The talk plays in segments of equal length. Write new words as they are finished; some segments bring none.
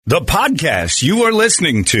The podcast you are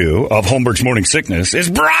listening to of Holmberg's Morning Sickness is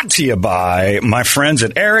brought to you by my friends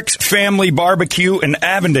at Eric's Family Barbecue in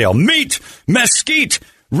Avondale. Meat, mesquite,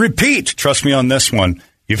 repeat. Trust me on this one.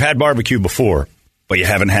 You've had barbecue before, but you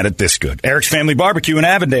haven't had it this good. Eric's Family Barbecue in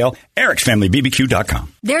Avondale, ericsfamilybbq.com.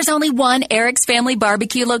 There's only one Eric's Family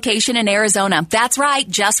Barbecue location in Arizona. That's right,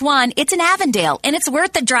 just one. It's in Avondale, and it's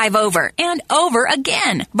worth the drive over and over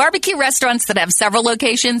again. Barbecue restaurants that have several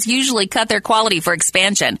locations usually cut their quality for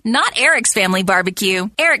expansion. Not Eric's Family Barbecue.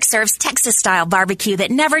 Eric serves Texas-style barbecue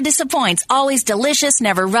that never disappoints, always delicious,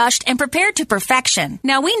 never rushed, and prepared to perfection.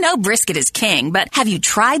 Now, we know brisket is king, but have you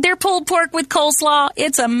tried their pulled pork with coleslaw?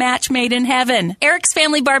 It's a match made in heaven. Eric's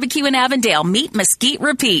Family Barbecue in Avondale. Meat, mesquite,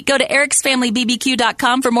 repeat. Go to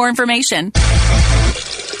ericsfamilybbq.com for more information.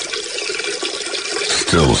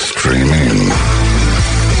 Still streaming.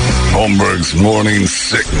 Holmberg's Morning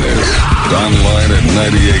Sickness. Online at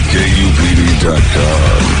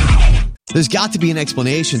 98kupd.com. There's got to be an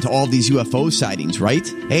explanation to all these UFO sightings, right?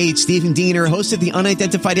 Hey, it's Stephen Diener, host of the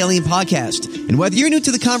Unidentified Alien Podcast. And whether you're new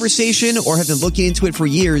to the conversation or have been looking into it for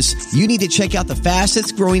years, you need to check out the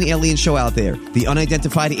fastest growing alien show out there, the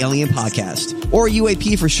Unidentified Alien Podcast, or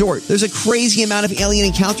UAP for short. There's a crazy amount of alien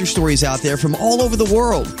encounter stories out there from all over the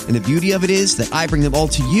world. And the beauty of it is that I bring them all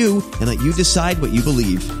to you and let you decide what you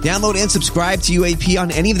believe. Download and subscribe to UAP on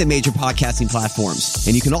any of the major podcasting platforms.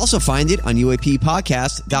 And you can also find it on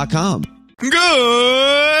UAPpodcast.com. Good morning,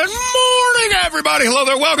 everybody. Hello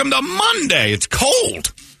there. Welcome to Monday. It's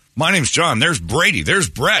cold. My name's John. There's Brady. There's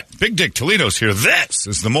Brett. Big Dick Toledo's here. This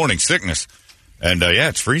is the Morning Sickness. And, yeah,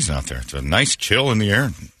 it's freezing out there. It's a nice chill in the air.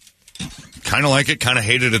 Kind of like it, kind of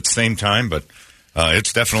hate it at the same time, but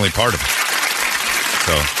it's definitely part of it.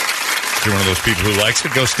 So if you're one of those people who likes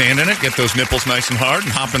it, go stand in it, get those nipples nice and hard,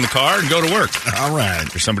 and hop in the car and go to work. All right.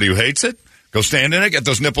 If you're somebody who hates it, go stand in it, get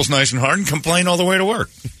those nipples nice and hard, and complain all the way to work.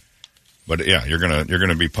 But, yeah, you're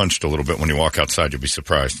gonna be punched a little bit when you walk outside. You'll be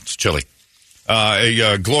surprised. It's chilly.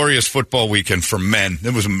 A glorious football weekend for men.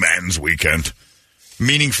 It was a men's weekend.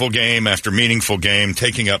 Meaningful game after meaningful game,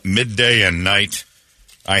 taking up midday and night.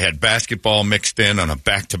 I had basketball mixed in on a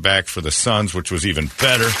back-to-back for the Suns, which was even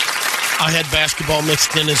better. I had basketball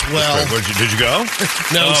mixed in as well. Did you go?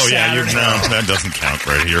 No, oh, Saturday. Yeah, no, that doesn't count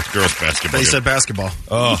right here. Girls basketball. They said basketball.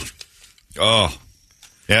 Oh.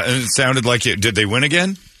 Yeah, and it sounded like it. Did they win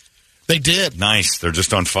again? They did. Nice. They're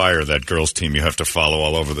just on fire, that girls' team. You have to follow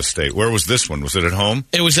all over the state. Where was this one? Was it at home?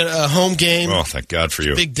 It was a home game. Oh, thank God for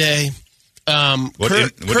you. Big day. What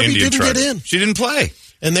Kirby Indian didn't tribe? get in. She didn't play.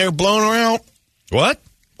 And they were blowing her out. What?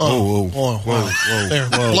 Whoa. They're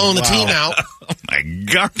blowing the team out. Oh, my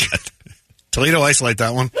God. Toledo, isolate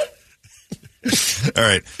that one. All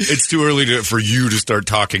right. It's too early for you to start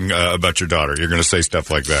talking about your daughter. You're going to say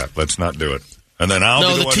stuff like that. Let's not do it. And then I'll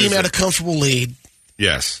be the one team had a comfortable lead.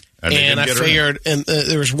 Yes. And I figured, and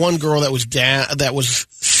there was one girl that was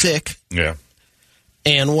sick. Yeah.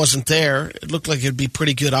 And wasn't there. It looked like it'd be a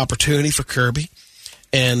pretty good opportunity for Kirby.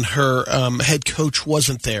 And her head coach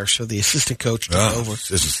wasn't there, so the assistant coach took over.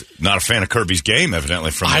 This is not a fan of Kirby's game,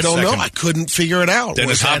 evidently. I don't know. I couldn't figure it out.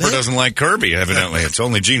 Dennis Hopper doesn't like Kirby, evidently. It's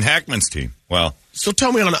only Gene Hackman's team. Well, so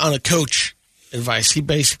tell me on a coach advice. He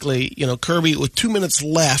basically, Kirby with 2 minutes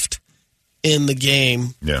left in the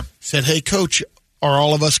game, said, "Hey, coach, are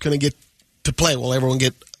all of us going to get to play? Will everyone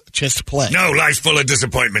get a chance to play?" No, life's full of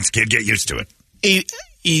disappointments, kid. Get used to it.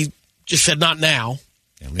 He just said, "Not now,"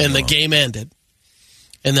 and the game ended.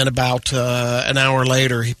 And then about an hour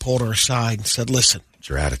later, he pulled her aside and said, "Listen, it's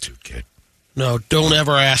your attitude, kid. No, don't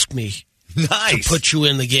ever ask me to put you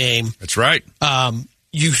in the game. That's right.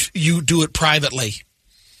 You do it privately."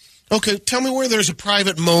 Okay, tell me where there's a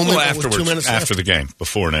private moment afterwards, with 2 minutes after left. the game,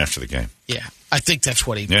 before and after the game. Yeah, I think that's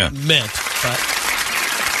what he meant. But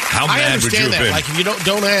how mad would you have been? Like, if you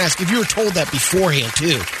don't ask, if you were told that beforehand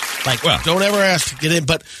too, don't ever ask to get in.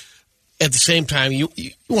 But at the same time, you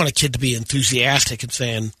want a kid to be enthusiastic and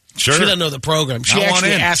saying, sure. She doesn't know the program. She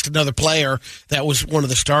actually asked another player that was one of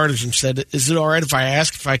the starters and said, "Is it all right if I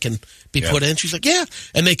ask if I can be put in?" She's like, "Yeah."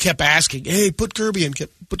 And they kept asking, "Hey, put Kirby in.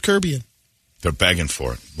 Put Kirby in." They're begging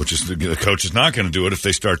for it, which is the coach is not going to do it if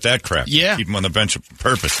they start that crap. Yeah. Keep him on the bench on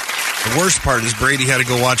purpose. The worst part is Brady had to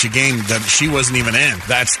go watch a game that she wasn't even in.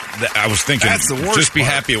 I was thinking, that's the worst just be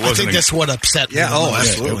part. happy it wasn't. I think that's what upset me. Yeah,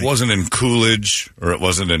 absolutely. It wasn't in Coolidge, or it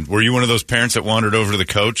wasn't in. Were you one of those parents that wandered over to the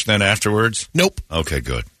coach then afterwards? Nope. Okay,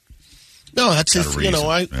 good. No, that's just, maybe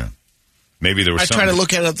there was. I try to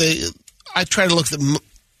look at it. I try to look at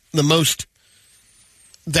the most.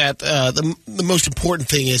 That the most important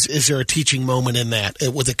thing is there a teaching moment in that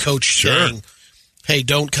with the coach saying, "Hey,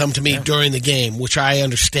 don't come to me during the game," which I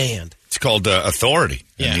understand. It's called authority.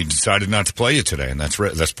 And he decided not to play you today, and that's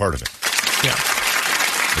part of it. Yeah.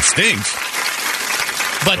 It stings.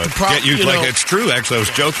 But the problem, it's true. Actually, I was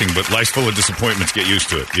joking, but life's full of disappointments. Get used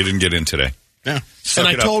to it. You didn't get in today. Yeah. Suck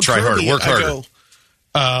and it I told up. Try Kirby, harder. Work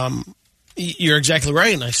harder. You're exactly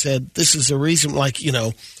right. And I said, this is a reason,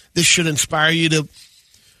 this should inspire you to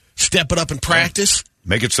step it up in practice.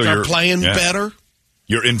 Make it so Start you're playing better.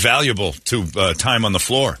 You're invaluable to time on the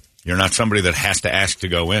floor. You're not somebody that has to ask to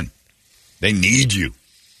go in. They need you.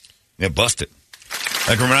 Yeah, bust it.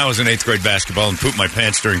 Like when I was in 8th grade basketball and pooped my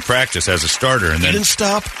pants during practice as a starter. And then you didn't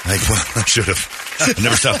stop? I should have. I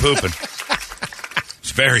never stopped pooping. I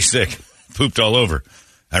was very sick. Pooped all over.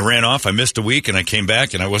 I ran off. I missed a week, and I came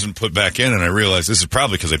back, and I wasn't put back in, and I realized this is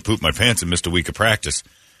probably because I pooped my pants and missed a week of practice.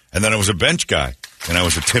 And then I was a bench guy, and I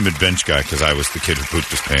was a timid bench guy because I was the kid who pooped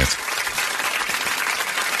his pants.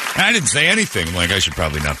 I didn't say anything. I'm like, I should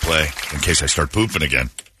probably not play in case I start pooping again.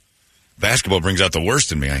 Basketball brings out the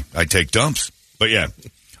worst in me. I take dumps. But, yeah,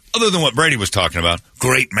 other than what Brady was talking about,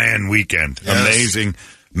 great man weekend. Yes. Amazing,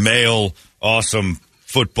 male, awesome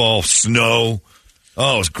football, snow.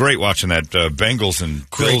 Oh, it was great watching that Bengals and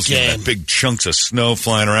Bills. That big chunks of snow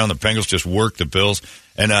flying around. The Bengals just worked the Bills.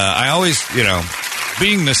 And I always,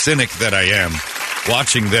 being the cynic that I am,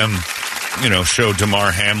 watching them, show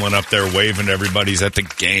DeMar Hamlin up there waving to everybody's at the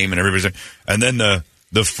game and everybody's. And then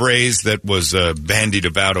the phrase that was bandied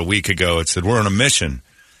about a week ago, it said, we're on a mission.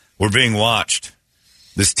 We're being watched.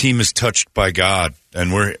 This team is touched by God,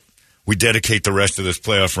 and we dedicate the rest of this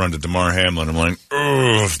playoff run to DeMar Hamlin. I'm like,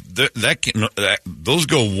 those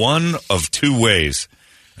go one of two ways.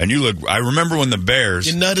 And I remember when the Bears...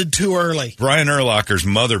 You nutted too early. Brian Urlacher's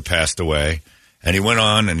mother passed away, and he went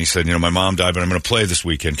on and he said, my mom died, but I'm going to play this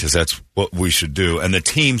weekend because that's what we should do. And the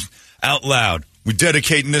team's out loud, we're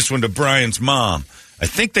dedicating this one to Brian's mom. I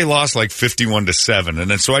think they lost like 51-7. And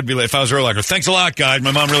then so I'd be like, if I was Urlacher, thanks a lot, guys.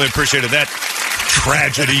 My mom really appreciated that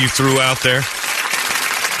tragedy you threw out there.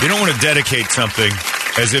 You don't want to dedicate something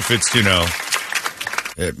as if it's,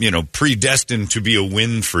 predestined to be a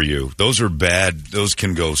win for you. Those are bad. Those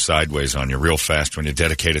can go sideways on you real fast when you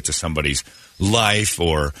dedicate it to somebody's life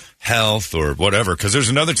or health or whatever. Because there's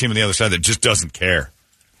another team on the other side that just doesn't care.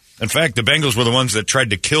 In fact, the Bengals were the ones that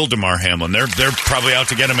tried to kill DeMar Hamlin. They're probably out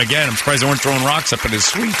to get him again. I'm surprised they weren't throwing rocks up in his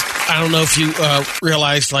suite. I don't know if you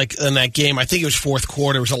realized, in that game, I think it was fourth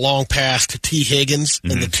quarter, it was a long pass to T. Higgins,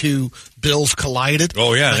 and the two Bills collided.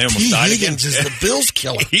 Oh, yeah, they almost died again. T. Higgins is the Bills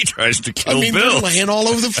killer. He tries to kill Bills. They're laying all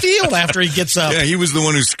over the field after he gets up. Yeah, he was the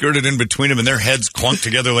one who skirted in between them, and their heads clunked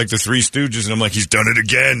together like the Three Stooges, and I'm like, he's done it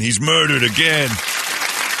again. He's murdered again.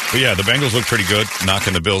 But, yeah, the Bengals look pretty good,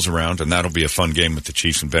 knocking the Bills around, and that'll be a fun game with the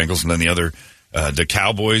Chiefs and Bengals. And then the other, the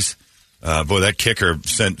Cowboys, that kicker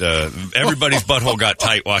sent everybody's butthole got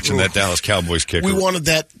tight watching that Dallas Cowboys kicker. We wanted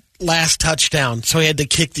that last touchdown, so he had to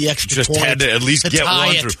kick the extra point. Just had to at least get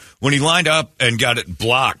one through. When he lined up and got it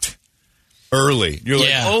blocked early, you're like,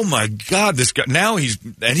 oh, my God, this guy. Now he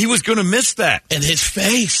was going to miss that. And his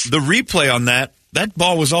face. The replay on that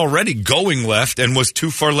ball was already going left and was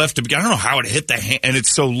too far left to be. I don't know how it hit the hand, and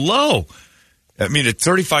it's so low. I mean, at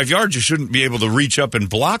 35 yards, you shouldn't be able to reach up and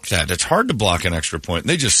block that. It's hard to block an extra point. And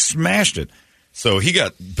they just smashed it. So he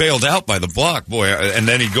got bailed out by the block, boy. And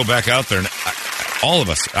then he'd go back out there, and all of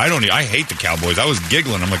us, I hate the Cowboys. I was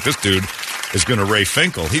giggling. I'm like, this dude is going to Ray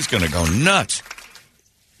Finkel. He's going to go nuts.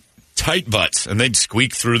 Tight butts. And they'd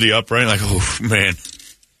squeak through the upright like, oh, man.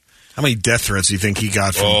 How many death threats do you think he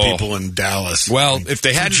got from people in Dallas? Well, if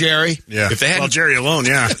they had Jerry, Jerry alone,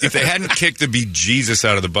 yeah. If they hadn't kicked the bejesus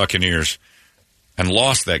out of the Buccaneers and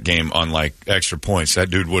lost that game on extra points, that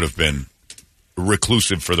dude would have been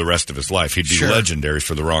reclusive for the rest of his life. He'd be legendary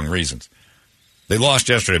for the wrong reasons. They lost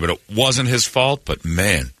yesterday, but it wasn't his fault. But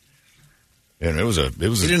man, it was. He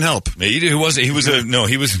didn't help. He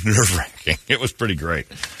was nerve wracking. It was pretty great.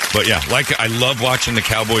 But yeah, I love watching the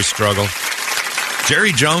Cowboys struggle.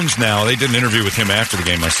 Jerry Jones now, they did an interview with him after the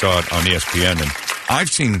game. I saw it on ESPN, and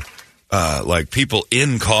I've seen people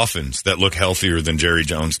in coffins that look healthier than Jerry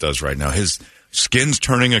Jones does right now. His skin's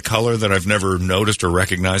turning a color that I've never noticed or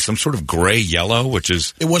recognized, some sort of gray-yellow, which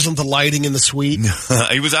is... It wasn't the lighting in the suite?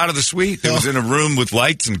 He was out of the suite. It was in a room with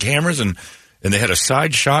lights and cameras, and they had a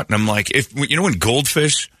side shot, and I'm like, when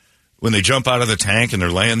goldfish, when they jump out of the tank and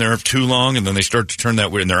they're laying there too long, and then they start to turn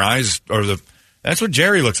that way, and their eyes are the... That's what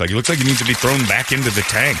Jerry looks like. He looks like he needs to be thrown back into the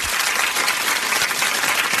tank.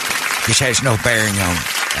 This has no bearing on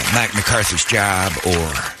Mike McCarthy's job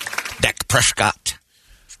or Dak Prescott.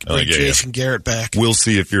 Bring Jason Garrett back. We'll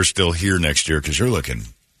see if you're still here next year because you're looking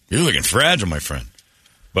fragile, my friend.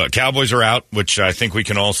 But Cowboys are out, which I think we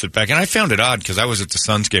can all sit back. And I found it odd because I was at the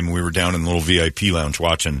Suns game and we were down in the little VIP lounge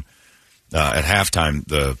watching at halftime,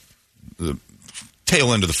 the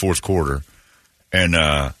tail end of the fourth quarter, and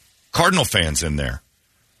Cardinal fans in there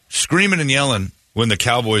screaming and yelling when the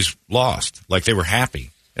Cowboys lost, like they were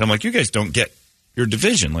happy. And I'm like, you guys don't get your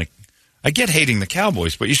division. Like, I get hating the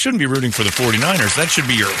Cowboys, but you shouldn't be rooting for the 49ers. That should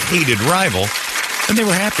be your hated rival. And they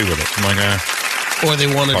were happy with it. I'm like, or they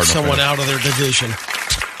wanted Cardinal someone fans out of their division.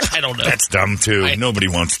 I don't know. That's dumb, too. Nobody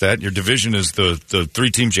wants that. Your division is the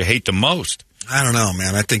three teams you hate the most. I don't know,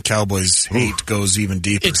 man. I think Cowboys hate goes even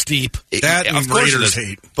deeper. It's deep. That and Raiders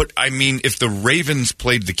hate. But, I mean, if the Ravens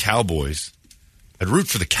played the Cowboys, I'd root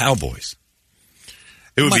for the Cowboys.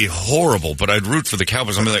 It would be horrible, but I'd root for the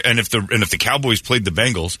Cowboys. I mean, and if the Cowboys played the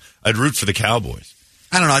Bengals, I'd root for the Cowboys.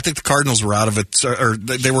 I don't know. I think the Cardinals were out of it, or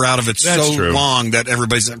they were out of it long that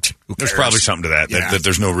everybody's. There's probably something to that. Yeah. That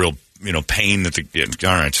there's no real, pain that all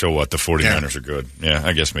right. So what? The 49ers are good. Yeah,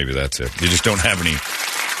 I guess maybe that's it. You just don't have any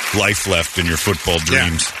life left in your football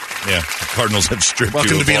dreams. Yeah, the Cardinals have stripped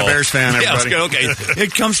Welcome you to being a Bears fan, everybody. Yeah, okay.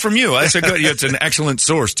 It comes from you. That's good. It's an excellent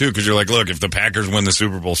source too, because you're like, look, if the Packers win the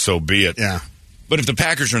Super Bowl, so be it. Yeah. But if the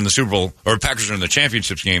Packers are in the Super Bowl, or Packers are in the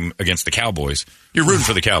championships game against the Cowboys, you're rooting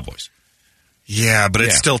for the Cowboys. Yeah, but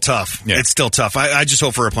it's still tough. Yeah. It's still tough. I just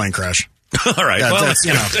hope for a plane crash. All right. Well,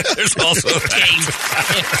 there's also that.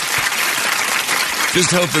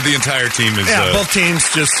 Just hope that the entire team is... both teams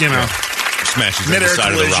just, smashes on the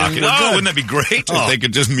side collision. Of the rocket. Wouldn't that be great if they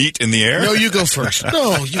could just meet in the air? No, you go first.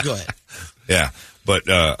 No, you go ahead. Yeah, but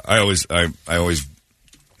I always...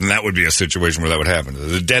 And that would be a situation where that would happen.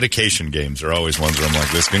 The dedication games are always ones where I'm like,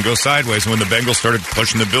 this can go sideways. And when the Bengals started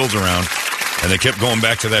pushing the Bills around, and they kept going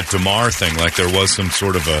back to that DeMar thing, like there was some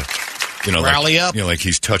sort of a, rally up. Like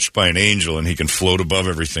he's touched by an angel and he can float above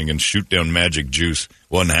everything and shoot down magic juice.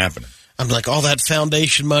 Wasn't happening. I'm like, all that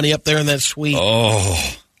foundation money up there in that suite.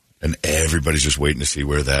 Oh, and everybody's just waiting to see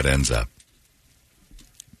where that ends up.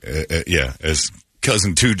 As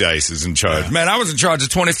Cousin Two Dice is in charge. Yeah. Man, I was in charge of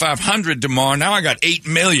 $2,500 tomorrow. Now I got $8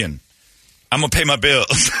 million. I'm gonna pay my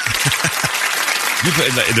bills.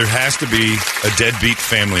 There has to be a deadbeat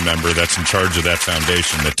family member that's in charge of that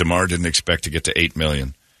foundation that DeMar didn't expect to get to $8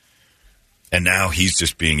 million, and now he's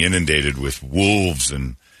just being inundated with wolves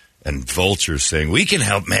and vultures saying we can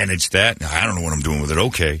help manage that. I don't know what I'm doing with it.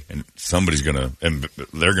 Okay, and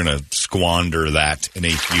they're gonna squander that in a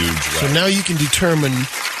huge way. So now you can determine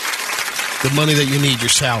the money that you need, your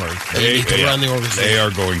salary, that you need to run the organization. They are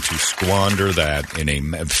going to squander that in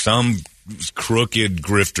some crooked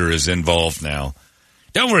grifter is involved now.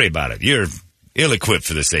 Don't worry about it. You're ill-equipped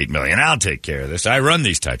for this $8 million. I'll take care of this. I run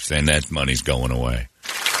these types of things. That money's going away.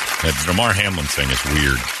 That Damar Hamlin thing is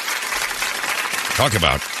weird. Talk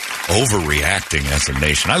about overreacting as a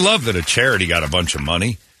nation. I love that a charity got a bunch of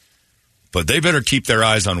money, but they better keep their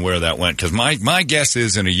eyes on where that went, because my guess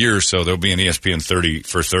is in a year or so there'll be an ESPN 30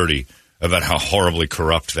 for 30 about how horribly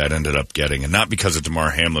corrupt that ended up getting. And not because of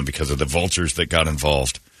Damar Hamlin, because of the vultures that got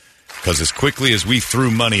involved. Because as quickly as we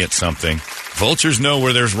threw money at something, vultures know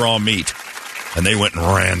where there's raw meat. And they went and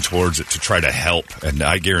ran towards it to try to help. And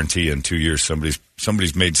I guarantee you in 2 years, somebody's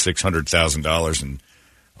made $600,000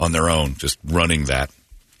 on their own just running that.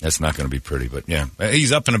 That's not going to be pretty. But, yeah,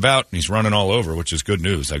 he's up and about, and he's running all over, which is good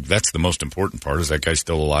news. That's the most important part, is that guy's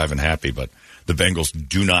still alive and happy. But the Bengals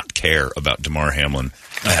do not care about Damar Hamlin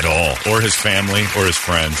at all, or his family, or his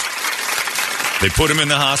friends. They put him in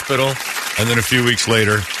the hospital, and then a few weeks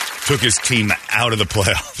later took his team out of the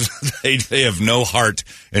playoffs. They have no heart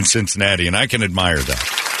in Cincinnati, and I can admire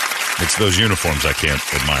that. It's those uniforms I can't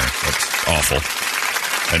admire. That's awful,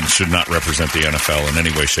 and should not represent the NFL in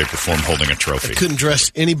any way, shape, or form holding a trophy. I couldn't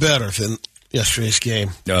dress any better than yesterday's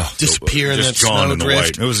game. Disappear in that snow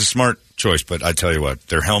drift. It was a smart choice, but I tell you what,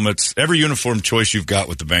 their helmets, every uniform choice you've got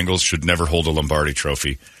with the Bengals should never hold a Lombardi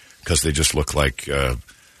trophy, because they just look like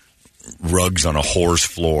rugs on a whore's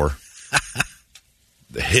floor.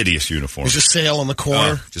 The hideous uniform. There's a sale on the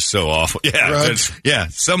corner. Just so awful. Yeah,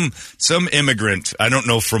 some immigrant, I don't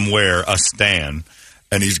know from where, a Stan,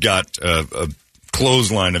 and he's got a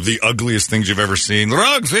clothesline of the ugliest things you've ever seen.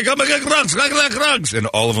 Rugs, they come like rugs, and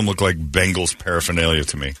all of them look like Bengals paraphernalia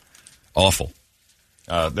to me. Awful.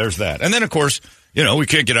 There's that. And then, of course, we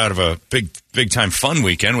can't get out of a big-time fun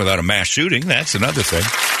weekend without a mass shooting. That's another thing.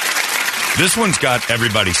 This one's got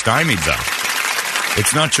everybody stymied, though.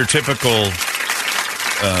 It's not your typical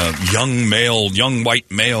young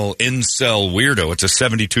white male incel weirdo. It's a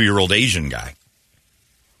 72-year-old Asian guy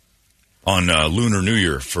on Lunar New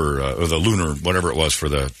Year or the lunar, whatever it was, for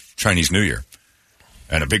the Chinese New Year,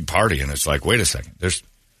 and a big party. And it's like, wait a second.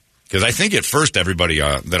 Because I think at first everybody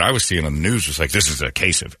that I was seeing on the news was like, this is a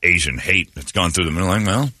case of Asian hate. It's gone through the middle. Like,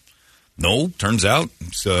 well, no, turns out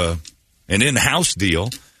it's an in-house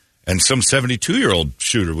deal. and some 72-year-old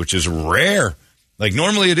shooter, which is rare. Like,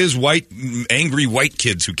 normally it is angry white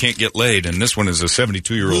kids who can't get laid, and this one is a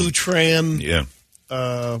 72-year-old. Blue tran. Yeah.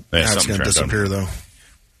 Now it's going to disappear, though.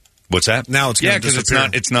 What's that? Now it's going to disappear. Yeah,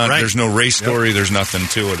 because it's not. Right. There's no race story. Yep. There's nothing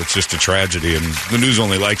to it. It's just a tragedy, and the news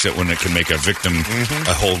only likes it when it can make a victim,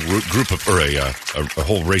 a whole group of, or a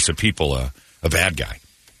whole race of people, a bad guy.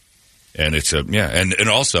 And it's and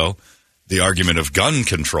also the argument of gun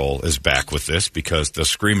control is back with this because the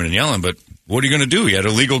screaming and yelling. But what are you going to do? He had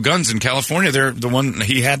illegal guns in California. They're the one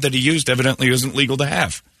he had that he used evidently isn't legal to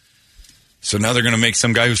have. So now they're going to make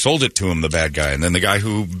some guy who sold it to him the bad guy, and then the guy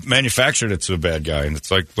who manufactured it's the bad guy. And it's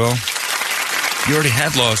like, well, you already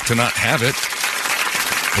had laws to not have it.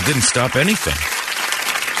 It didn't stop anything.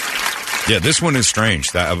 Yeah, this one is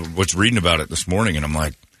strange. I was reading about it this morning, and I'm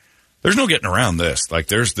like, there's no getting around this. Like,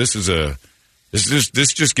 this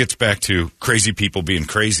just gets back to crazy people being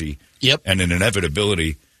crazy. Yep. And an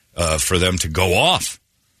inevitability for them to go off.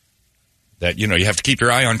 That, you have to keep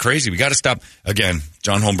your eye on crazy. We got to stop, again,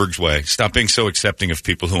 John Holmberg's way. Stop being so accepting of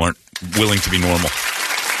people who aren't willing to be normal.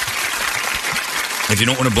 If you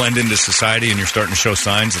don't want to blend into society and you're starting to show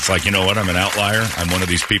signs, it's like, you know what, I'm an outlier. I'm one of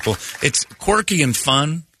these people. It's quirky and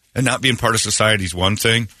fun, and not being part of society is one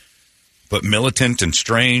thing. But militant and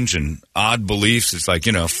strange and odd beliefs, it's like,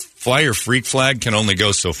 fly your freak flag can only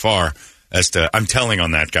go so far as to, I'm telling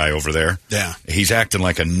on that guy over there. Yeah. He's acting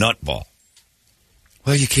like a nutball.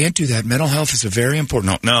 Well, you can't do that. Mental health is a very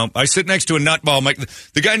important... No, I sit next to a nutball.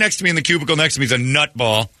 The guy next to me in the cubicle next to me is a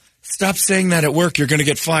nutball. Stop saying that at work. You're going to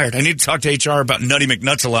get fired. I need to talk to HR about Nutty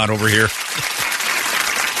McNuts a lot over here.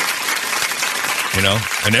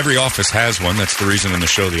 And every office has one. That's the reason in the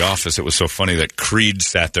show The Office, it was so funny that Creed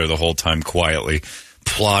sat there the whole time quietly,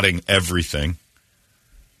 plotting everything.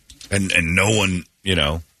 And no one,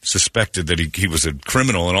 suspected that he was a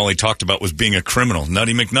criminal, and all he talked about was being a criminal.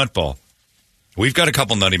 Nutty McNutball. We've got a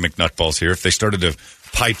couple Nutty McNutballs here. If they started to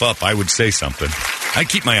pipe up, I would say something. I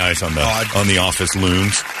keep my eyes on the Office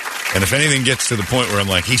loons. And if anything gets to the point where I'm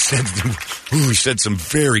like, he said some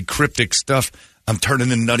very cryptic stuff, I'm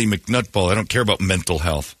turning in Nutty McNutball. I don't care about mental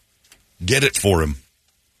health. Get it for him.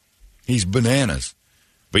 He's bananas.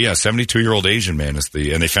 But yeah, 72-year-old Asian man and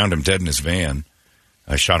they found him dead in his van.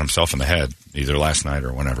 Shot himself in the head, either last night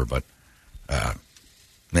or whenever, but...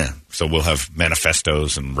 Yeah, so we'll have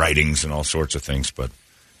manifestos and writings and all sorts of things, but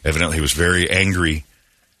evidently he was very angry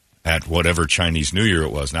at whatever Chinese New Year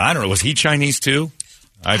it was. Now, I don't know, was he Chinese too?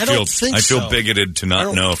 I feel bigoted to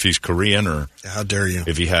not know if he's Korean or... How dare you?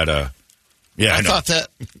 If he had a... Yeah, I thought that...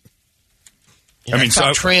 I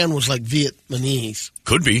thought Tran was like Vietnamese.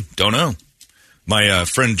 Could be, don't know. My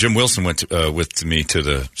friend Jim Wilson went with me to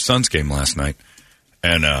the Suns game last night,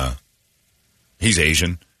 and he's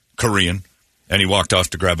Asian, Korean. And he walked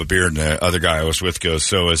off to grab a beer, and the other guy I was with goes,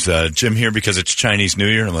 so is Jim here because it's Chinese New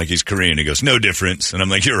Year? I'm like, he's Korean. He goes, no difference. And I'm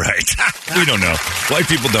like, you're right. We don't know. White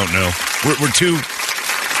people don't know.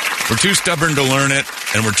 We're too stubborn to learn it,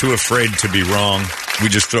 and we're too afraid to be wrong. We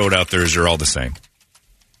just throw it out there as you're all the same.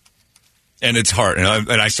 And it's hard. And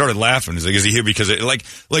I started laughing. He's like, is he here because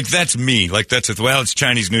that's me. Like, it's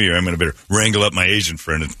Chinese New Year. I'm going to better wrangle up my Asian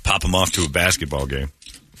friend and pop him off to a basketball game.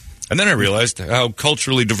 And then I realized how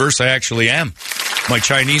culturally diverse I actually am. My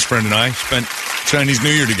Chinese friend and I spent Chinese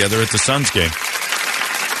New Year together at the Suns game.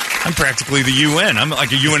 I'm practically the UN. I'm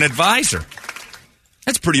like a UN advisor.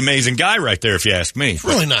 That's a pretty amazing guy right there, if you ask me.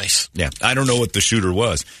 Really nice. Yeah. I don't know what the shooter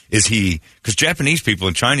was. Because Japanese people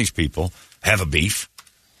and Chinese people have a beef.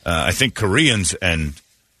 I think Koreans and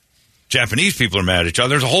Japanese people are mad at each other.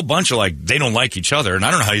 There's a whole bunch of they don't like each other, and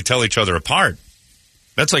I don't know how you tell each other apart.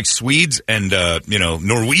 That's like Swedes and,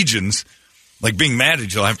 Norwegians, being mad at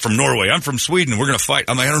each other. I'm from Norway. I'm from Sweden. We're going to fight.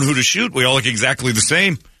 I'm like, I don't know who to shoot. We all look exactly the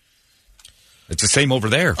same. It's the same over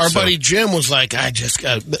there. Our buddy Jim was like, I just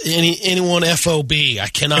got anyone FOB. I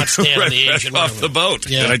cannot stand the Asian off the boat.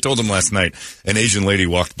 Yeah. And I told him last night, an Asian lady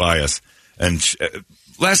walked by us. And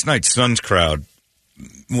last night's Suns crowd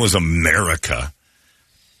was America.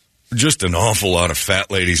 Just an awful lot of fat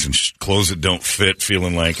ladies in clothes that don't fit,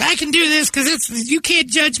 feeling like, I can do this because you can't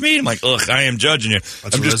judge me. I'm like, ugh, I am judging you.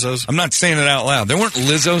 I'm not saying it out loud. They weren't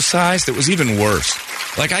Lizzo-sized. It was even worse.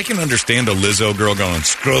 I can understand a Lizzo girl going,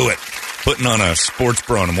 screw it, putting on a sports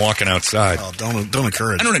bra and walking outside. Oh, don't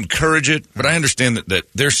encourage it. I don't encourage it, but I understand that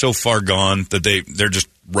they're so far gone that they're just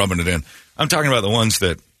rubbing it in. I'm talking about the ones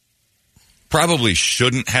that probably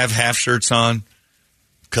shouldn't have half shirts on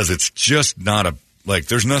because it's just not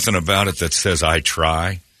there's nothing about it that says I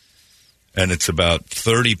try, and it's about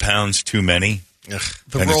 30 pounds too many. Ugh,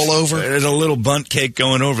 the rollover. There's a little bunt cake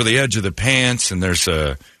going over the edge of the pants, and there's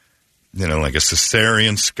a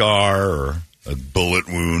cesarean scar, or a bullet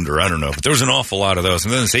wound, or I don't know. But there was an awful lot of those.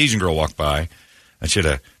 And then this Asian girl walked by, and she had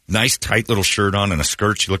a nice, tight little shirt on and a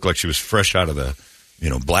skirt. She looked like she was fresh out of the,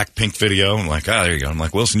 Blackpink video. I'm like, there you go. I'm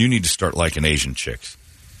like, Wilson, you need to start liking Asian chicks.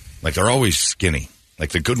 Like, they're always skinny. Like,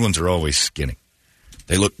 the good ones are always skinny.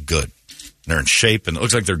 They look good. They're in shape, and it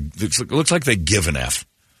looks like they give an F.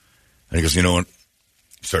 And he goes, you know what?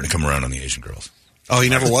 I'm starting to come around on the Asian girls. Oh, he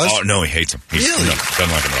never was? Oh, no, he hates them. Really? No,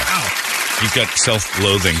 doesn't like them at all. Wow. He's got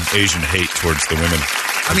self-loathing Asian hate towards the women.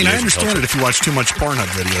 I mean, I understand it if you watch too much Pornhub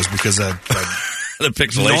videos because of the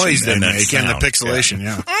pixelation noise they make and the pixelation,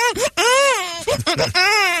 yeah.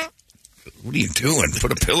 What are you doing?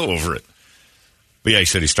 Put a pillow over it. But yeah, he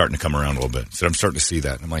said he's starting to come around a little bit. He said, I'm starting to see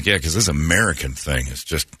that. And I'm like, yeah, because this American thing is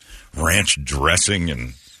just ranch dressing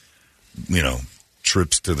and,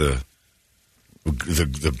 trips to the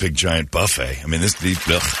big giant buffet. I mean, these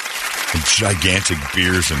gigantic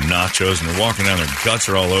beers and nachos, and they're walking down, their guts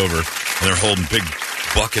are all over, and they're holding big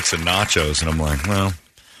buckets of nachos. And I'm like, well,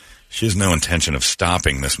 she has no intention of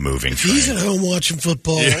stopping this moving train. He's at home watching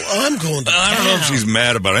football. Yeah. I'm going to I don't know if she's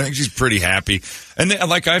mad about it. I think she's pretty happy. And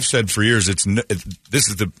like I've said for years, this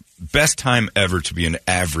is the best time ever to be an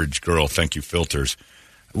average girl. Thank you, filters.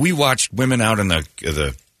 We watched women out in the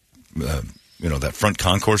that front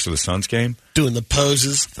concourse of the Suns game. Doing the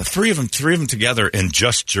poses. The three of them together in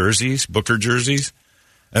just jerseys, Booker jerseys.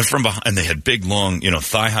 And from behind, and they had big, long,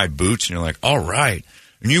 thigh-high boots. And you're like, all right.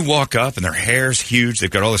 And you walk up, and their hair's huge.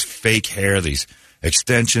 They've got all this fake hair, these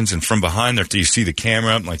extensions. And from behind there, you see the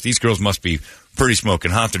camera. I'm like, these girls must be pretty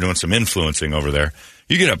smoking hot. They're doing some influencing over there.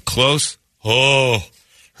 You get up close. Oh.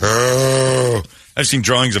 I've seen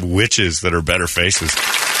drawings of witches that are better faces.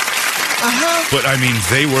 Uh-huh. But, I mean,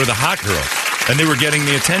 they were the hot girls. And they were getting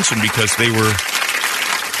the attention because they were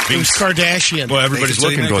being... It was Kardashian. Well, everybody's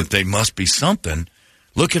looking going, they must be something.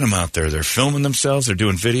 Look at them out there. They're filming themselves. They're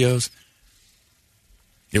doing videos.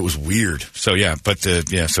 It was weird. So, yeah. But,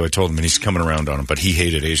 so I told him, and he's coming around on him. But he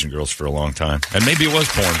hated Asian girls for a long time. And maybe it was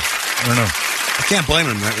porn. I don't know. I can't blame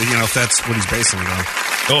him, if that's what he's basing it on.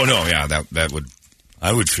 Oh, no, yeah. That would...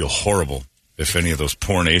 I would feel horrible if any of those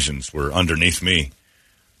porn Asians were underneath me,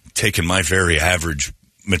 taking my very average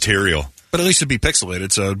material. But at least it'd be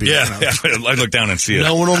pixelated, so it'd be... Yeah, I'd look down and see it.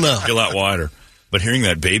 No one will know. It'd be a lot wider. But hearing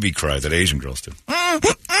that baby cry that Asian girls do. No.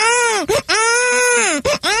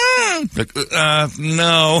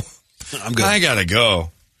 I'm good. I gotta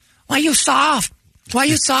go. Why you soft,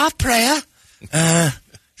 Priya? It's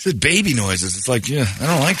the baby noises. It's like, yeah, I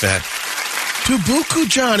don't like that. Tubuku,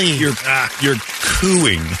 Johnny. You're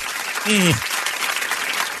cooing.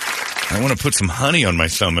 I want to put some honey on my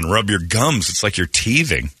thumb and rub your gums. It's like you're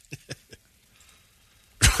teething.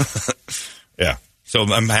 Yeah. So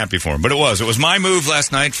I'm happy for him. But it was my move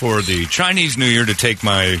last night for the Chinese New Year to take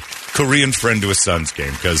my Korean friend to a Suns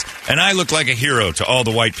game. And I look like a hero to all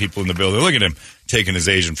the white people in the building. Look at him taking his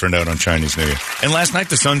Asian friend out on Chinese New Year. And last night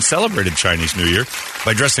the Suns celebrated Chinese New Year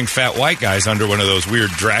by dressing fat white guys under one of those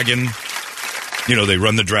weird dragon... they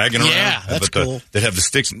run the dragon around. Yeah, that's cool. They have the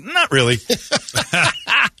sticks. Not really.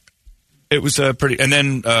 It was pretty. And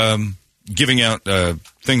then giving out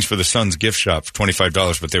things for the Suns gift shop for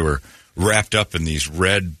 $25, but they were wrapped up in these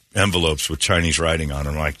red envelopes with Chinese writing on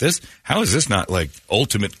them. I'm like, how is this not like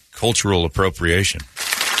ultimate cultural appropriation?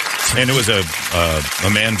 And it was a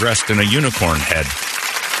man dressed in a unicorn head.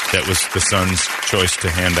 That was the Suns' choice to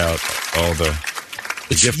hand out all the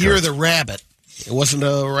gift You're cards. the rabbit. It wasn't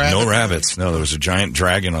a rabbit? No rabbits. No, there was a giant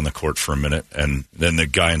dragon on the court for a minute, and then the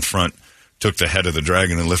guy in front took the head of the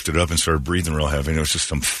dragon and lifted it up and started breathing real heavy. And it was just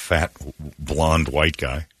some fat, blonde, white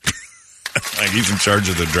guy. Like, he's in charge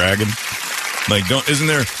of the dragon. Like, isn't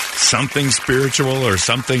there something spiritual or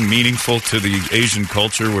something meaningful to the Asian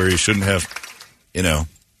culture where you shouldn't have, the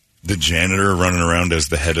janitor running around as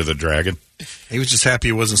the head of the dragon? He was just happy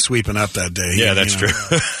he wasn't sweeping up that day. Yeah, that's true.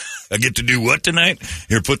 I get to do what tonight?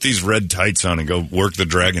 Here, put these red tights on and go work the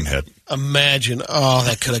dragon head. Imagine. Oh,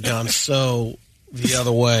 that could have gone so the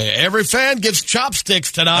other way. Every fan gets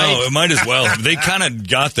chopsticks tonight. Oh, it might as well. They kind of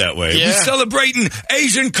got that way. Yeah. We're celebrating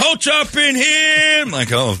Asian culture up in here. I'm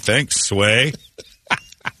like, oh, thanks, Sway.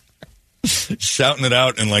 Shouting it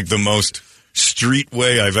out in like the most street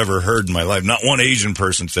way I've ever heard in my life. Not one Asian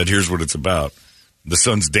person said, here's what it's about. The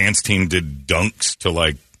Suns dance team did dunks to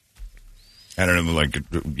like, I don't know, like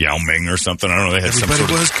Yao Ming or something. I don't know. They had Everybody some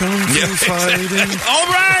sort was kung fu fighting. Exactly. All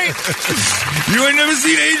right. You ain't never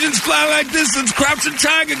seen Asians fly like this since Crouching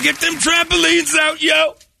Tiger. Get them trampolines out,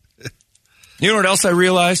 yo. You know what else I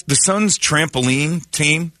realized? The Suns trampoline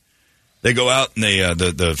team, they go out and they,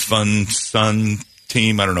 the fun Sun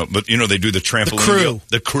team, I don't know, but they do the trampoline. The crew.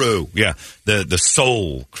 The crew, yeah. The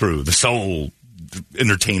soul crew, the soul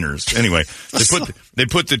entertainers. Anyway, they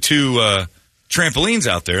put the two trampolines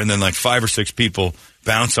out there, and then like 5 or 6 people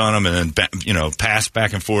bounce on them and then pass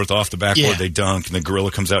back and forth off the backboard. They dunk, and the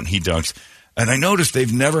gorilla comes out and he dunks. And I noticed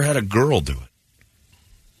they've never had a girl do it.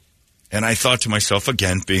 And I thought to myself,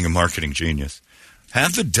 again, being a marketing genius,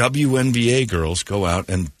 have the WNBA girls go out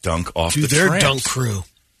and dunk off the their tramps. dunk crew.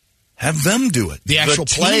 Have them do it. The actual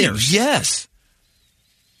players. Yes.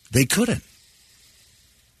 They couldn't.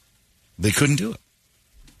 They couldn't do it.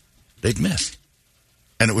 They'd miss.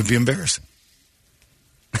 And it would be embarrassing.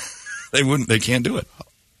 They wouldn't. They can't do it.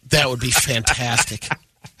 That would be fantastic.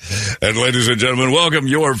 And ladies and gentlemen, welcome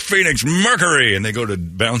your Phoenix Mercury. And they go to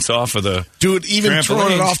bounce off of the Dude, even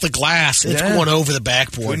throwing it off the glass, it's going over the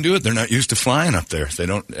backboard. Couldn't do it. They're not used to flying up there. They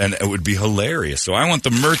don't, and it would be hilarious. So I want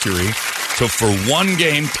the Mercury. So for one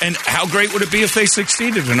game, and how great would it be if they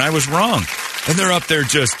succeeded? And I was wrong. And they're up there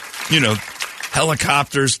just,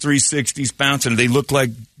 helicopters, 360s bouncing. They look like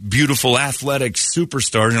beautiful athletic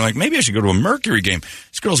superstars. And you're like, maybe I should go to a Mercury game.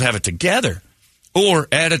 These girls have it together. Or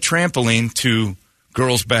add a trampoline to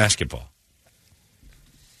girls basketball.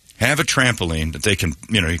 Have a trampoline that they can,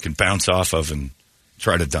 you can bounce off of and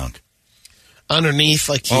try to dunk. Underneath,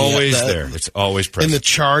 like always there. It's always present. In the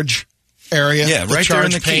charge area. Yeah, right there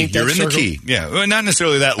in the key. You're in the key. Yeah, well, not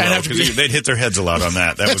necessarily that low because they'd hit their heads a lot on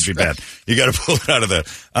that. That would be bad. You got to pull it out of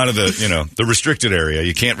the the restricted area.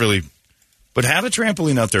 You can't really. But have a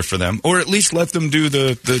trampoline out there for them, or at least let them do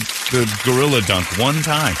the gorilla dunk one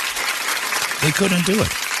time. They couldn't do it.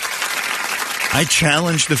 I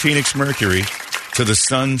challenged the Phoenix Mercury to the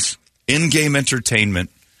Suns' in-game entertainment.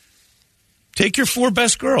 Take your 4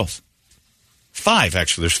 best girls. 5,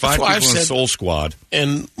 actually. There's 5 people in the Soul Squad.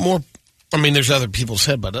 And more, there's other people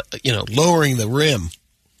said, but, lowering the rim.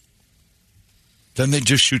 Then they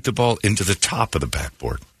just shoot the ball into the top of the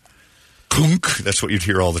backboard. Kunk. That's what you'd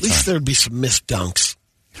hear all the time. At least there'd be some missed dunks.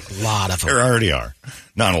 A lot of them. There already are.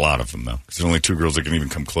 Not a lot of them, though, because there's only 2 girls that can even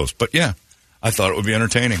come close. But, yeah, I thought it would be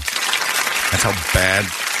entertaining. That's how bad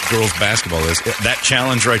girls basketball is. That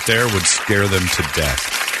challenge right there would scare them to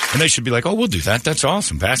death. And they should be like, oh, we'll do that. That's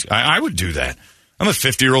awesome. I would do that. I'm a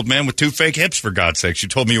 50-year-old man with 2 fake hips, for God's sakes. You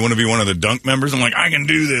told me you want to be one of the dunk members. I'm like, I can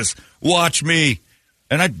do this. Watch me.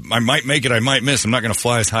 And I might make it. I might miss. I'm not going to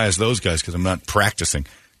fly as high as those guys because I'm not practicing.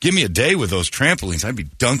 Give me a day with those trampolines. I'd be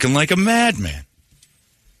dunking like a madman.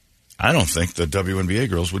 I don't think the WNBA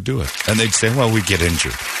girls would do it. And they'd say, well, we get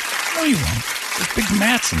injured. No, you won't. There's big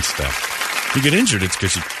mats and stuff. You get injured, it's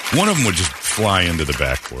because one of them would just fly into the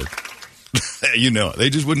backboard. They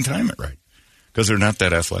just wouldn't time it right because they're not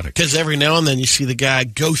that athletic. Because every now and then you see the guy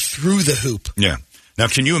go through the hoop. Yeah. Now,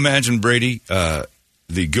 can you imagine, Brady,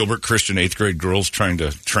 the Gilbert Christian 8th grade girls trying to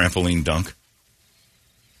trampoline dunk?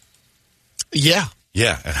 Yeah.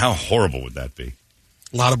 Yeah, and how horrible would that be?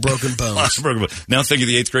 A lot of broken bones. Now think of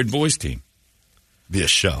the 8th grade boys team. It'd be a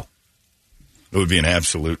show. It would be an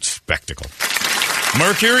absolute spectacle.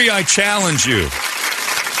 Mercury, I challenge you.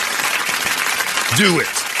 Do it.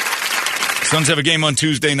 Suns have a game on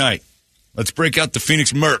Tuesday night. Let's break out the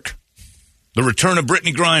Phoenix Merc. The return of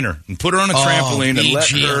Brittany Griner. And put her on a trampoline and let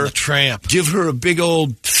her give her a big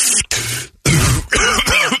old...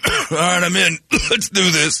 All right, I'm in. Let's do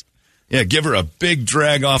this. Yeah, give her a big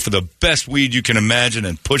drag off of the best weed you can imagine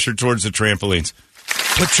and push her towards the trampolines.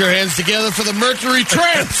 Put your hands together for the Mercury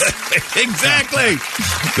Tramps. Exactly.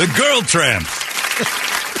 The girl tramps.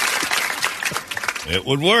 It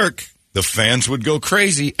would work. The fans would go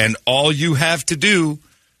crazy, and all you have to do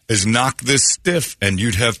is knock this stiff, and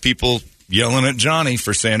you'd have people yelling at Johnny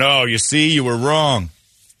for saying, oh, you see, you were wrong.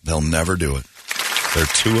 They'll never do it. They're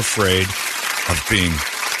too afraid of being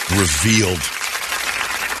revealed.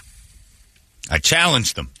 I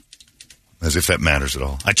challenged them. As if that matters at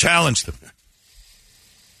all. I challenged them.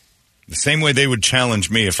 The same way they would challenge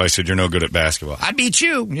me if I said you're no good at basketball. I beat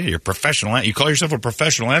you. Yeah, you're a professional. You call yourself a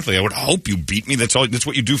professional athlete. I would hope you beat me. That's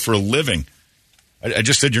what you do for a living. I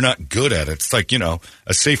just said you're not good at it. It's like, a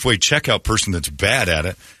Safeway checkout person that's bad at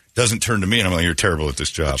it doesn't turn to me and I'm like, you're terrible at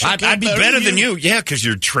this job. I'd be better than you. Yeah, because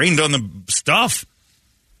you're trained on the stuff.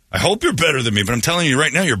 I hope you're better than me, but I'm telling you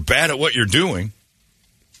right now, you're bad at what you're doing.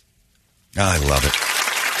 I love it.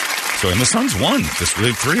 So, and the Suns won this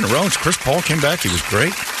 3 in a row. Chris Paul came back. He was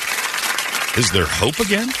great. Is there hope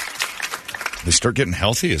again? They start getting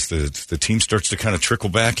healthy as the team starts to kind of trickle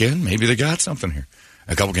back in. Maybe they got something here.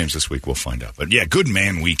 A couple games this week, we'll find out. But, yeah, good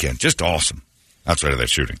man weekend. Just awesome. Outside of that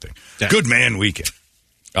shooting thing. Yeah. Good man weekend.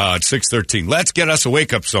 It's 6:13. Let's get us a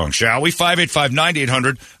wake-up song, shall we?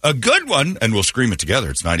 585-9800. A good one, and we'll scream it together.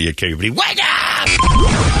 It's 98 KUPD. Wake up!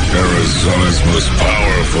 Arizona's most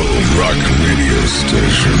powerful rock radio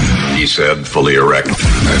station. He said, fully erect. 98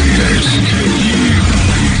 KUPD.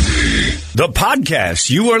 The podcast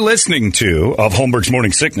you are listening to of Holmberg's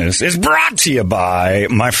Morning Sickness is brought to you by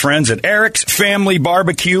my friends at Eric's Family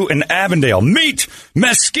Barbecue in Avondale. Meet,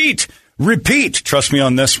 mesquite, repeat. Trust me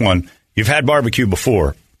on this one. You've had barbecue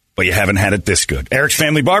before, but you haven't had it this good. Eric's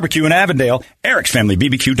Family Barbecue in Avondale,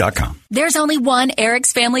 ericsfamilybbq.com. There's only one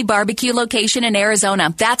Eric's Family Barbecue location in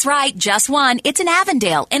Arizona. That's right, just one. It's in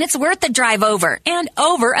Avondale, and it's worth the drive over and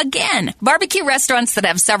over again. Barbecue restaurants that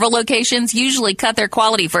have several locations usually cut their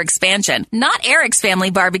quality for expansion. Not Eric's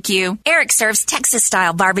Family Barbecue. Eric serves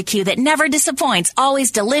Texas-style barbecue that never disappoints,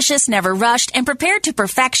 always delicious, never rushed, and prepared to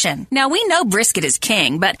perfection. Now, we know brisket is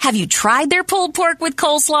king, but have you tried their pulled pork with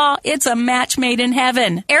coleslaw? It's a match made in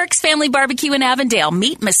heaven. Eric's Family Barbecue in Avondale.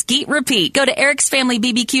 Meet, mesquite, repeat. Go to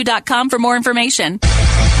ericsfamilybbq.com for more information.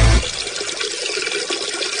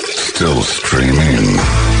 Still streaming.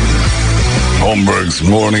 Holmberg's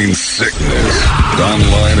Morning Sickness.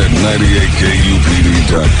 Online at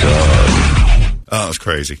 98kupd.com. Oh, it's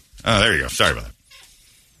crazy. Oh, there you go. Sorry about that.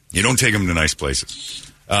 You don't take them to nice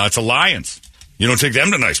places. It's Alliance. You don't take them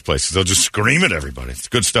to nice places. They'll just scream at everybody. It's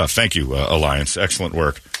good stuff. Thank you, Alliance. Excellent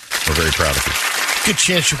work. We're very proud of you. Good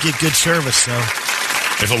chance you'll get good service, though.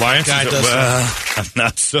 If Alliance is, well, I'm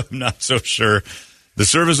not so sure. The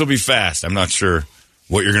service will be fast. I'm not sure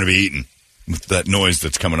what you're going to be eating with that noise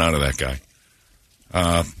that's coming out of that guy.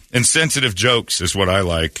 Insensitive jokes is what I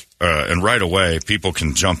like, and right away people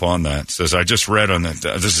can jump on that. It says, I just read on that.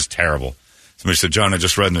 This is terrible. Somebody said, John, I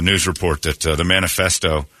just read in the news report that the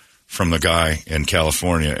manifesto from the guy in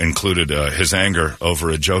California included his anger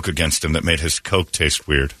over a joke against him that made his Coke taste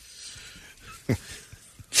weird.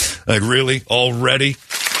 Like, really? Already?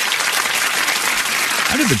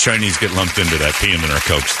 How did the Chinese get lumped into that peeing in our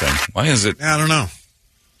Cokes thing? Why is it? I don't know.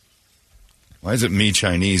 Why is it me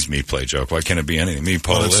Chinese, me play joke? Why can't it be anything? Me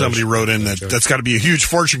Polish? Well, somebody wrote in that's got to be a huge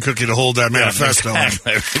fortune cookie to hold that manifesto.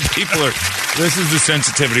 Exactly. This is the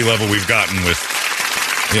sensitivity level we've gotten with,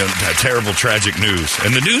 terrible, tragic news.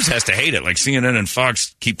 And the news has to hate it. Like CNN and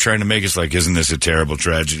Fox keep trying to make us like, isn't this a terrible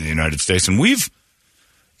tragedy in the United States? And we've,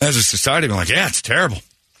 as a society, been like, yeah, it's terrible.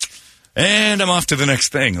 And I'm off to the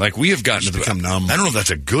next thing. Like, we have gotten to become numb. I don't know if that's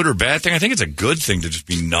a good or bad thing. I think it's a good thing to just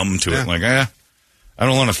be numb to it. Like, I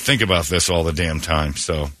don't want to think about this all the damn time.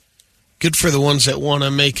 So, good for the ones that want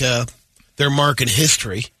to make their mark in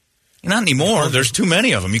history. Not anymore. There's too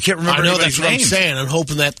many of them. You can't remember. I know, anybody's that's what names. I'm saying. I'm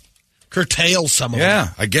hoping that curtails some of them. Yeah,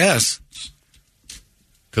 I guess.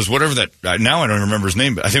 Because whatever that, now I don't remember his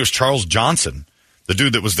name, but I think it was Charles Johnson, the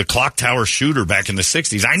dude that was the clock tower shooter back in the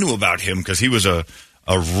 60s. I knew about him because he was a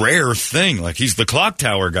rare thing. Like, he's the clock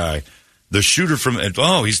tower guy, the shooter from,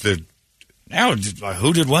 he's the, now,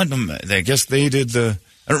 who did what? I guess they did the,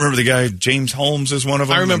 I don't remember the guy, James Holmes is one of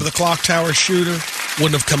them. I remember the clock tower shooter.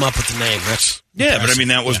 Wouldn't have come up with the name. That's but I mean,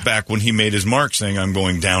 that was back when he made his mark saying, I'm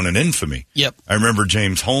going down in infamy. Yep. I remember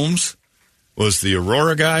James Holmes was the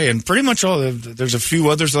Aurora guy, and pretty much there's a few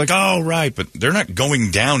others like, oh, right, but they're not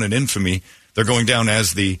going down in infamy. They're going down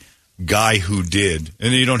as the guy who did,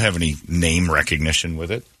 and you don't have any name recognition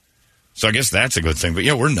with it. So I guess that's a good thing. But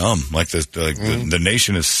yeah, we're numb. Like the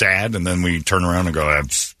nation is sad, and then we turn around and go,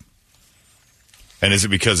 Abs. And is it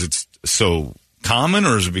because it's so common,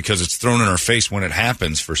 or is it because it's thrown in our face when it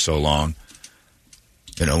happens for so long?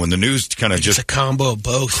 When the news kind of just a combo of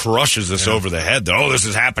both crushes us over the head. That, this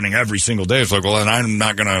is happening every single day. It's like, well, then I'm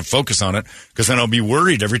not going to focus on it because then I'll be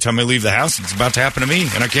worried every time I leave the house. It's about to happen to me,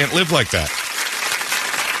 and I can't live like that.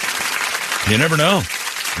 You never know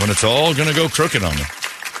when it's all going to go crooked on you.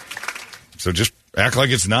 So just act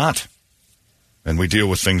like it's not. And we deal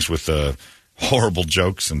with things with horrible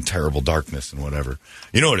jokes and terrible darkness and whatever.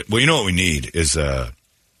 You know what we need is a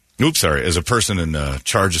person in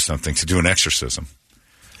charge of something to do an exorcism.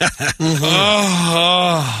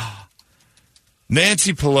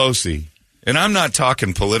 Nancy Pelosi, and I'm not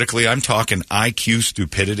talking politically, I'm talking IQ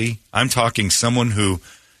stupidity. I'm talking someone who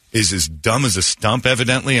is as dumb as a stump,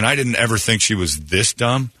 evidently, and I didn't ever think she was this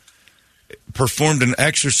dumb, performed an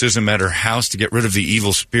exorcism at her house to get rid of the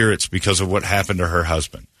evil spirits because of what happened to her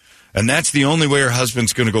husband. And that's the only way her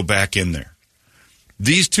husband's going to go back in there.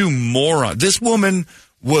 These two morons. This woman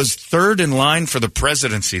was third in line for the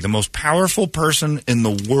presidency, the most powerful person in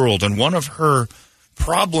the world, and one of her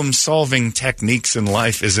problem-solving techniques in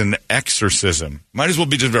life is an exorcism. Might as well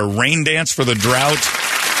be just a rain dance for the drought,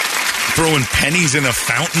 throwing pennies in a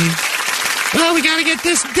fountain. Well, we got to get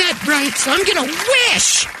this debt right, so I'm going to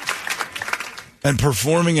wish. And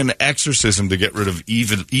performing an exorcism to get rid of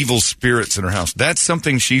evil spirits in her house. That's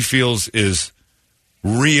something she feels is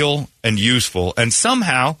real and useful. And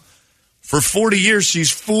somehow, for 40 years,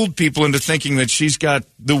 she's fooled people into thinking that she's got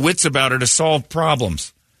the wits about her to solve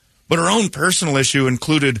problems. But her own personal issue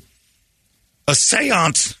included a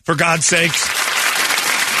seance, for God's sakes.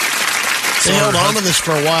 They held on to this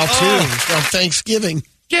for a while, too, on Thanksgiving.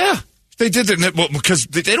 Yeah. They did that because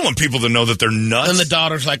they don't want people to know that they're nuts. And the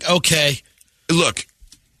daughter's like, okay. Look,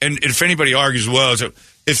 and if anybody argues, well,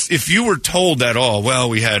 if you were told that,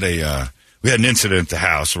 we had an incident at the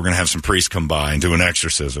house, we're going to have some priests come by and do an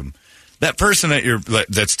exorcism. That person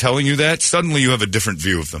that's telling you that, suddenly you have a different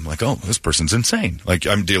view of them. Like, oh, this person's insane. Like,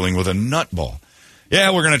 I'm dealing with a nutball.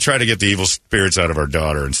 Yeah, we're going to try to get the evil spirits out of our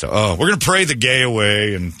daughter and stuff. Oh, we're going to pray the gay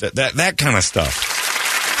away and that kind of stuff.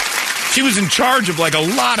 She was in charge of, like, a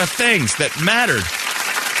lot of things that mattered.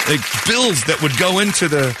 Like, bills that would go into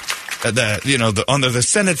on the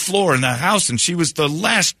Senate floor in the House, and she was the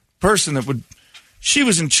last person she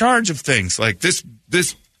was in charge of things. Like, this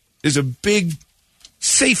is a big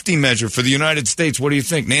safety measure for the United States. What do you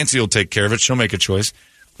think? Nancy will take care of it. She'll make a choice.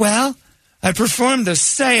 Well, I performed a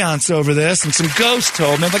seance over this, and some ghosts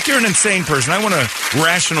told me. I'm like, you're an insane person. I want a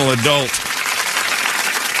rational adult.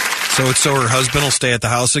 So her husband will stay at the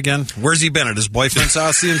house again? Where's he been? At his boyfriend's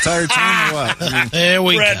house the entire time or what? There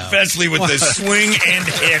we Brett go. Fesley with the swing and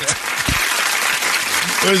hit.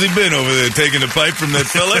 Where's he been over there? Taking a pipe from that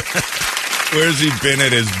fella? Where's he been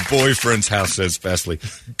at his boyfriend's house, says Fesley.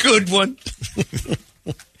 Good one.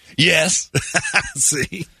 Yes.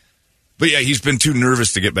 See? But yeah, he's been too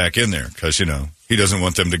nervous to get back in there because, he doesn't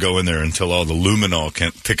want them to go in there until all the luminol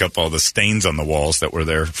can't pick up all the stains on the walls that were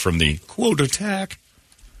there from the, quote, attack.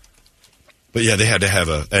 But yeah, they had to have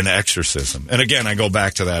an exorcism. And again, I go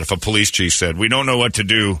back to that. If a police chief said, we don't know what to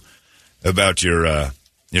do about your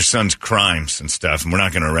son's crimes and stuff, and we're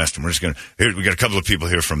not going to arrest him. We're just going to, we got a couple of people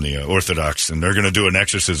here from the Orthodox, and they're going to do an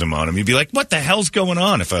exorcism on him. You'd be like, what the hell's going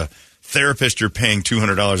on? If a therapist you're paying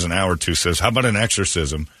 $200 an hour to says, how about an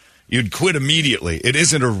exorcism? You'd quit immediately. It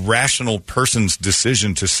isn't a rational person's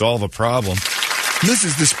decision to solve a problem. This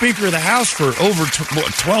is the Speaker of the House for over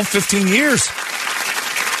 12, 15 years.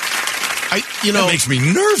 That makes me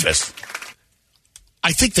nervous.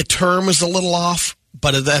 I think the term is a little off,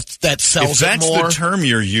 but that sells it more. If that's the term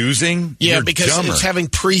you're using, you're because dumber. It's having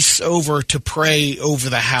priests over to pray over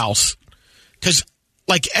the house. Because,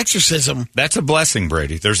 like exorcism, that's a blessing,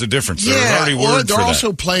 Brady. There's a difference. There's already word they're for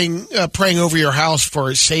also that. praying over your house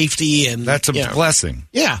for safety, and that's a blessing.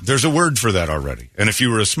 Yeah, there's a word for that already. And if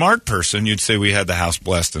you were a smart person, you'd say we had the house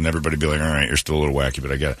blessed, and everybody'd be like, "All right, you're still a little wacky,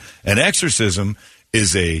 but I get it." An exorcism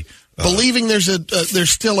is a believing there's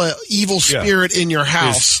still a evil spirit in your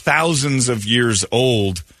house. It's thousands of years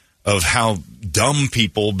old of how dumb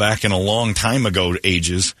people back in a long time ago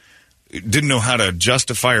ages didn't know how to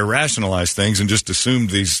justify or rationalize things and just assumed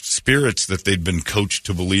these spirits that they'd been coached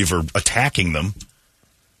to believe are attacking them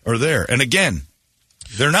are there. And again,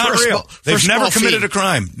 they're not real. They've never committed a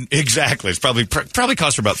crime. Exactly. It's probably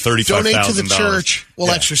cost her about $35,000. Donate to the church. We'll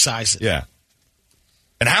exercise it. Yeah.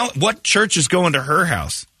 And what church is going to her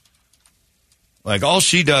house? Like, all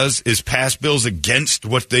she does is pass bills against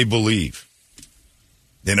what they believe.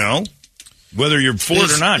 Whether you're for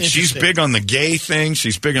it or not, she's big on the gay thing.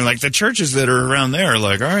 She's big on, like, the churches that are around there are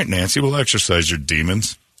like, all right, Nancy, we'll exorcise your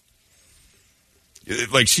demons.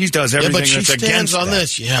 Like, she does everything that's against that. But she stands on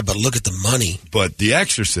this. Yeah, but look at the money. But the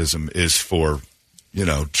exorcism is for,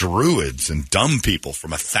 druids and dumb people from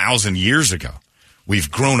 1,000 years ago.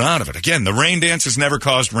 We've grown out of it. Again, the rain dance has never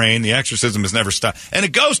caused rain. The exorcism has never stopped. And a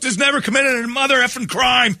ghost has never committed a mother effing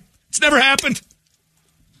crime. It's never happened.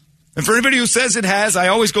 And for anybody who says it has, I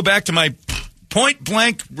always go back to my point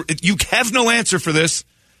blank. You have no answer for this.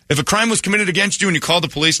 If a crime was committed against you and you called the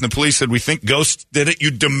police and the police said, we think ghosts did it,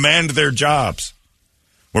 you demand their jobs.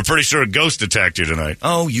 We're pretty sure a ghost attacked you tonight.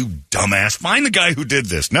 Oh, you dumbass. Find the guy who did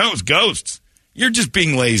this. No, it's ghosts. You're just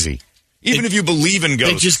being lazy. Even if you believe in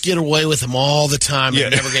ghosts. They just get away with them all the time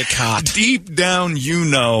and never get caught. Deep down,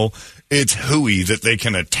 it's hooey that they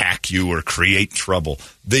can attack you or create trouble.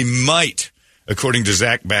 They might, according to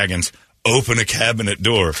Zach Baggins, open a cabinet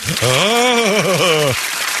door.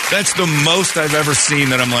 Oh, that's the most I've ever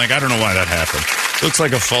seen that I'm like, I don't know why that happened. Looks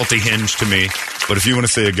like a faulty hinge to me. But if you want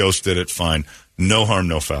to say a ghost did it, fine. No harm,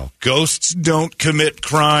 no foul. Ghosts don't commit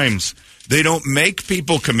crimes. They don't make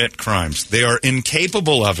people commit crimes. They are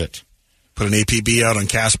incapable of it. Put an APB out on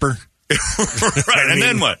Casper. Right, and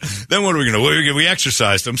then what? Then what are we going to do? We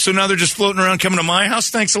exorcised them, so now they're just floating around coming to my house?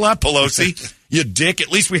 Thanks a lot, Pelosi. You dick. At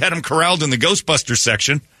least we had them corralled in the Ghostbusters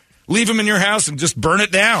section. Leave them in your house and just burn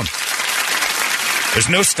it down. There's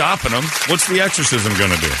no stopping them. What's the exorcism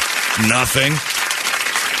going to do? Nothing.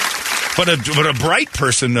 But a bright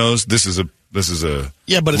person knows this is a This is a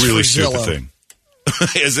but it's really for stupid Zillow. thing.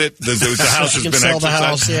 Is it? The house has been sell the exercised?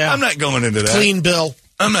 house, yeah. I'm not going into that. Clean bill.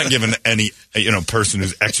 I'm not giving any person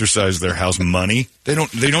who's exercised their house money. They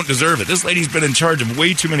don't deserve it. This lady's been in charge of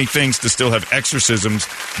way too many things to still have exorcisms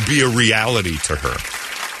be a reality to her.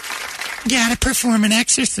 Gotta perform an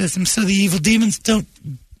exorcism so the evil demons don't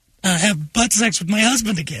have butt sex with my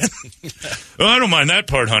husband again. Oh, I don't mind that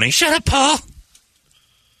part, honey. Shut up, Paul.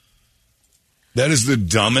 That is the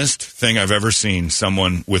dumbest thing I've ever seen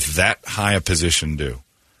someone with that high a position do.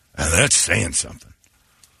 And that's saying something.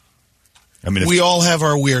 I mean, we all have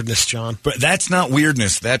our weirdness, John. But that's not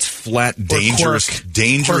weirdness. That's flat dangerous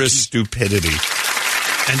stupidity.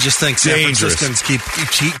 And just think San Franciscans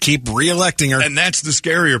keep re-electing her. And that's the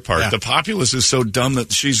scarier part. Yeah. The populace is so dumb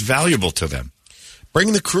that she's valuable to them.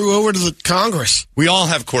 Bring the crew over to the Congress. We all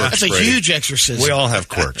have quirks. That's a Brady. huge exorcism. We all have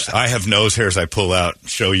quirks. I have nose hairs I pull out,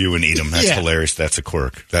 show you, and eat them. That's hilarious. That's a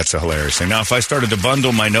quirk. That's a hilarious thing. Now, if I started to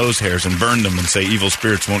bundle my nose hairs and burn them and say evil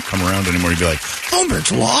spirits won't come around anymore, you'd be like,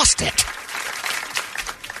 Holmberg's lost it.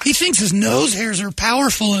 He thinks his nose hairs are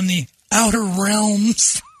powerful in the outer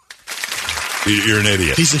realms. You're an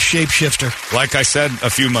idiot. He's a shapeshifter. Like I said a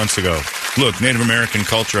few months ago, look, Native American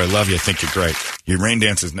culture, I love you. I think you're great. Your rain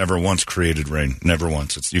dance has never once created rain. Never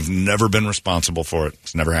once. You've never been responsible for it.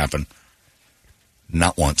 It's never happened.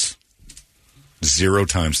 Not once. 0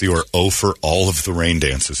 times. You are 0 for all of the rain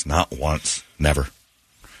dances. Not once. Never.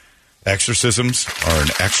 Exorcisms are an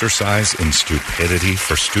exercise in stupidity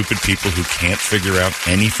for stupid people who can't figure out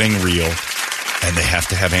anything real, and they have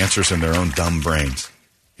to have answers in their own dumb brains.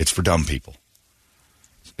 It's for dumb people.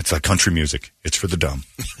 It's like country music. It's for the dumb.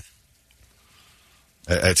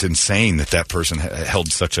 It's insane that person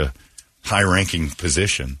held such a high-ranking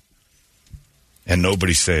position, and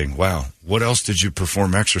nobody's saying, wow, what else did you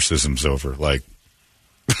perform exorcisms over? Like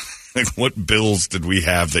what bills did we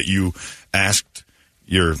have that you asked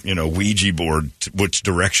your, Ouija board which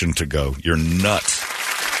direction to go? You're nuts.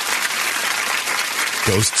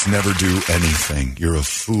 Ghosts never do anything. You're a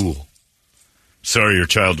fool. Sorry, your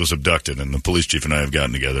child was abducted, and the police chief and I have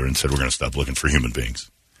gotten together and said we're going to stop looking for human beings.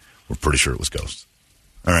 We're pretty sure it was ghosts.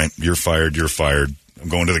 All right, you're fired. I'm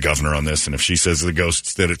going to the governor on this, and if she says the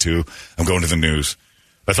ghosts did it too, I'm going to the news.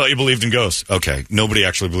 I thought you believed in ghosts. Okay, nobody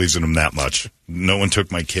actually believes in them that much. No one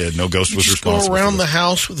took my kid. No ghost was responsible. Go around the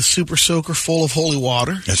house with a super soaker full of holy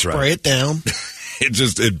water. That's right. Spray it down.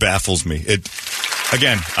 It baffles me.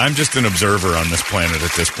 Again, I'm just an observer on this planet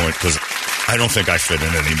at this point because I don't think I fit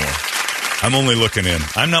in anymore. I'm only looking in.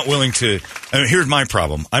 I'm not willing to. Here's my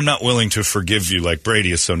problem. I'm not willing to forgive you like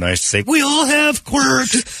Brady is so nice to say, we all have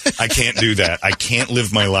quirks. I can't do that. I can't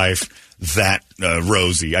live my life that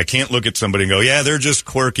rosy. I can't look at somebody and go, yeah, they're just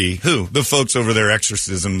quirky. Who? The folks over there,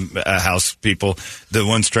 exorcism house people, the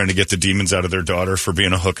ones trying to get the demons out of their daughter for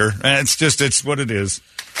being a hooker. It's what it is.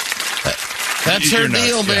 That's her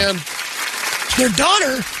deal, man. Their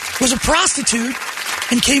daughter was a prostitute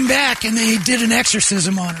and came back, and they did an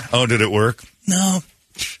exorcism on her. Oh, did it work? No.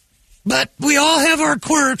 But we all have our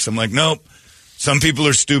quirks. I'm like, nope. Some people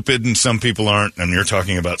are stupid and some people aren't, and you're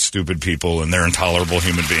talking about stupid people, and they're intolerable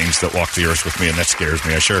human beings that walk the earth with me, and that scares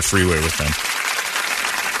me. I share a freeway with them.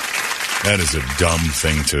 That is a dumb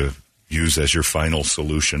thing to use as your final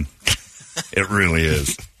solution. It really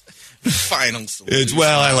is. Final solution.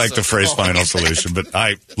 I like the phrase final solution, but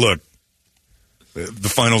look. The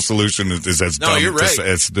final solution is as dumb. You're right.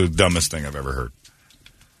 It's the dumbest thing I've ever heard.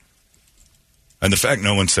 And the fact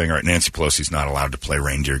no one's saying, all right, Nancy Pelosi's not allowed to play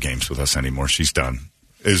reindeer games with us anymore. She's done.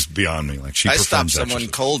 Is beyond me. Like I stopped someone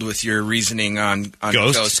cold with your reasoning on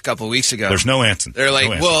ghosts a couple weeks ago. There's no answer. They're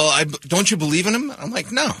like, don't you believe in them? I'm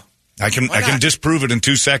like, no. I can disprove it in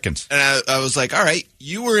 2 seconds. And I was like, all right,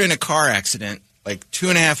 you were in a car accident like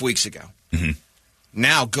 2.5 weeks ago. Mm-hmm.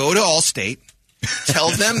 Now go to Allstate. Tell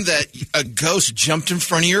them that a ghost jumped in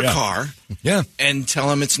front of your car. Yeah. And tell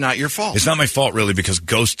them it's not your fault. It's not my fault, really, because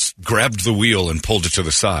ghosts grabbed the wheel and pulled it to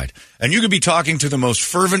the side. And you could be talking to the most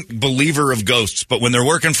fervent believer of ghosts, but when they're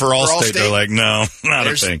working for Allstate, they're like, no, not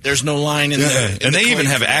a thing. There's no line in there. And they even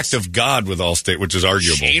have Act of God with Allstate, which is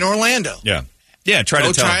arguable. Shane Orlando. Yeah. Yeah,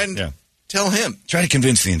 try to tell him. Try to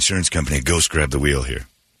convince the insurance company a ghost grabbed the wheel here.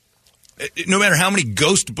 No matter how many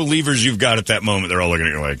ghost believers you've got at that moment, they're all looking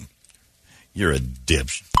at you like, you're a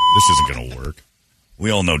dipshit. This isn't going to work.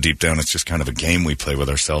 We all know deep down it's just kind of a game we play with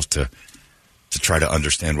ourselves to try to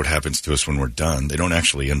understand what happens to us when we're done. They don't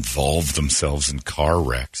actually involve themselves in car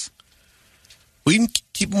wrecks. We can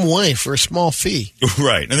keep them away for a small fee.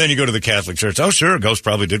 Right. And then you go to the Catholic Church. Oh, sure, a ghost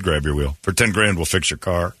probably did grab your wheel. For $10,000, we'll fix your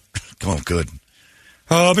car. Oh, good.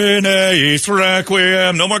 Habine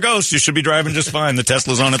Requiem. No more ghosts. You should be driving just fine. The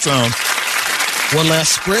Tesla's on its own. One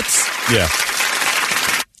last spritz? Yeah.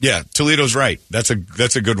 Yeah, Toledo's right. That's a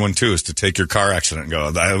good one, too, is to take your car accident and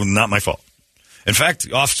go, that was not my fault. In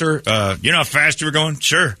fact, officer, you know how fast you were going?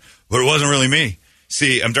 Sure, but it wasn't really me.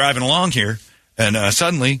 See, I'm driving along here, and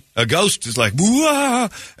suddenly a ghost is like, whoa,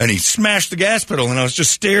 and he smashed the gas pedal, and I was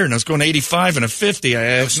just staring. I was going 85 and a 50.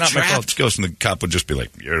 It's not my fault. It's ghost, and the cop would just be like,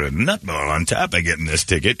 you're a nutball on top of getting this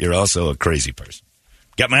ticket. You're also a crazy person.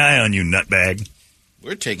 Got my eye on you, nutbag.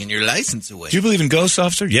 We're taking your license away. Do you believe in ghosts,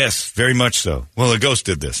 officer? Yes, very much so. Well, a ghost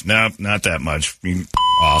did this. No, not that much.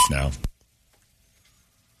 Off now.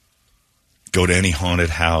 Go to any haunted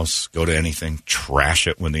house. Go to anything. Trash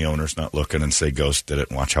it when the owner's not looking and say ghost did it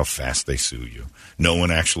and watch how fast they sue you. No one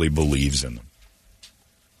actually believes in them.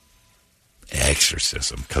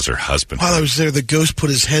 Exorcism, because her husband... While I was there, the ghost put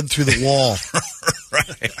his head through the wall.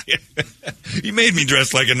 Right. You made me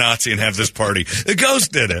dress like a Nazi and have this party. The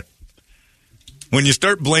ghost did it. When you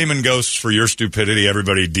start blaming ghosts for your stupidity,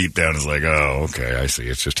 everybody deep down is like, oh, okay, I see.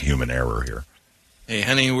 It's just human error here. Hey,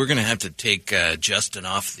 honey, we're going to have to take Justin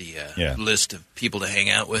off the list of people to hang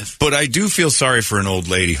out with. But I do feel sorry for an old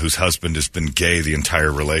lady whose husband has been gay the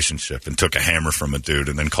entire relationship and took a hammer from a dude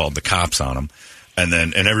and then called the cops on him. And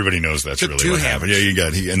everybody knows that's really what happened. Yeah,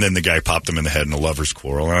 and then the guy popped him in the head in a lover's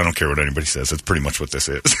quarrel. And I don't care what anybody says. That's pretty much what this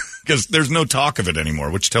is. Because there's no talk of it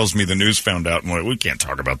anymore, which tells me the news found out and we can't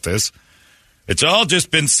talk about this. It's all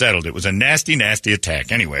just been settled. It was a nasty, nasty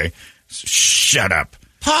attack. Anyway, shut up.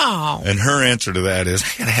 Paul. And her answer to that is,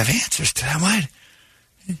 I got to have answers to that. What?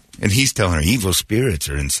 And he's telling her evil spirits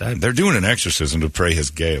are inside. They're doing an exorcism to pray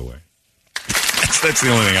his gay away. That's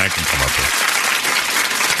the only thing I can come up with.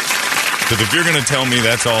 Because if you're going to tell me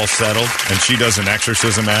that's all settled and she does an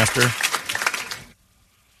exorcism after,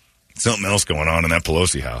 something else going on in that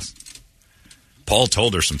Pelosi house. Paul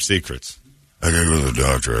told her some secrets. I gotta go to the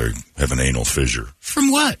doctor. I have an anal fissure.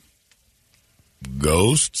 From what?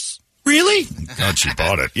 Ghosts? Really? God, she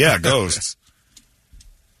bought it. Yeah, ghosts.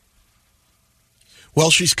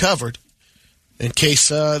 Well, she's covered in case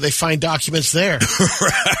they find documents there.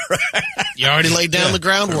 Right. You already laid down the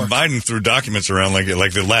groundwork. Biden threw documents around like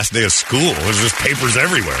the last day of school. There's just papers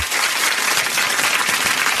everywhere.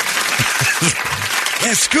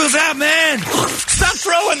 Yeah, school's out, man. Stop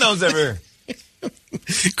throwing those everywhere.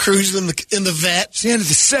 Cruising in the vet. It's the end of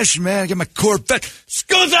the session, man. I got my Corvette.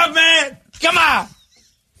 School's out, man. Come on.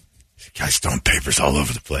 Guys throwing papers all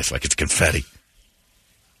over the place like it's confetti.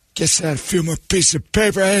 Guess I had a few more pieces of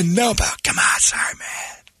paper I didn't know about. Come on, sorry,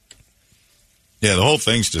 man. Yeah, the whole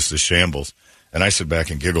thing's just a shambles. And I sit back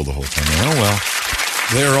and giggle the whole time. Oh, well,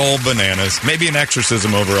 they're all bananas. Maybe an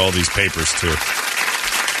exorcism over all these papers, too.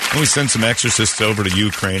 And we send some exorcists over to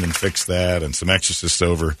Ukraine and fix that, and some exorcists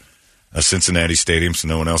over Cincinnati Stadium so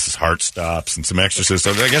no one else's heart stops, and some exorcists.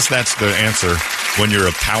 I guess that's the answer when you're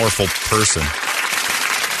a powerful person.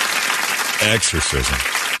 Exorcism.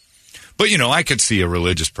 But, I could see a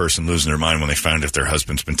religious person losing their mind when they find if their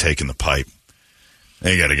husband's been taking the pipe.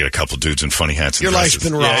 They got to get a couple dudes in funny hats and your dresses. life's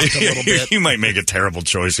been rocked a little bit. You might make a terrible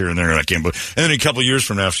choice here and there, and I can't believe. And then a couple years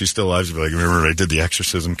from now, if she's still alive, she'll be like, remember I did the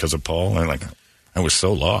exorcism because of Paul? And I was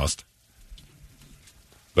so lost.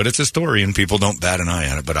 But it's a story, and people don't bat an eye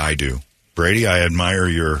on it, but I do. Brady, I admire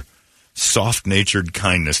your soft-natured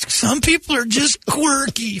kindness. Some people are just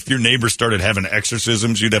quirky. If your neighbors started having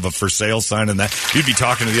exorcisms, you'd have a for sale sign in that. You'd be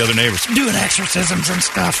talking to the other neighbors. Doing exorcisms and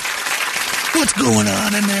stuff. What's going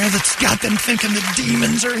on in there that's got them thinking the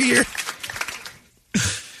demons are here?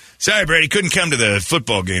 Sorry, Brady, couldn't come to the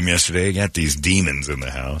football game yesterday. Got these demons in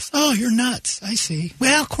the house. Oh, you're nuts. I see.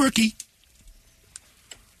 Well, quirky.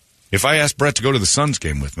 If I asked Brett to go to the Suns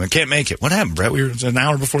game with me, I can't make it. What happened, Brett? It was an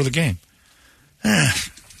hour before the game.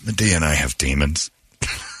 Medea and I have demons.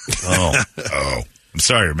 Oh. I'm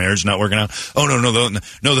sorry, your marriage not working out? Oh,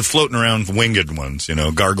 no, the floating around winged ones,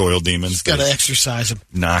 gargoyle demons. Just got to exercise them.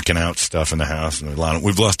 Knocking out stuff in the house. And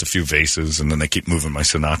we've lost a few vases, and then they keep moving my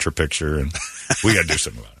Sinatra picture, and we got to do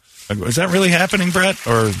something about it. Is that really happening, Brett?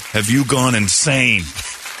 Or have you gone insane?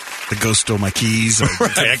 The ghost stole my keys.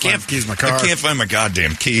 Right. I can't keys my car. I can't find my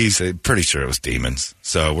goddamn keys. I'm pretty sure it was demons.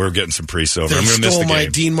 So we're getting some priests over. They I'm going to miss the stole my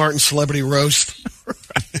game. Dean Martin celebrity roast.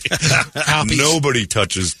 Nobody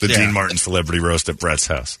touches the Dean Martin celebrity roast at Brett's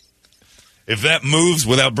house. If that moves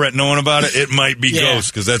without Brett knowing about it, it might be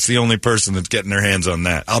Ghost, because that's the only person that's getting their hands on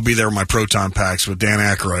that. I'll be there with my proton packs with Dan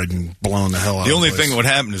Aykroyd and blowing the hell out of the only thing that would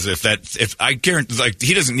happen is if I guarantee,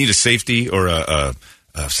 he doesn't need a safety or a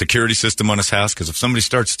security system on his house, because if somebody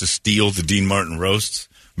starts to steal the Dean Martin roasts,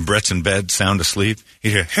 Brett's in bed, sound asleep, he'd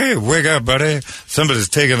hear, hey, wake up, buddy. Somebody's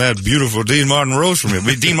taking that beautiful Dean Martin roast from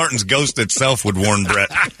you. Dean Martin's ghost itself would warn Brett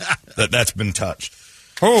that's been touched.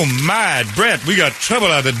 Oh, my, Brett, we got trouble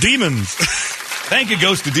out of demons. Thank you,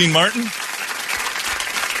 goes to Dean Martin.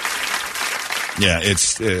 Yeah,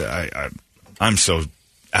 it's I'm so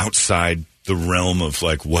outside the realm of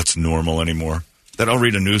like what's normal anymore that I'll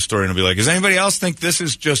read a news story and I'll be like, does anybody else think this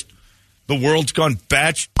is just the world's gone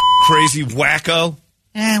batch crazy wacko?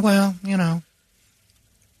 Well, you know,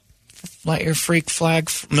 let your freak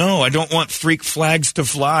flag. No, I don't want freak flags to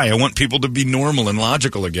fly. I want people to be normal and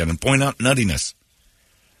logical again and point out nuttiness.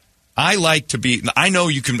 I like to be. I know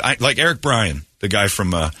you can. Like Eric Bryan, the guy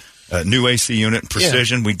from New AC Unit and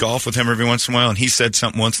Precision. Yeah. We golf with him every once in a while, and he said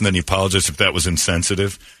something once, and then he apologized if that was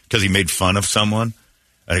insensitive because he made fun of someone.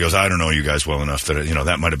 And he goes, "I don't know you guys well enough that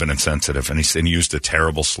that might have been insensitive." And he used a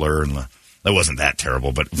terrible slur, and that wasn't that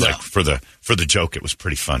terrible, but like for the joke, it was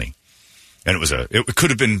pretty funny. And it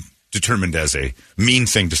could have been determined as a mean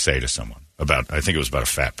thing to say to someone about. I think it was about a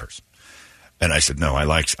fat person. And I said, no, I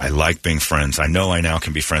like being friends. I know I now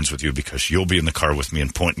can be friends with you because you'll be in the car with me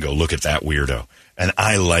and point and go, look at that weirdo. And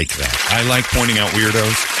I like that. I like pointing out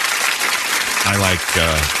weirdos. I like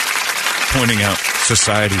pointing out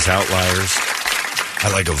society's outliers.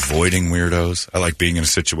 I like avoiding weirdos. I like being in a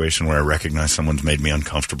situation where I recognize someone's made me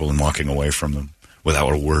uncomfortable and walking away from them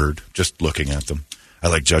without a word, just looking at them. I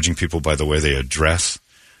like judging people by the way they dress.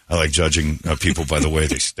 I like judging people by the way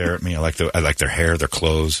they stare at me. I like their hair, their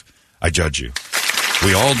clothes. I judge you.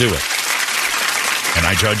 We all do it. And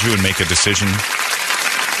I judge you and make a decision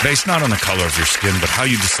based not on the color of your skin, but how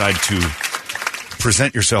you decide to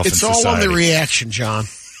present yourself in society. It's all on the reaction, John.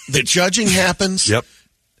 The judging happens. Yep.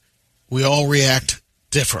 We all react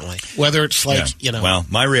differently. Whether it's like, Well,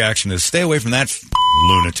 my reaction is stay away from that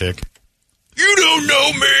lunatic. You don't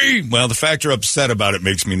know me. Well, the fact you're upset about it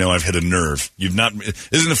makes me know I've hit a nerve. This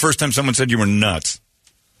isn't the first time someone said you were nuts.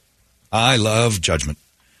 I love judgment.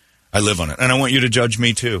 I live on it. And I want you to judge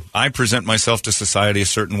me, too. I present myself to society a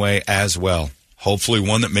certain way as well. Hopefully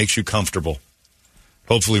one that makes you comfortable.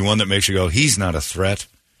 Hopefully one that makes you go, he's not a threat.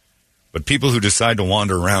 But people who decide to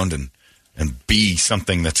wander around and be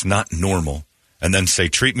something that's not normal and then say,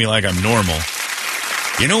 treat me like I'm normal.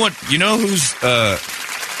 You know what? You know who's...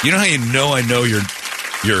 you know how I know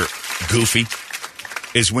you're goofy?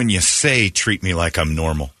 Is when you say, treat me like I'm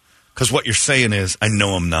normal. Because what you're saying is, I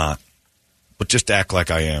know I'm not. But just act like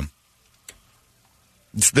I am.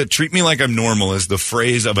 It's that treat me like I'm normal is the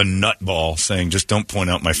phrase of a nutball saying, just don't point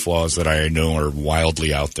out my flaws that I know are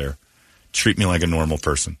wildly out there. Treat me like a normal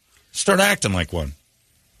person. Start acting like one.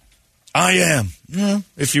 I am. Yeah,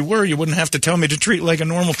 if you were, you wouldn't have to tell me to treat like a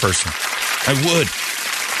normal person. I would.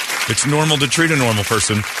 It's normal to treat a normal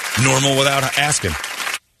person normal without asking.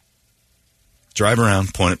 Drive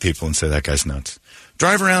around, point at people, and say, that guy's nuts.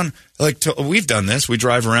 Drive around, we've done this. We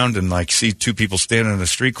drive around and, see two people standing in a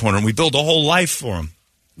street corner, and we build a whole life for them.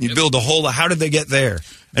 You build a whole, how did they get there?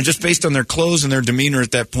 And just based on their clothes and their demeanor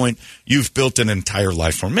at that point, you've built an entire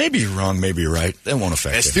life for them. Maybe you're wrong, maybe you're right. That won't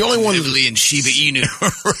affect That's you. the only one in Shiba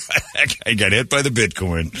Inu. Right. That guy got hit by the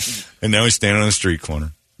Bitcoin, and now he's standing on the street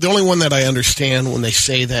corner. The only one that I understand when they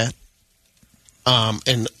say that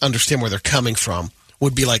and understand where they're coming from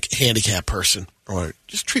would be like a handicapped person. Or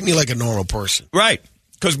just treat me like a normal person. Right.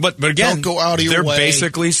 But again, don't go out of your way. They're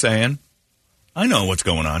basically saying, I know what's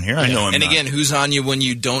going on here. I know I'm And not. Again, who's on you when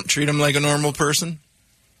you don't treat them like a normal person?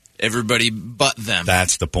 Everybody but them.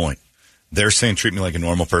 That's the point. They're saying treat me like a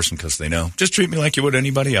normal person because they know. Just treat me like you would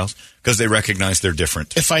anybody else because they recognize they're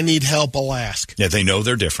different. If I need help, I'll ask. Yeah, they know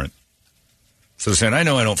they're different. So they're saying, I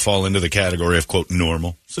know I don't fall into the category of, quote,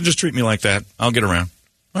 normal. So just treat me like that. I'll get around.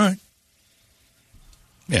 All right.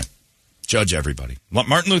 Yeah. Judge everybody.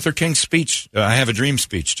 Martin Luther King's speech, I Have a Dream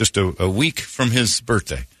speech, just a week from his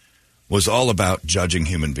birthday, was all about judging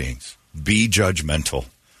human beings. Be judgmental,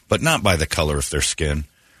 but not by the color of their skin,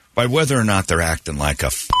 by whether or not they're acting like a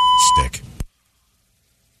stick.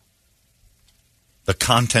 The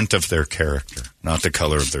content of their character, not the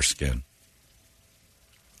color of their skin.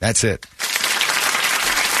 That's it.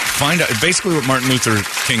 Find out. Basically, what Martin Luther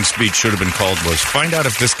King's speech should have been called was, find out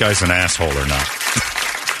if this guy's an asshole or not.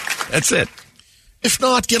 That's it. If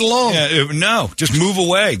not, get along. Yeah, no, just move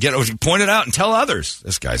away. Point it out and tell others.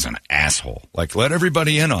 This guy's an asshole. Let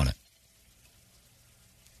everybody in on it.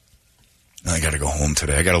 I got to go home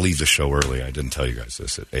today. I got to leave the show early. I didn't tell you guys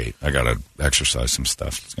this at 8. I got to exercise some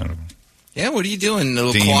stuff. It's kind of Yeah, what are you doing? A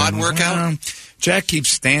little quad workout? Jack keeps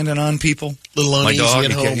standing on people. Little my uneasy dog,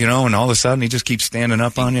 at home. and all of a sudden he just keeps standing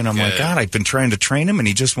up on you. And I'm like, God, I've been trying to train him, and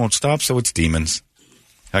he just won't stop, so it's demons.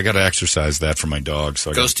 I got to exercise that for my dog.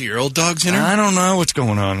 So Ghost of your old dog's in her? I don't know what's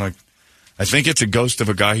going on. I think it's a ghost of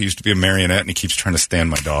a guy who used to be a marionette, and he keeps trying to stand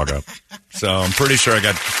my dog up. So I'm pretty sure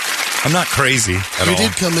I'm not crazy at all. You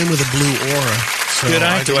did come in with a blue aura, So Did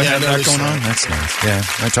I? Do I have that going on? that. That's nice. Yeah,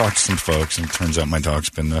 I talked to some folks, and it turns out my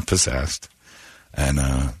dog's been possessed and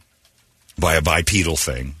by a bipedal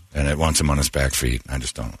thing, and it wants him on his back feet. I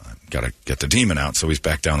just don't. I've got to get the demon out, so he's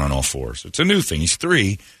back down on all fours. It's a new thing. He's 3,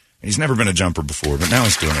 and he's never been a jumper before, but now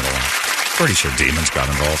he's doing it a lot. Pretty sure demons got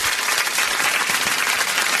involved.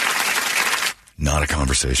 Not a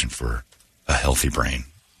conversation for a healthy brain.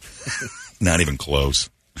 Not even close.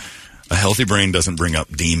 A healthy brain doesn't bring up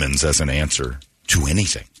demons as an answer to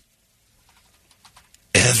anything.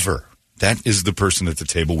 Ever. That is the person at the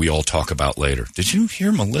table we all talk about later. Did you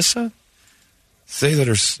hear Melissa say that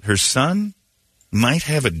her son might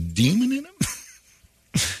have a demon in him?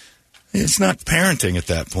 It's not parenting at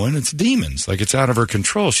that point. It's demons. Like, it's out of her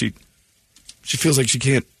control. She feels like she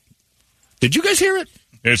can't. Did you guys hear it?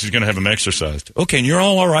 Yeah, she's going to have him exorcised. Okay, and you're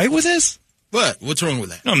all right with this? What? What's wrong with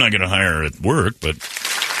that? No, I'm not going to hire her at work, but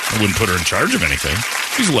I wouldn't put her in charge of anything.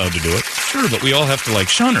 She's allowed to do it. Sure, but we all have to,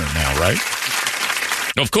 shun her now, right?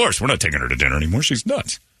 Of course, we're not taking her to dinner anymore. She's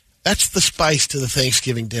nuts. That's the spice to the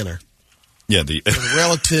Thanksgiving dinner. Yeah, the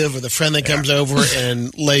relative or the friend that comes over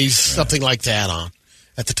and lays something like that on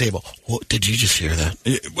at the table. Well, did you just hear that?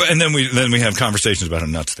 Yeah, and then we have conversations about a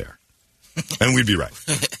nuts there. And we'd be right.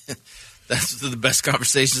 That's the best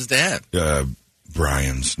conversations to have.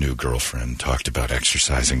 Brian's new girlfriend talked about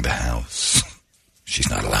exercising the house. She's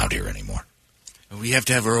not allowed here anymore. We have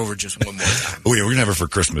to have her over just one more time. Oh, yeah, we're going to have her for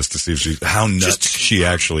Christmas to see if how nuts she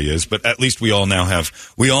actually is. But at least we all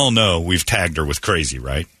know we've tagged her with crazy,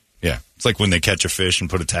 right? Yeah. It's like when they catch a fish and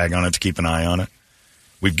put a tag on it to keep an eye on it.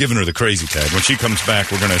 We've given her the crazy tag. When she comes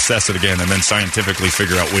back, we're going to assess it again and then scientifically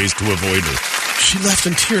figure out ways to avoid her. She left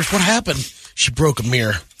in tears. What happened? She broke a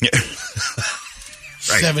mirror. Yeah.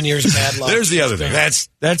 Right. 7 years of bad luck. There's the other thing. That's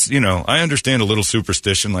I understand a little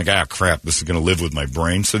superstition, like, crap, this is going to live with my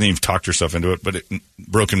brain. So then you've talked yourself into it, but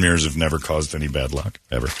broken mirrors have never caused any bad luck,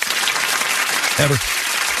 ever. Ever.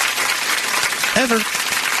 Ever.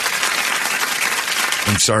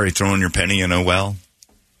 I'm sorry, throwing your penny in a well.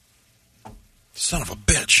 Son of a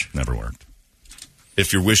bitch. Never worked.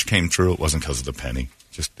 If your wish came true, it wasn't because of the penny.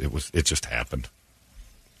 It just happened.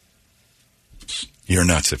 You're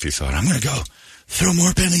nuts if you thought, I'm going to go throw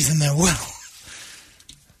more pennies in that well.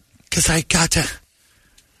 Because I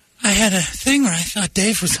had a thing where I thought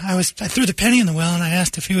I threw the penny in the well and I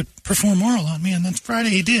asked if he would perform oral on me, and then Friday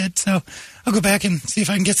he did. So I'll go back and see if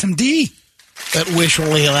I can get some D. That wish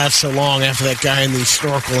only lasts so long after that guy in the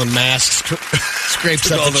snorkel and mask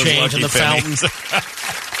scrapes up the change in the fountains.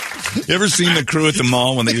 You ever seen the crew at the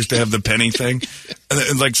mall when they used to have the penny thing?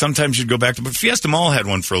 And sometimes you'd go back to, but Fiesta Mall had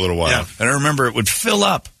one for a little while. Yeah. And I remember it would fill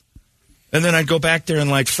up. And then I'd go back there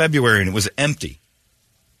in February and it was empty.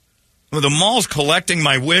 Well, the mall's collecting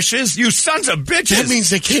my wishes? You sons of bitches! That means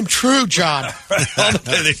they came true, John.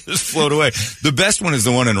 They just float away. The best one is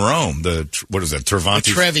the one in Rome. What is that?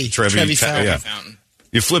 Trevi Fountain. Yeah.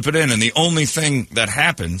 You flip it in, and the only thing that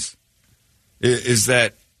happens is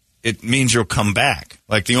that it means you'll come back.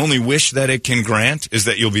 The only wish that it can grant is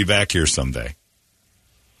that you'll be back here someday.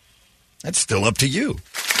 That's still up to you.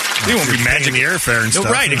 You won't be magic airfare and stuff.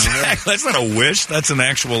 No, right, exactly. That's not a wish. That's an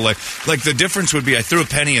actual, the difference would be I threw a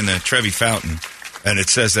penny in the Trevi Fountain, and it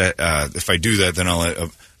says that if I do that, then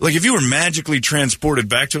I'll, if you were magically transported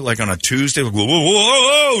back to it, on a Tuesday, whoa, whoa, whoa,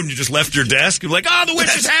 whoa, and you just left your desk, you're like, the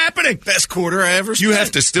wish is happening. Best quarter I ever spent. You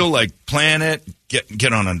have to still, plan it,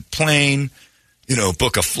 get on a plane,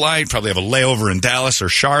 book a flight, probably have a layover in Dallas or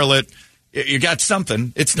Charlotte. You got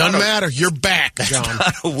something. It doesn't matter. You're back, John. It's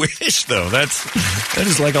not a wish, though. That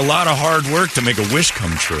is a lot of hard work to make a wish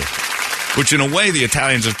come true. Which, in a way, the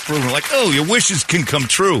Italians have proven, your wishes can come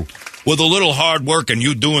true with a little hard work and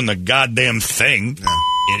you doing the goddamn thing,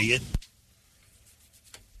 idiot.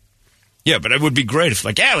 Yeah, but it would be great if,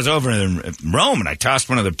 I was over in Rome and I tossed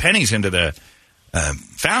one of the pennies into the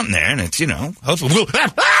fountain there, and it's, hopefully,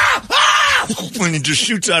 when it just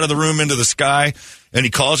shoots out of the room into the sky. And he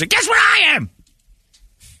calls you, guess where I am?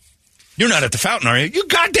 You're not at the fountain, are you? You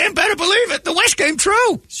goddamn better believe it. The wish came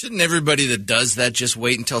true. Shouldn't everybody that does that just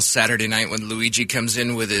wait until Saturday night when Luigi comes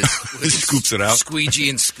in with his scoops it out, squeegee,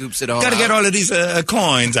 and scoops it all Gotta out? Get all of these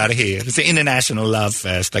coins out of here. It's the International Love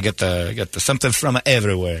Fest. I get the something from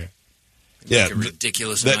everywhere. Make a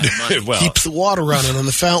ridiculous amount of money. Well, keeps the water running on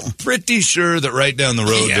the fountain. Pretty sure that right down the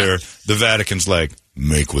road there, the Vatican's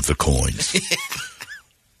make with the coins.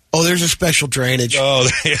 Oh, there's a special drainage. Oh,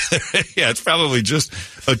 yeah, it's probably just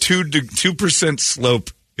a 2% slope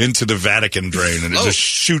into the Vatican drain, and it just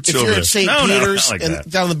shoots over. If you're at St. Peter's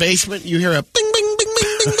and down in the basement, you hear a bing, bing, bing, bing,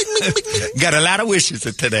 bing, bing, bing, bing. Got a lot of wishes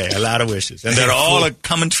today, and they're all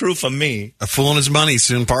coming true for me. A fool and his money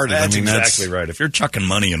soon parted. That's exactly right. If you're chucking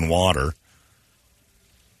money in water,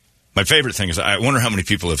 My favorite thing is I wonder how many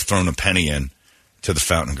people have thrown a penny in to the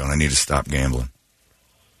fountain and gone, I need to stop gambling.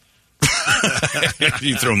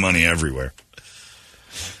 You throw money everywhere.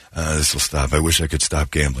 This will stop. I wish I could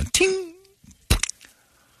stop gambling. Ting.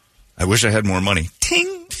 I wish I had more money.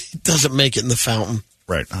 Ting. It doesn't make it in the fountain.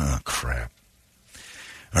 Right. Oh, crap.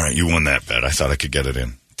 All right, you won that bet. I thought I could get it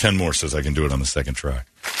in. 10 more says I can do it on the second try.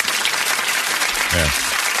 Yeah.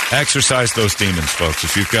 Exercise those demons, folks.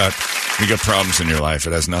 If you got problems in your life,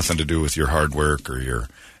 it has nothing to do with your hard work or your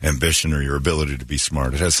ambition or your ability to be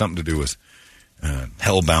smart. It has something to do with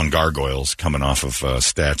hellbound gargoyles coming off of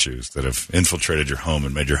statues that have infiltrated your home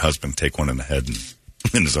and made your husband take one in the head and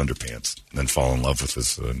in his underpants, and then fall in love with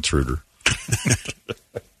his intruder.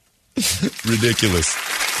 Ridiculous.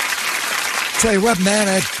 Tell you what, man,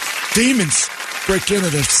 I had demons break into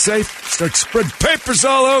the safe, start spreading papers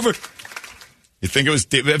all over. You think it was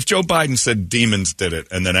if Joe Biden said demons did it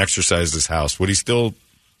and then exercised his house, would he still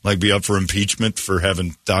be up for impeachment for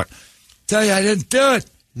having Tell you I didn't do it.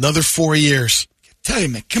 Another 4 years. Tell you,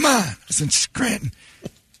 man, come on. I was in Scranton.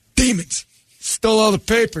 Demons stole all the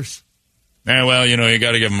papers. Yeah, well, you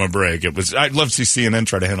got to give him a break. I'd love to see CNN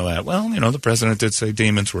try to handle that. Well, the president did say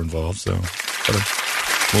demons were involved, so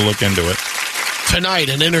we'll look into it. Tonight,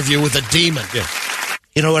 an interview with a demon. Yeah.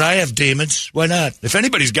 You know what? I have demons. Why not? If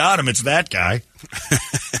anybody's got them, it's that guy.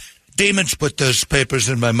 Demons put those papers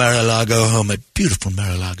in my Mar-a-Lago home, my beautiful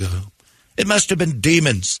Mar-a-Lago home. It must have been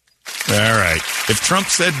demons. All right. If Trump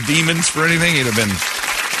said demons for anything,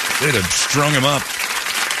 they'd have strung him up.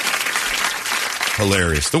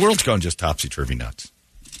 Hilarious. The world's gone just topsy-turvy nuts.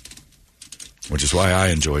 Which is why I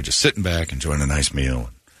enjoy just sitting back, enjoying a nice meal, and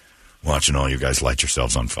watching all you guys light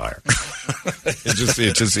yourselves on fire. It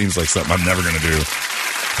just seems like something I'm never going to do.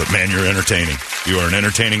 But, man, you're entertaining. You are an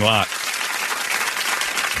entertaining lot.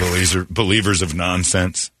 Believers of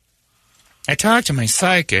nonsense. I talked to my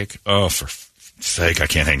psychic. Oh, for sake, I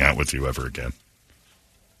can't hang out with you ever again.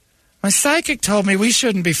 My psychic told me we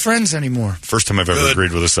shouldn't be friends anymore. First time I've ever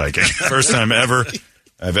agreed with a psychic. First time I've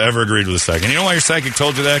ever agreed with a psychic. And you know why your psychic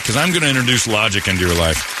told you that? Because I'm going to introduce logic into your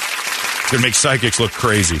life. It's going to make psychics look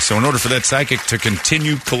crazy. So in order for that psychic to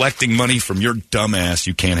continue collecting money from your dumb ass,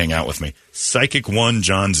 you can't hang out with me. Psychic 1,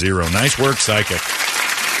 John 0. Nice work, psychic.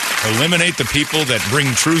 Eliminate the people that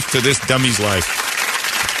bring truth to this dummy's life.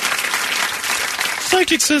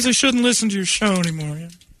 Psychic says I shouldn't listen to your show anymore.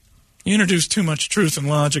 You introduce too much truth and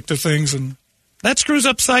logic to things, and that screws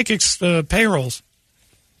up psychics' payrolls.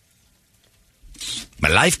 My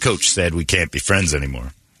life coach said we can't be friends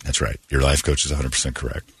anymore. That's right. Your life coach is 100%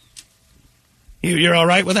 correct. You're all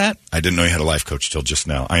right with that? I didn't know you had a life coach till just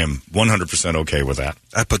now. I am 100% okay with that.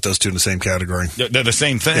 I put those two in the same category. They're the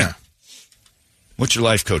same thing. Yeah. What's your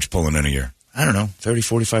life coach pulling in a year? I don't know, $30,000,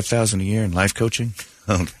 $45,000 a year in life coaching?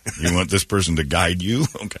 Okay. You want this person to guide you?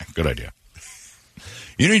 Okay, good idea.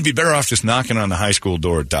 You need to be better off just knocking on the high school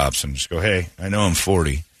door at Dobson. Just go, hey, I know I'm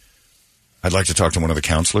 40. I'd like to talk to one of the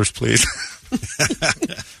counselors, please.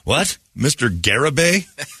 What? Mr. Garibay?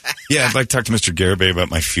 Yeah, I'd like to talk to Mr. Garibay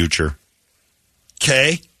about my future.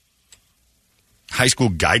 Okay. High school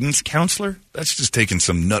guidance counselor? That's just taking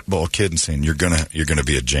some nutball kid and saying, you're gonna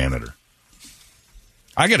be a janitor.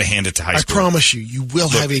 I got to hand it to high school. I promise you will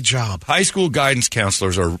have a job. High school guidance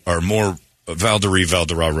counselors are more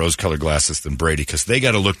Valdera rose-colored glasses than Brady because they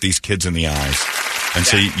got to look these kids in the eyes and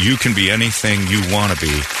say, you can be anything you want to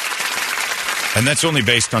be. And that's only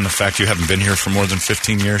based on the fact you haven't been here for more than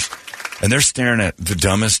 15 years. And they're staring at the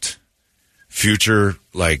dumbest future,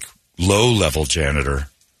 low-level janitor,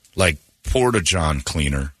 porta-john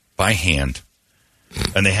cleaner by hand.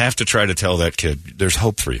 And they have to try to tell that kid, there's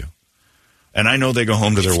hope for you. And I know they go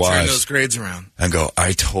home to their wives. Turn those grades around. And go,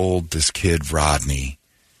 I told this kid, Rodney,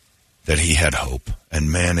 that he had hope.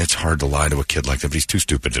 And, man, it's hard to lie to a kid like that, but he's too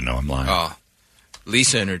stupid to know I'm lying. Oh,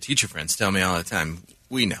 Lisa and her teacher friends tell me all the time,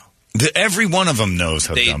 we know. Every one of them knows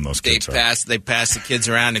how dumb those kids are. They pass the kids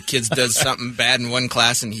around. The kid does something bad in one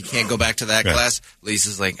class, and he can't go back to that class.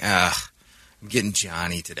 Lisa's like, I'm getting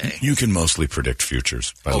Johnny today. You can mostly predict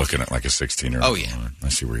futures by looking at a 16-year-old. Oh, yeah. I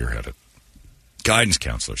see where you're headed. Guidance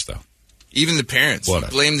counselors, though. Even the parents. You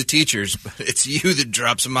blame the teachers, but it's you that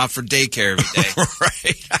drops them off for daycare every day.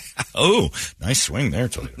 Right. Oh, nice swing there,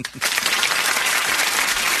 Toledo.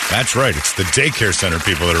 That's right. It's the daycare center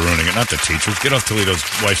people that are ruining it, not the teachers. Get off Toledo's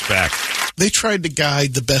wife's back. They tried to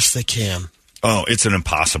guide the best they can. Oh, it's an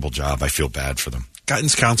impossible job. I feel bad for them.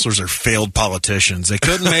 Guidance counselors are failed politicians. They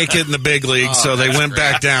couldn't make it in the big leagues, so they went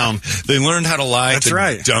back down. They learned how to lie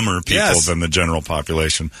to dumber people Yes. than the general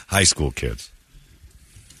population. High school kids.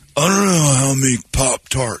 I don't know how to make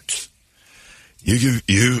Pop-Tarts.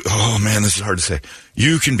 Oh man, this is hard to say.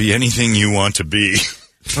 You can be anything you want to be.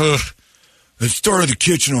 They started the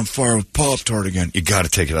kitchen on fire with Pop-Tart again. You got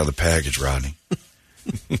to take it out of the package, Rodney.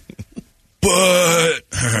 But,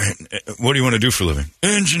 all right, what do you want to do for a living?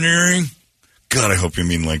 Engineering. God, I hope you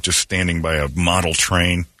mean like just standing by a model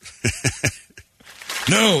train.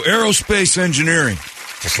 No, aerospace engineering.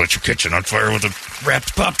 Just let your kitchen on fire with a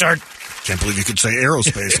wrapped Pop-Tart. Can't believe you could say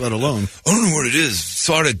aerospace, let alone. I don't know what it is.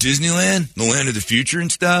 Saw it at Disneyland, the land of the future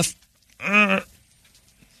and stuff.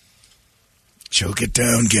 Choke it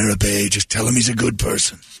down, Garibay. Just tell him he's a good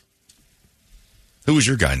person. Who was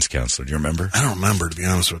your guidance counselor? Do you remember? I don't remember, to be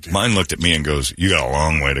honest with you. Mine looked at me and goes, you got a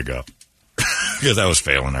long way to go. Because I was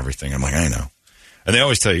failing everything. I'm like, I know. And they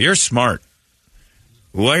always tell you, you're smart.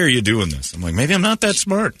 Why are you doing this? I'm like, maybe I'm not that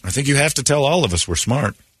smart. I think you have to tell all of us we're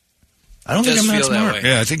smart. I don't think I'm that smart.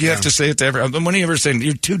 Yeah, I think you have to say it to everyone. When you ever say,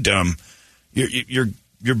 you're too dumb,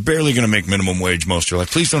 you're barely going to make minimum wage most of your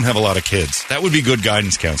life. Please don't have a lot of kids. That would be good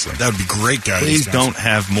guidance counseling. That would be great guidance Please don't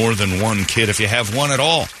have more than one kid if you have one at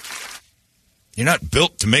all. You're not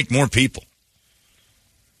built to make more people.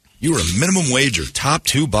 You were a minimum wager, top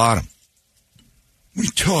to bottom. What are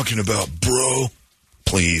you talking about, bro?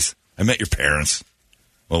 Please. I met your parents.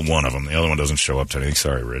 Well, one of them. The other one doesn't show up today.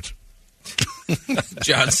 Sorry, Rich.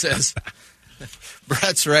 John says,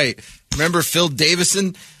 Brett's right. Remember Phil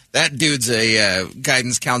Davison? That dude's a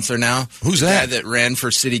guidance counselor now. Who's that? The guy that ran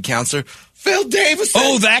for city councilor. Phil Davison.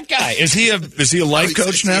 Oh, that guy. Is he a life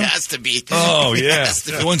coach now? He has to be. Oh, yeah.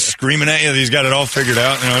 The one screaming at you that he's got it all figured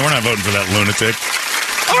out. You know, we're not voting for that lunatic.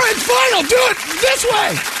 All right, fine. I'll do it this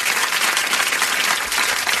way.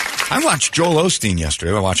 I watched Joel Osteen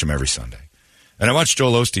yesterday. I watch him every Sunday. And I watched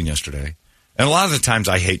Joel Osteen yesterday. And a lot of the times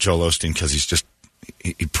I hate Joel Osteen because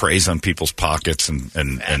he preys on people's pockets and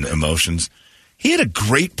emotions. He had a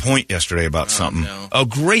great point yesterday about something. No. A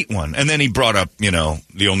great one. And then he brought up,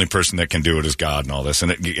 the only person that can do it is God and all this.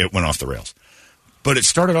 And it went off the rails. But it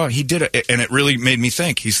started off, he did it, and it really made me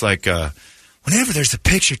think. He's like, whenever there's a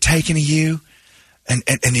picture taken of you, and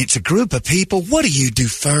it's a group of people, what do you do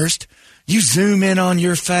first? You zoom in on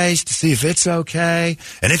your face to see if it's okay.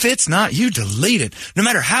 And if it's not, you delete it. No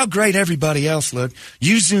matter how great everybody else looked,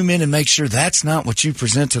 you zoom in and make sure that's not what you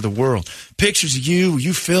present to the world. Pictures of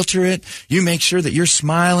you filter it. You make sure that you're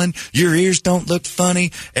smiling. Your ears don't look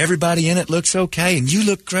funny. Everybody in it looks okay. And you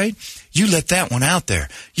look great. You let that one out there.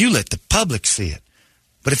 You let the public see it.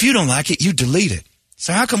 But if you don't like it, you delete it.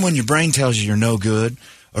 So how come when your brain tells you you're no good,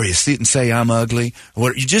 or you see it and say I'm ugly,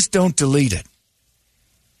 or you just don't delete it?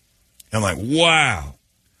 I'm like, wow,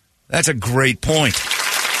 that's a great point.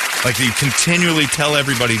 Like you continually tell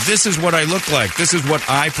everybody, this is what I look like. This is what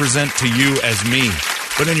I present to you as me.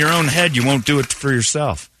 But in your own head, you won't do it for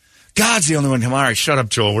yourself. God's the only one. All right, shut up,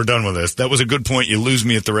 Joel. We're done with this. That was a good point. You lose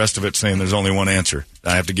me at the rest of it saying there's only one answer.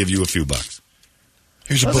 I have to give you a few bucks.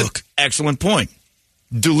 Here's a book. Excellent point.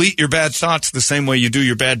 Delete your bad thoughts the same way you do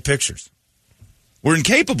your bad pictures. We're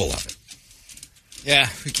incapable of it. Yeah,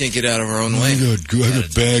 we can't get out of our own way. I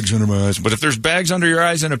got bags under my eyes. But if there's bags under your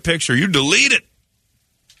eyes in a picture, you delete it.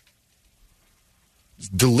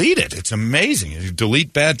 Delete it. It's amazing. You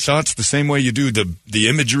delete bad thoughts the same way you do the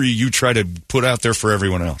imagery you try to put out there for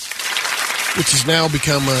everyone else. Which has now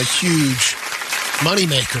become a huge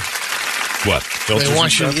moneymaker. What? They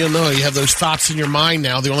want you have those thoughts in your mind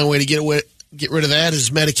now. The only way to get rid of that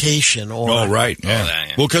is medication. Or right.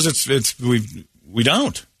 Yeah. Well, because we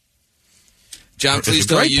don't. John, please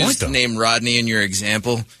don't use the name Rodney in your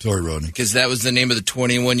example. Sorry, Rodney. Because that was the name of the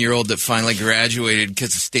 21-year-old that finally graduated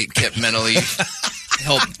because the state kept mentally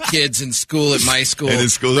helping kids in school at my school.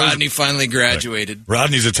 Rodney finally graduated. Right.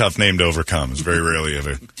 Rodney's a tough name to overcome. It's very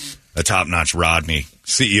rarely a top-notch Rodney.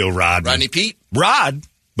 CEO Rodney. Rodney Pete? Rod.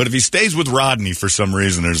 But if he stays with Rodney for some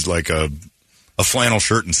reason, there's like a flannel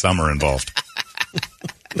shirt in summer involved.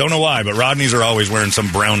 Don't know why, but Rodneys are always wearing some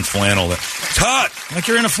brown flannel. It's hot. Like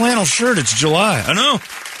you're in a flannel shirt. It's July. I know.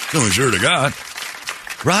 It's the only shirt I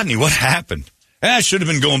got. Rodney, what happened? I should have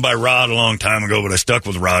been going by Rod a long time ago, but I stuck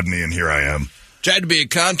with Rodney, and here I am. Tried to be a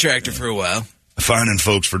contractor for a while. Finding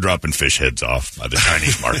folks for dropping fish heads off by the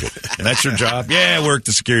Chinese market. And that's your job? Yeah, I work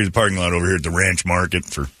the security of the parking lot over here at the ranch market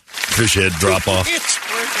for fish head drop-off.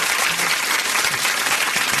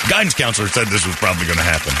 Guidance counselor said this was probably going to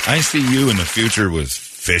happen. I see you in the future with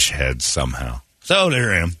fish heads somehow. So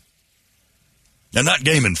there I am. I'm not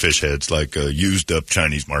gaming fish heads like used up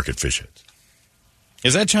Chinese market fish heads.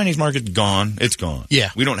 Is that Chinese market gone? It's gone. Yeah.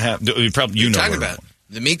 We don't have, you know talking about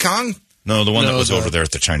the Mekong? No, the one that was over there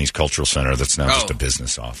at the Chinese Cultural Center that's now just a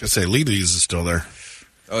business office. I say Lee's is still there.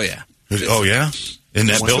 Oh, yeah. Oh, yeah? In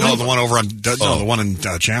that building? No, the one over on, the one in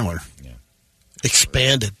Chandler. Yeah.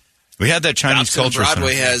 Expanded. We had that Chinese Cultural Center.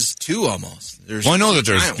 Broadway has two almost. I know that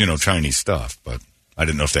there's, Chinese stuff, but I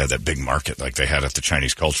didn't know if they had that big market like they had at the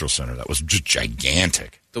Chinese Cultural Center. That was just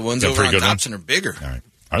gigantic. The ones over on Dobson are bigger. All right.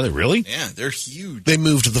 Are they really? Yeah, they're huge. They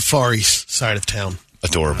moved to the Far East side of town.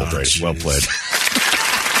 Adorable, Brady. Geez. Well played.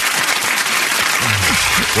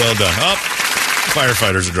 Well done. Oh,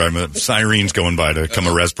 firefighters are driving. Sirens going by to come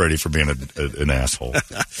arrest Brady for being an asshole.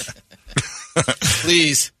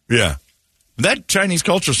 Please. Yeah. That Chinese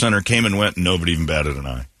Cultural Center came and went, and nobody even batted an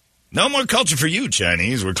eye. No more culture for you,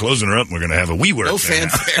 Chinese. We're closing her up, and we're going to have a WeWork. No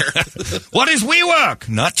fanfare. What is WeWork?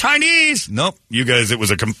 Not Chinese. Nope. You guys, it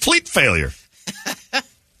was a complete failure.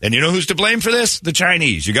 And you know who's to blame for this? The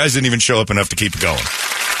Chinese. You guys didn't even show up enough to keep it going.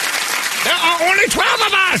 There are only 12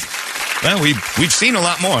 of us. Well, we've seen a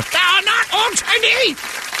lot more. They are not all Chinese.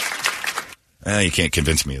 You can't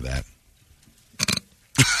convince me of that.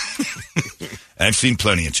 I've seen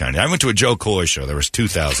plenty of Chinese. I went to a Joe Coy show. There was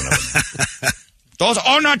 2,000 of them. Those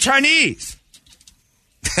are not Chinese.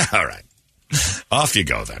 All right. Off you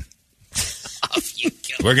go, then. Off you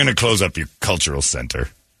go. We're going to close up your cultural center.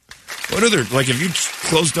 What other, like, if you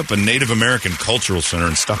closed up a Native American cultural center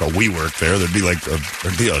and stuck a WeWork there,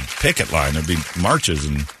 there'd be a picket line. There'd be marches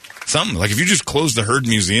and something. Like, if you just closed the Heard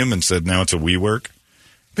Museum and said, now it's a WeWork,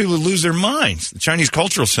 people would lose their minds. The Chinese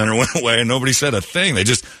Cultural Center went away and nobody said a thing.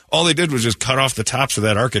 All they did was just cut off the tops of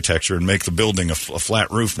that architecture and make the building a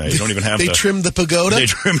flat roof now. You don't even have They trimmed the pagoda? They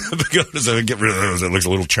trimmed the pagoda so they get rid of those. It looks a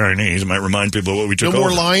little Chinese. It might remind people of what we took over. No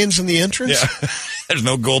more lions in the entrance? Yeah. There's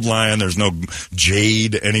no gold lion. There's no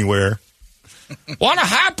jade anywhere. What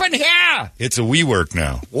happened here? It's a WeWork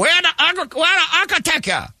now. Where the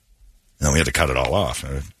architecture? No, we had to cut it all off.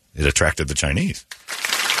 It attracted the Chinese.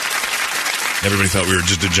 Everybody thought we were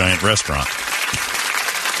just a giant restaurant.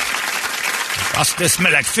 Does this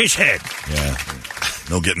smell like fish head? Yeah.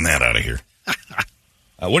 No getting that out of here.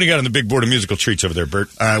 What do you got on the big board of musical treats over there, Bert?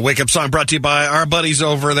 Wake Up Song brought to you by our buddies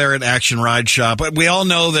over there at Action Ride Shop. We all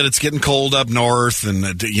know that it's getting cold up north,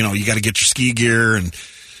 and you got to get your ski gear and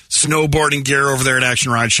snowboarding gear over there at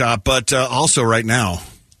Action Ride Shop. But also right now,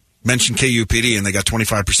 mention KUPD, and they got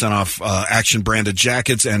 25% off Action branded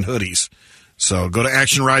jackets and hoodies. So go to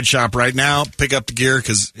Action Ride Shop right now, pick up the gear,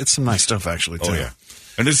 because it's some nice stuff, actually, too. Oh, yeah.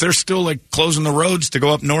 And is there still, like, closing the roads to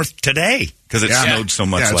go up north today? Because it snowed so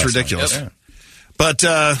much last night. Yeah, it's ridiculous. Yep. But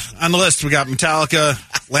on the list, we got Metallica,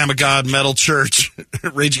 Lamb of God, Metal Church,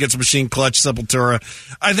 Rage Against the Machine, Clutch, Sepultura.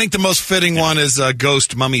 I think the most fitting one is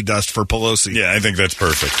Ghost Mummy Dust for Pelosi. Yeah, I think that's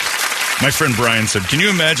perfect. My friend Brian said, can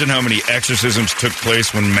you imagine how many exorcisms took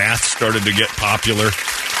place when math started to get popular?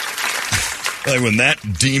 Like when that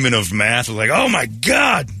demon of math was like, oh my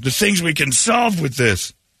God, the things we can solve with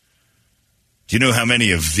this. Do you know how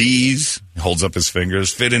many of these, he holds up his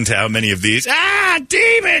fingers, fit into how many of these?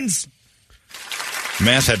 Demons!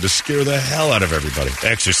 Math had to scare the hell out of everybody.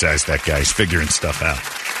 Exercise that guy. He's figuring stuff out.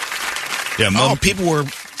 Yeah, people were,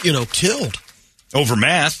 killed. Over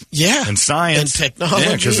math. Yeah. And science. And technology.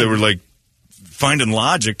 Yeah, because they were like finding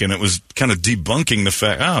logic, and it was kind of debunking the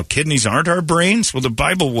fact, kidneys aren't our brains? Well, the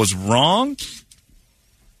Bible was wrong?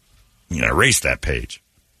 I'm going to erase that page.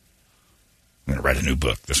 I'm going to write a new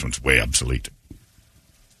book. This one's way obsolete.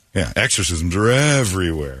 Yeah, exorcisms are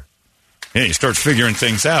everywhere. Yeah, you start figuring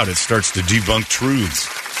things out, it starts to debunk truths.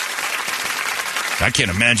 I can't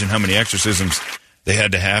imagine how many exorcisms they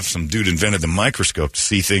had to have. Some dude invented the microscope to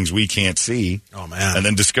see things we can't see. Oh, man. And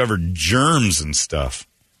then discovered germs and stuff.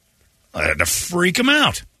 I had to freak them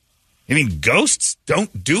out. You mean ghosts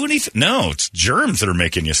don't do anything? No, it's germs that are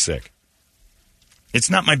making you sick. It's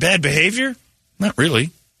not my bad behavior? Not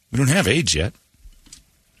really. We don't have AIDS yet.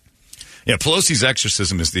 Yeah, Pelosi's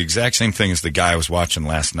exorcism is the exact same thing as the guy I was watching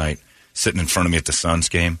last night, sitting in front of me at the Suns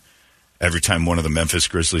game. Every time one of the Memphis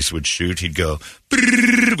Grizzlies would shoot, he'd go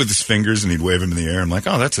with his fingers and he'd wave them in the air. I'm like,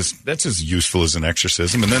 that's as useful as an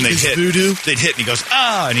exorcism. And then they'd hit. Voodoo? They'd hit, and he goes,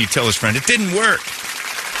 and he'd tell his friend, it didn't work.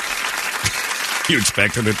 You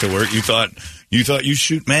expected it to work. You thought you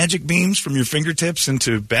shoot magic beams from your fingertips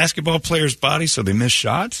into basketball players' bodies so they miss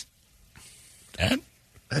shots?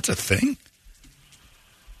 That's a thing?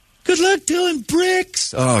 Good luck doing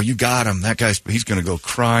bricks. Oh, you got him. That he's going to go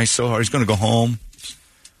cry so hard. He's going to go home.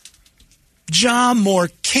 John Moore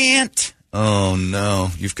can't. Oh, no.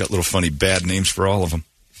 You've got little funny bad names for all of them.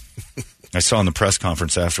 I saw in the press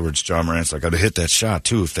conference afterwards, John Morant's like, I'd have hit that shot,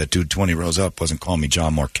 too, if that dude 20 rows up wasn't calling me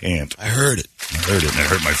John Moore can't. I heard it. And it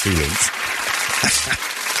hurt my feelings.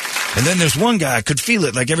 And then there's one guy, I could feel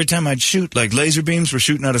it, like every time I'd shoot, like laser beams were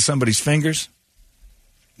shooting out of somebody's fingers,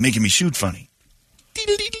 making me shoot funny.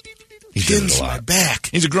 He did it a lot. My back.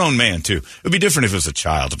 He's a grown man, too. It would be different if it was a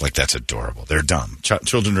child. Like, that's adorable. They're dumb.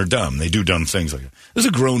 Children are dumb. They do dumb things like that. This is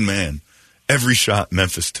a grown man. every shot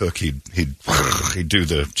Memphis took, he'd do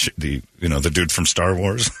the dude from Star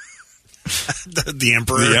Wars. the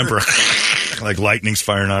Emperor. The Emperor. Like lightning's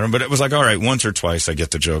firing on him. But it was like, all right, once or twice I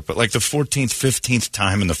get the joke. But like the 14th, 15th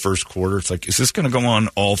time in the first quarter, it's like, is this going to go on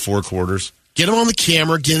all 4 quarters? Get him on the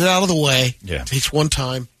camera, get it out of the way. Yeah. Takes one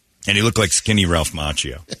time. And he looked like skinny Ralph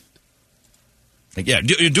Macchio. Like, yeah,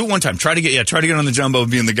 do it one time. Try to get on the jumbo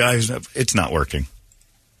being the guy who's not, it's not working.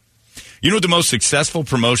 You know what the most successful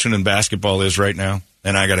promotion in basketball is right now?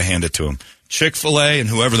 And I got to hand it to him. Chick-fil-A and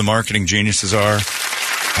whoever the marketing geniuses are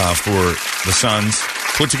for the Suns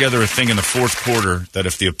put together a thing in the fourth quarter that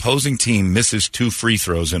if the opposing team misses 2 free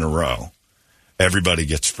throws in a row, everybody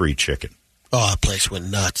gets free chicken. Oh, that place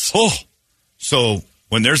went nuts. Oh, so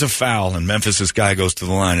when there's a foul and Memphis' guy goes to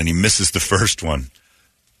the line and he misses the first one,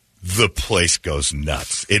 the place goes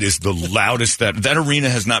nuts. It is the loudest that arena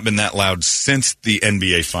has not been that loud since the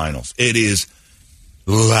NBA Finals. It is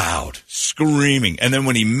loud, screaming. And then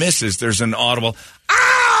when he misses, there's an audible,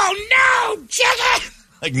 "Oh, no, chicken!"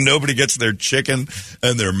 Like nobody gets their chicken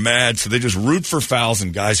and they're mad. So they just root for fouls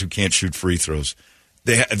and guys who can't shoot free throws.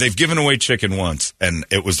 They've given away chicken once, and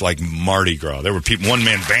it was like Mardi Gras. There were people,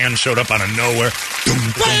 one-man band showed up out of nowhere.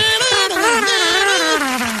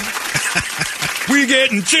 We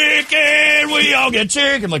getting chicken. We all get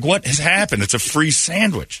chicken. Like, what has happened? It's a free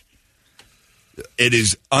sandwich. It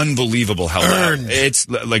is unbelievable how loud. It's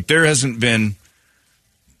like there hasn't been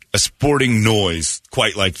a sporting noise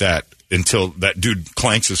quite like that until that dude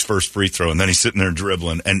clanks his first free throw, and then he's sitting there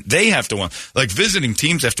dribbling. And they have to visiting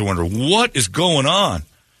teams have to wonder, what is going on?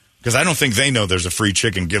 Because I don't think they know there's a free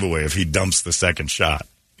chicken giveaway if he dumps the second shot.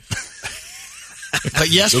 But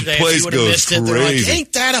yesterday, if you would have missed it, they're like,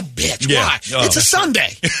 ain't that a bitch? Yeah. Why? Oh. It's a Sunday.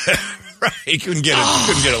 Right. He couldn't get it. He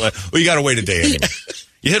couldn't get it. Well, you got to wait a day anyway.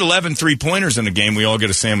 You hit 11 three-pointers in a game, we all get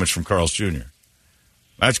a sandwich from Carl's Jr.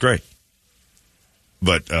 That's great.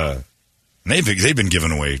 But they've been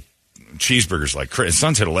giving away cheeseburgers like crazy.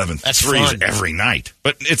 Suns hit 11 threes every night.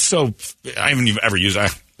 But it's so, I haven't even ever used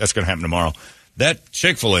it. That's going to happen tomorrow. That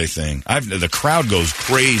Chick-fil-A thing, the crowd goes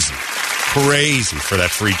crazy for that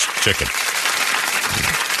free chicken.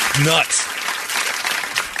 Nuts.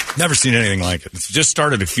 Never seen anything like it. It's just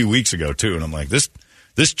started a few weeks ago, too. And I'm like, this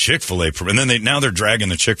Chick-fil-A, and then now they're dragging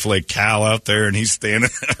the Chick-fil-A cow out there, and he's standing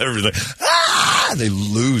there. Everything. They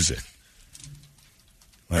lose it.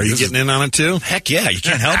 Are you getting in on it, too? Heck yeah. You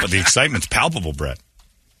can't help it. The excitement's palpable, Brett.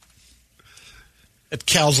 That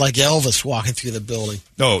cow's like Elvis walking through the building.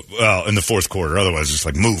 Oh, well, in the fourth quarter. Otherwise, it's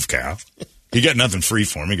like, move, cow. You got nothing free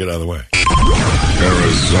for me. Get out of the way.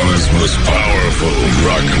 Arizona's most powerful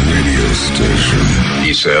rock radio station.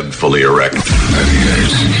 He said, fully erect. 98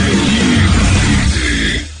 KUPD.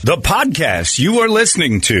 The podcast you are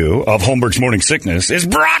listening to of Holmberg's Morning Sickness is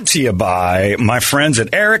brought to you by my friends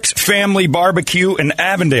at Eric's Family Barbecue in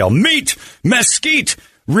Avondale. Meet, mesquite,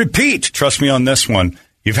 repeat. Trust me on this one.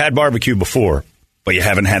 You've had barbecue before, but you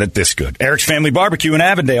haven't had it this good. Eric's Family Barbecue in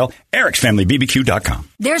Avondale, ericsfamilybbq.com.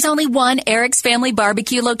 There's only one Eric's Family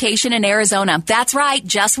Barbecue location in Arizona. That's right,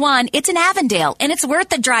 just one. It's in Avondale, and it's worth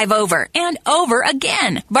the drive over and over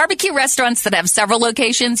again. Barbecue restaurants that have several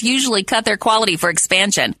locations usually cut their quality for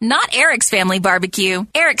expansion. Not Eric's Family Barbecue.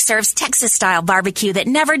 Eric serves Texas-style barbecue that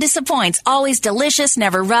never disappoints, always delicious,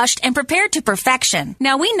 never rushed, and prepared to perfection.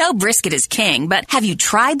 Now, we know brisket is king, but have you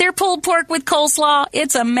tried their pulled pork with coleslaw?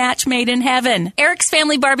 It's a match made in heaven. Eric's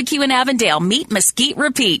Family Barbecue in Avondale. Meet, mesquite,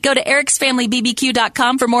 repeat. Go to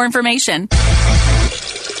ericsfamilybbq.com for more information.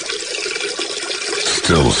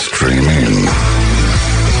 Still streaming.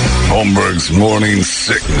 Holmberg's Morning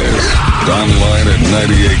Sickness. Online at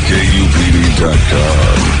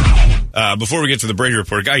 98kupd.com. Before we get to the Brady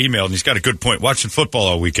Report, a guy emailed and he's got a good point. Watching football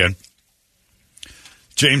all weekend.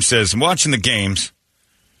 James says, I'm watching the games.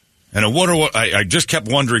 And I just kept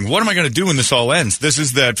wondering, what am I going to do when this all ends? This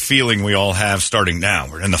is that feeling we all have starting now.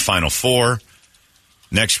 We're in the Final Four.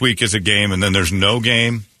 Next week is a game, and then there's no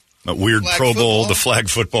game. A weird Pro Bowl, the flag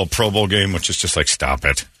football Pro Bowl game, which is just like, stop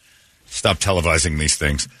it. Stop televising these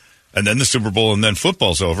things. And then the Super Bowl, and then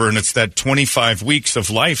football's over, and it's that 25 weeks of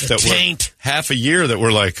life that we're half a year that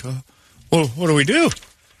we're like, well, what do we do?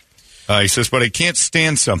 He says, but I can't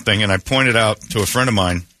stand something, and I pointed out to a friend of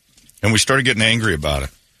mine, and we started getting angry about it.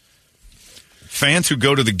 Fans who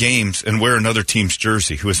go to the games and wear another team's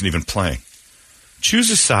jersey who isn't even playing.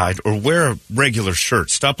 Choose a side or wear a regular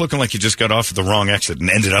shirt. Stop looking like you just got off at the wrong exit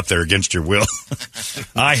and ended up there against your will.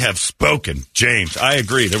 I have spoken. James, I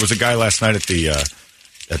agree. There was a guy last night at the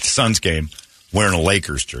Suns game wearing a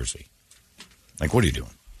Lakers jersey. Like, what are you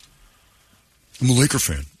doing? I'm a Laker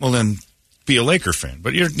fan. Well, then be a Laker fan.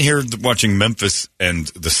 But you're here watching Memphis and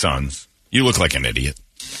the Suns. You look like an idiot.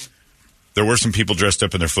 There were some people dressed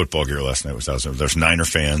up in their football gear last night. There's Niner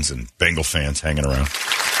fans and Bengal fans hanging around.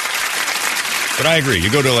 But I agree.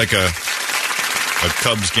 You go to like a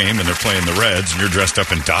Cubs game and they're playing the Reds and you're dressed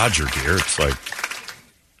up in Dodger gear. It's like,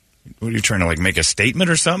 what are you trying to like make a statement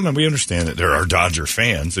or something? And we understand that there are Dodger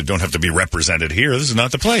fans that don't have to be represented here. This is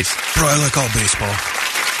not the place. Bro, I like all baseball.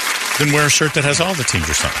 Then wear a shirt that has all the teams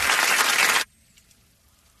or something.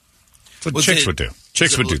 That's what chicks would do.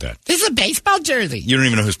 Chicks would do that. This is a baseball jersey. You don't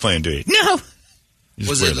even know who's playing, do you? No.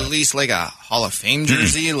 Was it at least like a Hall of Fame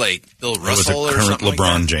jersey, like Bill Russell or something? Current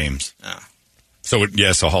LeBron like James. Oh. So,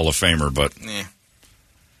 yes, a Hall of Famer, but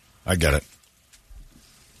I get it.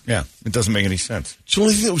 Yeah, it doesn't make any sense. It's the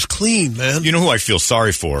only thing that was clean, man. You know who I feel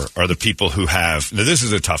sorry for are the people who have... Now, this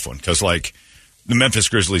is a tough one, because, like, the Memphis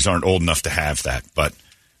Grizzlies aren't old enough to have that, but,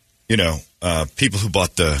 you know, people who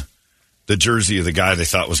bought the jersey of the guy they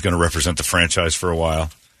thought was going to represent the franchise for a while,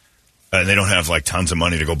 and they don't have, like, tons of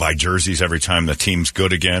money to go buy jerseys every time the team's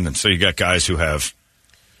good again, and so you got guys who have...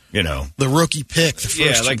 You know, the rookie pick, the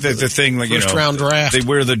first, like the thing, like first round draft. They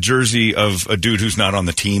wear the jersey of a dude who's not on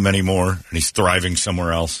the team anymore, and he's thriving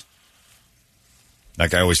somewhere else.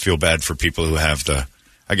 Like I always feel bad for people who have the.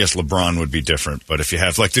 I guess LeBron would be different, but if you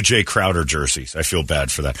have like the Jay Crowder jerseys, I feel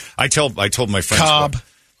bad for that. I told my friends Cobb.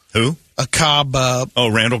 Who? A Cobb.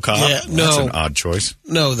 Randall Cobb. Yeah, no, that's an odd choice.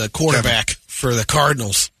 No, the quarterback for the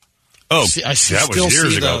Cardinals. Oh, I that was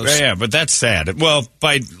years ago. Those. Yeah, but that's sad. Well,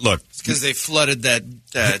 look, it's because they flooded that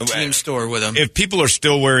team store with them. If people are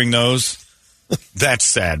still wearing those, that's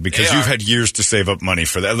sad because you've had years to save up money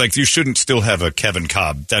for that. Like you shouldn't still have a Kevin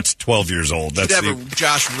Cobb. That's 12 years old. You'd have a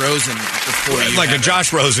Josh Rosen before you. Like a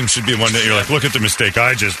Josh Rosen should be one that you're like, look at the mistake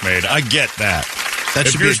I just made. I get that. That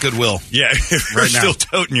should be a goodwill. Yeah, if you're still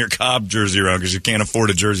toting your Cobb jersey around because you can't afford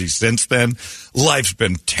a jersey since then, life's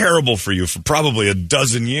been terrible for you for probably a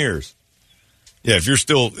dozen years. Yeah, if you're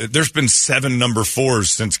still... There's been 7 number 4s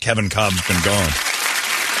since Kevin Cobb's been gone.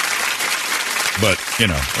 But, you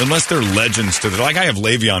know, unless they're legends to the... Like, I have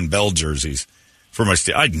Le'Veon Bell jerseys for my...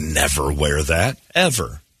 I'd never wear that,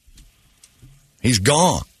 ever. He's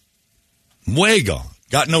gone. Way gone.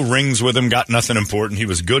 Got no rings with him, got nothing important. He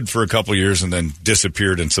was good for a couple years and then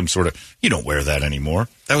disappeared in some sort of... You don't wear that anymore.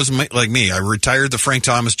 That was like me. I retired the Frank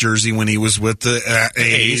Thomas jersey when he was with the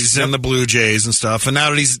A's and the Blue Jays and stuff. And now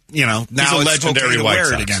that he's, you know, now he's a legendary White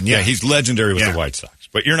Sox. Again. Yeah, he's legendary with the White Sox.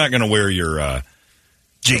 But you're not going to wear your...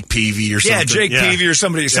 Jake Peavy or something. Yeah, Jake Peavy or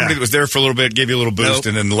somebody that was there for a little bit, gave you a little boost,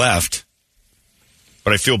 and then left.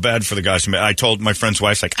 But I feel bad for the guys. I told my friend's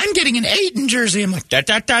wife, like, I'm getting an Aiden jersey. I'm like,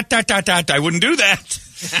 I wouldn't do that.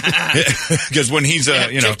 Because when he's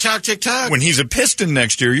tick-tock. When he's a Piston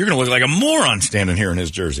next year, you're going to look like a moron standing here in his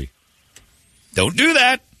jersey. Don't do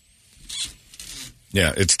that.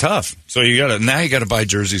 Yeah, it's tough. So you got to buy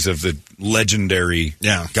jerseys of the legendary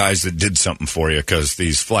guys that did something for you because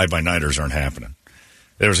these fly-by-nighters aren't happening.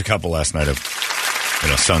 There was a couple last night of,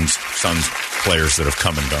 Suns players that have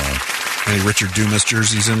come and gone. Any Richard Dumas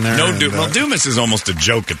jerseys in there? No, Dumas is almost a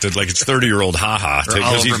joke. It's 30-year-old ha-ha. Or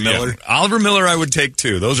Oliver Miller. Yeah, Oliver Miller I would take,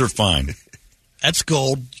 too. Those are fine. That's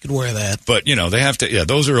gold. You can wear that. But, they have to,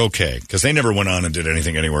 those are okay. Because they never went on and did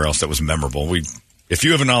anything anywhere else that was memorable. If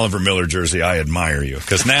you have an Oliver Miller jersey, I admire you.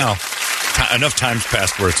 Because now, enough time's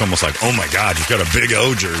passed where it's almost like, oh, my God, you've got a Big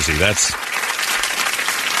O jersey.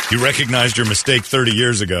 You recognized your mistake 30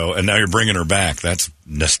 years ago, and now you're bringing her back. That's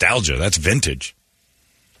nostalgia. That's vintage.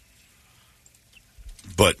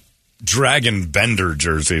 But Dragon Bender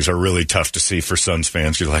jerseys are really tough to see for Suns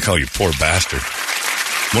fans. You're like, oh, you poor bastard.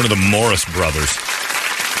 One of the Morris brothers.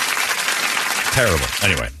 Terrible.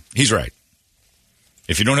 Anyway, he's right.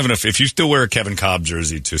 If you still wear a Kevin Cobb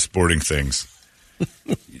jersey to sporting things,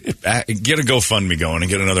 get a GoFundMe going and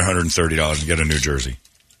get another $130 and get a new jersey.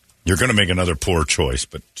 You're going to make another poor choice,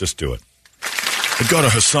 but just do it. I got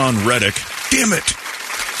a Hassan Reddick. Damn it.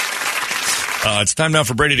 It's time now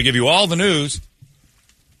for Brady to give you all the news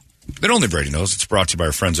that only Brady knows. It's brought to you by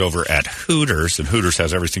our friends over at Hooters, and Hooters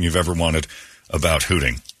has everything you've ever wanted about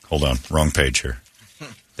hooting. Hold on, wrong page here.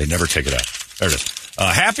 They never take it out. There it is.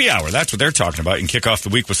 Happy hour, that's what they're talking about. You can kick off the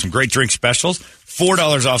week with some great drink specials,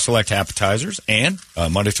 $4 off select appetizers, and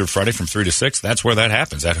Monday through Friday from 3 to 6. That's where that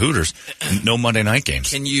happens, at Hooters. No Monday night games.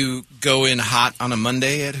 Can you go in hot on a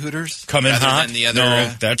Monday at Hooters? Come in hot? Than the other,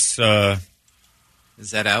 no, that's...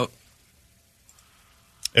 is that out?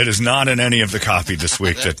 It is not in any of the copy this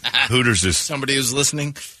week that Hooters is... Somebody who's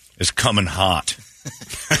listening? Is coming hot.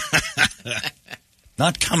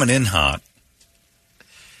 Not coming in hot.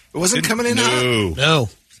 It wasn't coming in hot? No.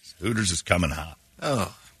 Hooters is coming hot.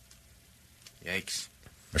 Oh. Yikes.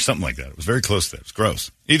 Or something like that. It was very close to that. It was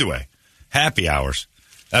gross. Either way, happy hours.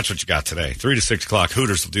 That's what you got today. 3 to 6 o'clock,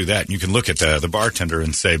 Hooters will do that. And you can look at the bartender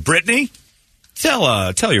and say, Brittany,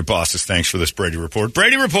 tell your bosses thanks for this Brady Report.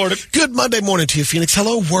 Brady reported. Good Monday morning to you, Phoenix.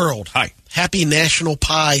 Hello, world. Hi. Happy National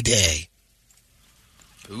Pie Day.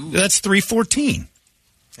 Ooh. That's 3/14.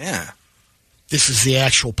 Yeah. This is the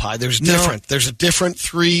actual pie. There's different. There's a different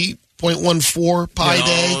 3.14 Pie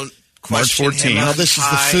Day. March 14th. Now this is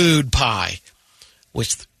the food pie,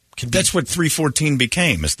 which can be. That's what 3/14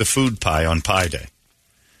 became, is the food pie on Pie Day.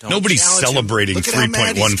 Nobody's celebrating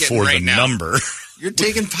 3.14 the number. You're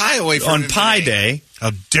taking pie away from him on Pie Day.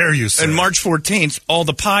 How dare you, sir? And March 14th, all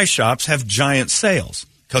the pie shops have giant sales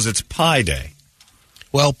because it's Pie Day.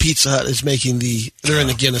 Well, Pizza Hut is making they're in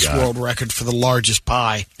the Guinness World Record for the largest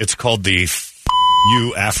pie. It's called the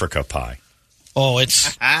Africa pie. Oh,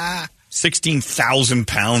 it's 16,000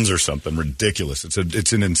 pounds or something ridiculous. It's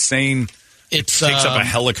an insane. It takes up a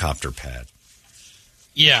helicopter pad.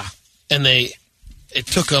 Yeah, and it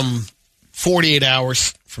took them 48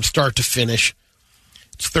 hours from start to finish.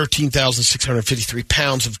 It's 13,653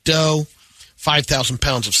 pounds of dough, 5,000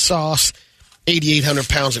 pounds of sauce, 8,800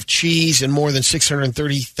 pounds of cheese, and more than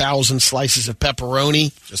 630,000 slices of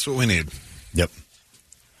pepperoni. Just what we need. Yep.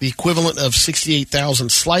 The equivalent of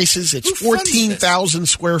 68,000 slices. It's 14,000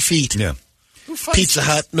 square feet. Yeah. Pizza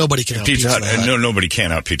Hut. Nobody can out Pizza Hut. No, nobody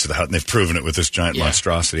can out Pizza Hut, and they've proven it with this giant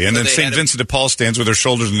monstrosity. And then St. Vincent de Paul stands with their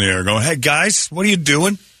shoulders in the air going, hey, guys, what are you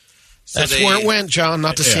doing? That's where it went, John.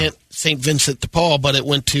 Not to St. Vincent de Paul, but it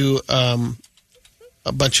went to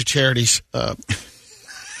a bunch of charities.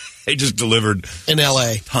 They just delivered in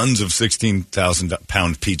L.A. tons of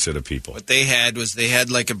 16,000-pound pizza to people. What they had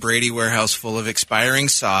like a Brady warehouse full of expiring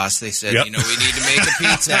sauce. They said, we need to make a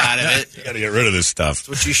pizza out of it. You got to get rid of this stuff. That's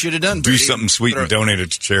what you should have done, Brady. Do something sweet and donate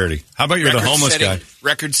it to charity. How about you're the homeless guy?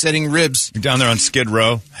 Record-setting ribs. You're down there on Skid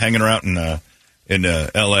Row, hanging around in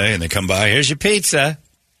L.A., and they come by. Here's your pizza.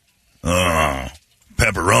 Oh,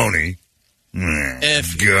 pepperoni.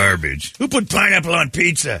 Garbage. Who put pineapple on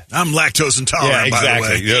pizza? I'm lactose intolerant, by the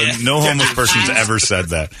way. Yeah. No homeless person's ever said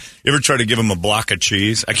that. You ever try to give them a block of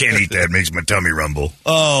cheese? I can't eat that. It makes my tummy rumble.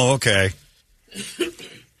 Oh, okay.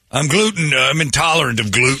 I'm intolerant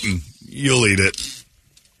of gluten. You'll eat it.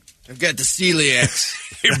 I've got the celiacs.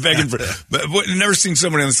 You're begging for never seen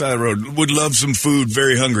somebody on the side of the road. Would love some food.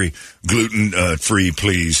 Very hungry. Gluten free,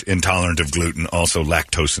 please. Intolerant of gluten. Also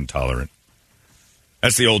lactose intolerant.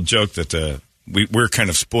 That's the old joke that we're kind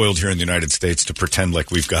of spoiled here in the United States to pretend like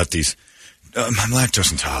we've got these. I'm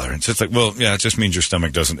lactose intolerant. So it's like, well, yeah, it just means your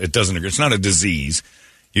stomach doesn't agree. It's not a disease.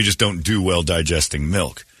 You just don't do well digesting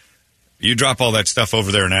milk. You drop all that stuff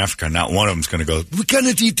over there in Africa, not one of them's going to go, we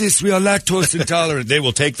cannot eat this. We are lactose intolerant. They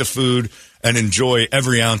will take the food and enjoy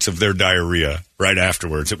every ounce of their diarrhea right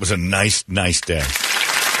afterwards. It was a nice day.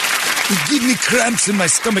 You give me cramps in my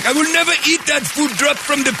stomach. I will never eat that food drop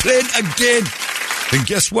from the plane again. Then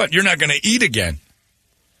guess what? You're not going to eat again.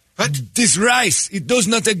 But this rice, it does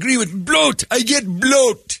not agree with bloat. I get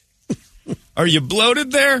bloat. Are you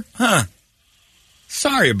bloated there? Huh.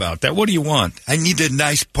 Sorry about that. What do you want? I need a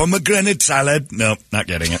nice pomegranate salad. Nope, not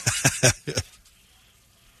getting it.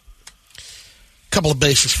 Couple of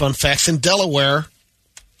basis fun facts. In Delaware,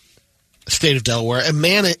 state of Delaware, a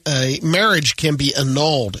marriage can be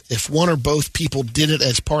annulled if one or both people did it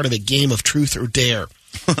as part of a game of truth or dare.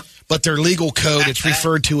 But their legal code, it's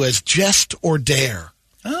referred to as jest or dare.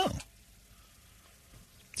 Oh.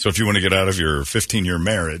 So if you want to get out of your 15-year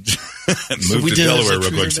marriage, move to Delaware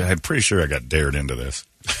real quick. I'm pretty sure I got dared into this.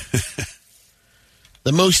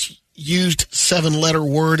 The most used 7-letter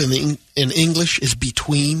word in English is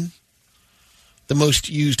between. The most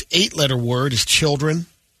used 8-letter word is children.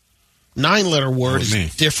 9-letter word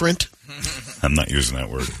is different. I'm not using that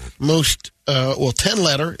word. Most,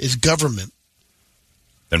 10-letter is government.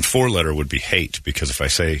 Then 4-letter would be hate, because if I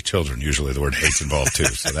say children, usually the word hate's involved too.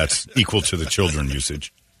 So that's equal to the children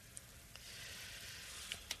usage.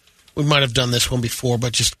 We might have done this one before,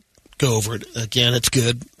 but just go over it again. It's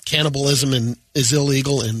good. Cannibalism is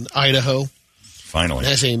illegal in Idaho. Finally. It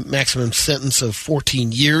has a maximum sentence of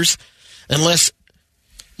 14 years, unless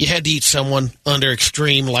you had to eat someone under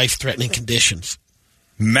extreme life-threatening conditions.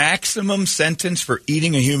 Maximum sentence for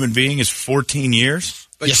eating a human being is 14 years?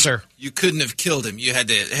 But yes, sir. You couldn't have killed him. You had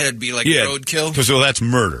to be like roadkill. Because that's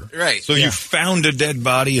murder. Right. So you found a dead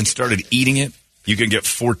body and started eating it. You can get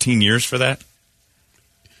 14 years for that?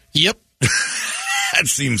 Yep. That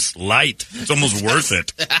seems light. It's almost worth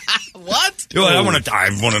it. What? I want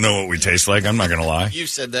to know what we taste like. I'm not going to lie. You've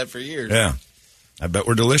said that for years. Yeah. I bet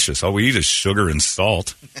we're delicious. All we eat is sugar and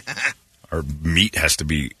salt. Our meat has to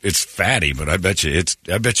be, it's fatty, but I bet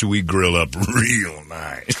you we grill up real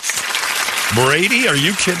nice. Brady, are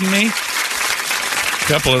you kidding me?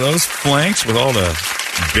 couple of those flanks with all the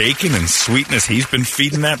bacon and sweetness he's been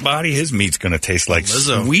feeding that body, his meat's going to taste like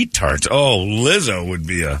Lizzo. Sweet Tarts. Oh, Lizzo would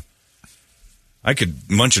be I could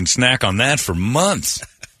munch and snack on that for months.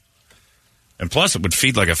 And plus, it would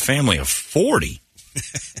feed like a family of 40.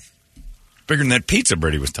 Bigger than that pizza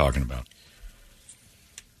Brady was talking about.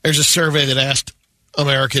 There's a survey that asked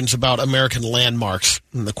Americans about American landmarks.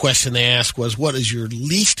 And the question they asked was, what is your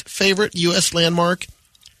least favorite U.S. landmark?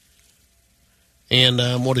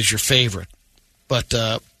 And what is your favorite? But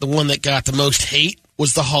the one that got the most hate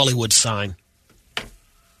was the Hollywood sign.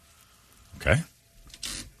 Okay. I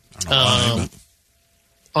don't know why,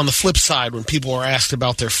 on the flip side, when people are asked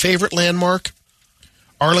about their favorite landmark,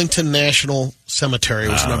 Arlington National Cemetery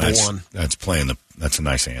was number one. That's a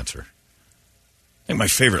nice answer. I think my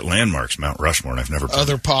favorite landmark's Mount Rushmore, and I've never been.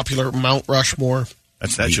 Other popular, Mount Rushmore.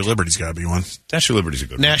 That's Statue of Liberty's got to be one. Statue of Liberty's a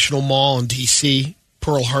good one. National Mall in D.C.,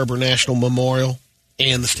 Pearl Harbor National Memorial,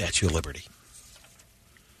 and the Statue of Liberty.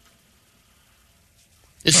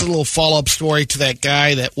 This is a little follow-up story to that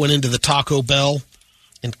guy that went into the Taco Bell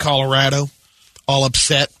in Colorado, all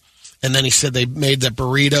upset, and then he said they made the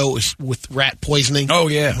burrito with rat poisoning. Oh,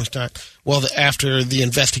 yeah. Well, after the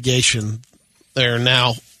investigation, they're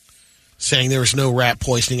now saying there was no rat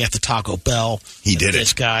poisoning at the Taco Bell. He did it.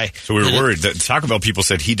 This guy. So we were worried that Taco Bell people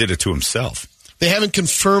said he did it to himself. They haven't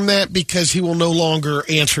confirmed that because he will no longer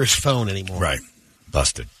answer his phone anymore. Right.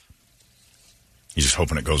 Busted. He's just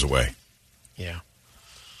hoping it goes away. Yeah.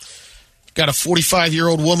 Got a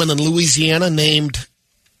 45-year-old woman in Louisiana named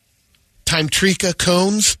Timetrika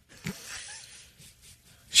Cones.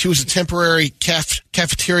 She was a temporary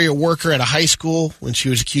cafeteria worker at a high school when she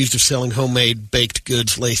was accused of selling homemade baked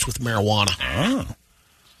goods laced with marijuana. Oh.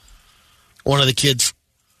 One of the kids,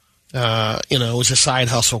 it was a side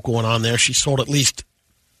hustle going on there. She sold at least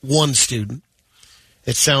one student.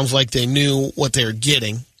 It sounds like they knew what they were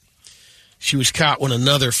getting. She was caught when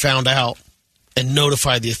another found out and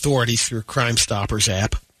notified the authorities through Crime Stoppers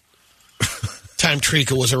app.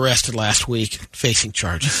 Timetrika was arrested last week, facing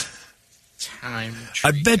charges. I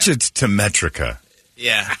bet you it's Temetrica.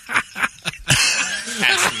 Yeah.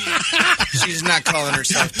 She's not calling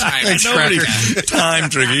herself Timetrika.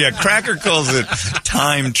 Timetrika. Yeah, Cracker calls it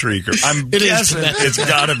Timetrika. I'm guessing it's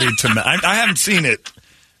got to be Temetrica. I haven't seen it.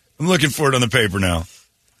 I'm looking for it on the paper now.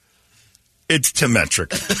 It's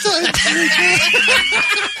Temetrica.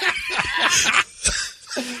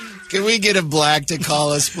 Can we get a black to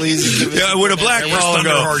call us, please? Yeah, with a black call and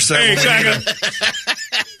go, hey, Cracker,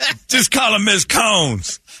 just call him Miss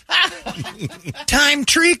Cones.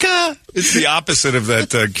 Timetrika. It's the opposite of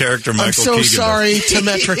that character Michael Keegan. I'm so sorry,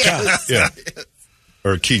 Temetrica. Yeah.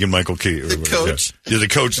 Or Keegan-Michael Key. Or the coach. Yeah, the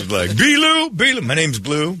coach is like, Blue, my name's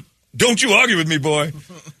Blue. Don't you argue with me, boy.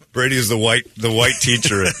 Brady is the white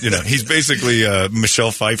teacher. He's basically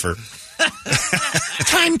Michelle Pfeiffer.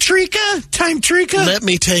 Timetrika. Let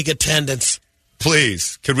me take attendance.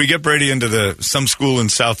 Please, could we get Brady into some school in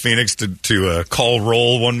South Phoenix to call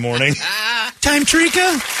roll one morning?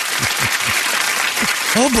 Timetrika.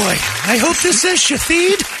 Oh boy, I hope this says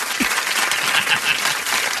Shafid.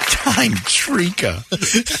 Timetrika.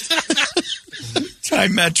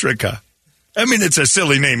 Timetrica. I mean, it's a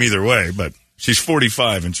silly name either way, but she's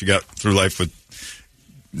 45 and she got through life with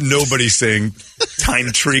nobody saying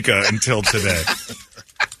Timetrika until today.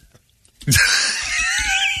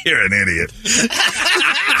 You're an idiot.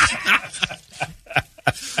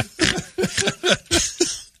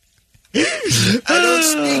 I don't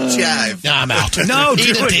speak jive. No, I'm out. No, do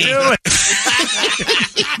it.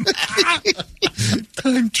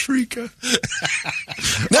 Timetrika.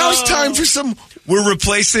 Now it's time for some... We're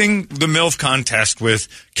replacing the MILF contest with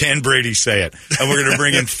Can Brady Say It? And we're going to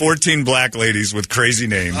bring in 14 black ladies with crazy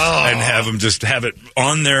names and have them just have it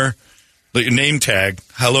on their name tag.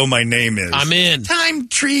 Hello, my name is. I'm in.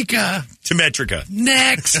 Timetrika. Temetrica.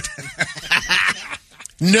 Next.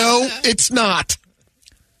 No, it's not.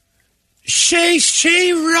 Sharon.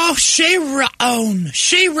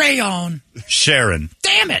 Sharon.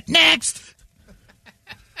 Damn it. Next.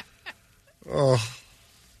 Oh.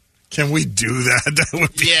 Can we do that? That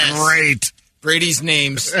would be great. Brady's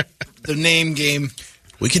names. The name game.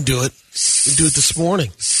 We can do it. We do it this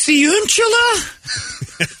morning. Ciuncula?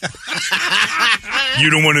 You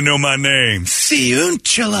don't want to know my name.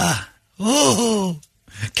 Ciuncula. Oh.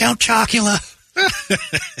 Count Chocula.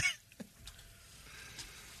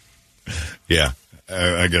 Yeah.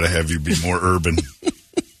 I got to have you be more urban.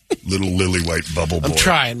 Little lily white bubble boy. I'm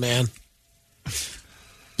trying, man.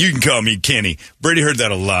 You can call me Kenny. Brady heard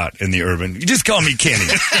that a lot in the urban. You just call me Kenny.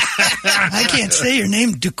 I can't say your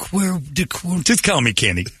name. Just call me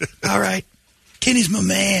Kenny. All right. Kenny's my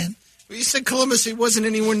man. Well, you said Columbus. He wasn't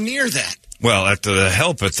anywhere near that. Well, at the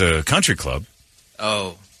help at the country club.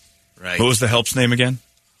 Oh, right. What was the help's name again?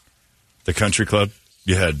 The country club?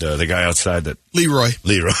 You had the guy outside that... Leroy.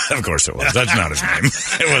 Of course it was. That's not his name.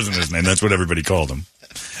 It wasn't his name. That's what everybody called him.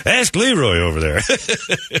 Ask Leroy over there.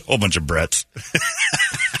 A whole bunch of Bretts.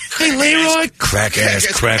 Hey, Leroy. Crack-ass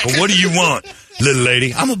crackle. What do you want, little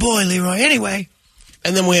lady? I'm a boy, Leroy. Anyway.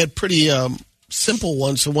 And then we had pretty simple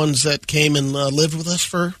ones. The ones that came and lived with us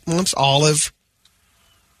for months. Olive.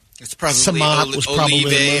 It's probably Samat was probably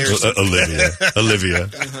Olivia.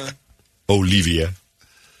 Olivia.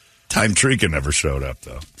 Time Trika never showed up,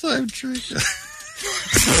 though. Time Trika.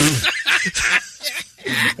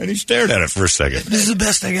 And he stared at it for a second. This is the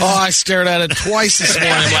best I got. Oh, I stared at it twice this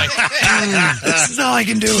morning. Like, this is all I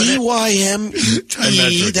can do.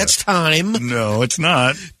 TYME. That's time. No, it's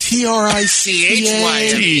not. TRICHYME.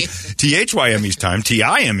 THYME is time.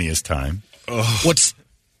 TIME is time. Oh. What's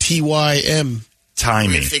TYM?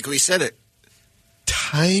 Timey. I think we said it.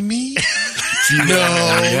 Timey? No.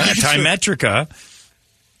 Yeah, Timetrica.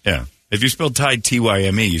 Yeah. If you spelled Tide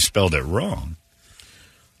TYME, you spelled it wrong.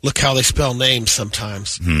 Look how they spell names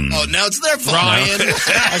sometimes. Oh, now it's their fault. Ryan.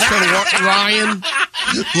 I spelled Ryan.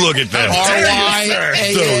 Look at them.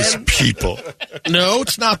 RYAN. Those people. No,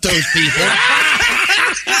 it's not those people.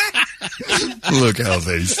 Look how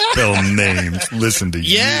they spell names. Listen to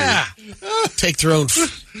you. Yeah. Take their own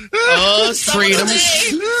freedoms.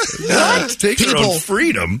 What? Take their own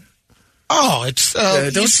freedom? Oh, it's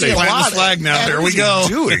don't say plant the flag now. There we go.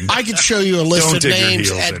 I could show you a list of names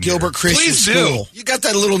at Gilbert Christian School. You got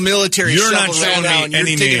that little military. You're not showing me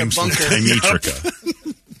any names. Timetrica.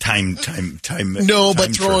 Time. No,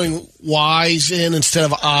 but throwing Y's in instead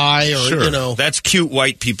of I, or sure. That's cute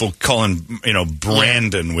white people calling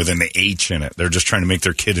Brandon with an H in it. They're just trying to make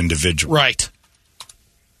their kid individual. Right.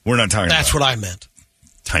 We're not talking. That's what I meant.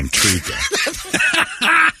 Timetrica.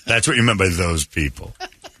 That's what you meant by those people.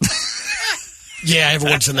 Yeah,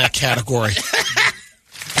 everyone's in that category.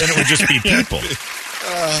 Then it would just be people.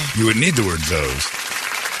 You would need the word those.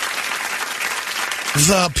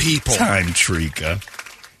 The people. Timetrica.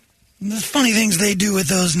 The funny things they do with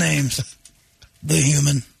those names. The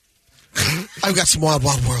human. I've got some wild,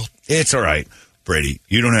 wild world. It's all right, Brady.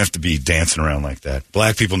 You don't have to be dancing around like that.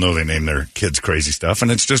 Black people know they name their kids crazy stuff, and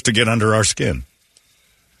it's just to get under our skin.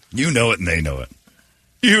 You know it, and they know it.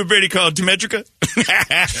 You hear what Brady called Timetrica?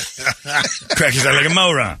 Crack his eye like a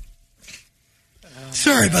moron.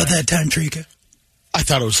 Sorry about that, Timetrica. I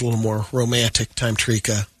thought it was a little more romantic,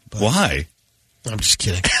 Timetrica. Why? I'm just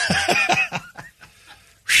kidding.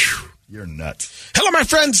 You're nuts. Hello, my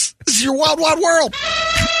friends. This is your wild, wild world.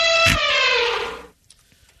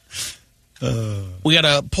 We got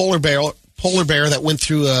a polar bear that went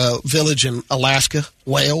through a village in Alaska,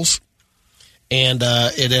 Wales, and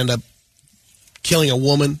it ended up killing a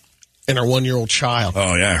woman and her 1-year-old child.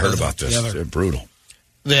 Oh, yeah, I heard about this. They're brutal.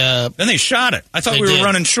 Then they shot it. I thought we were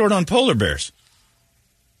running short on polar bears.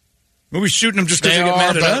 Were we shooting them just because they get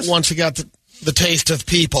mad at us? Once they got the taste of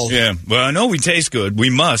people. Yeah, well, I know we taste good. We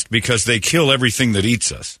must, because they kill everything that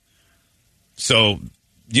eats us. So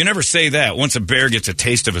you never say that. Once a bear gets a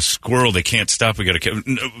taste of a squirrel, they can't stop. We got to kill.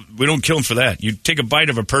 We don't kill them for that. You take a bite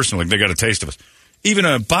of a person, like they got a taste of us. Even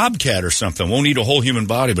a bobcat or something won't eat a whole human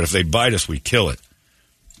body, but if they bite us, we kill it.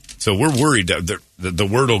 So we're worried that the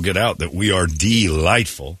word will get out that we are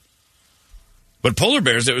delightful. But polar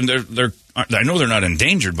bears, I know they're not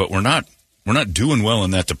endangered, but we're not doing well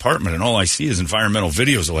in that department. And all I see is environmental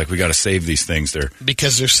videos of we got to save these things.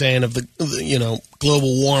 Because they're saying of the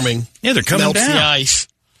global warming. Yeah, they're coming melts down. The ice.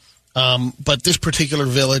 But this particular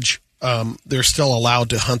village, they're still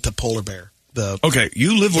allowed to hunt the polar bear.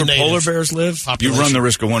 You live where polar bears live. Population. You run the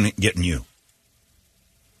risk of one getting you.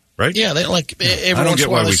 Right? Yeah, they every once in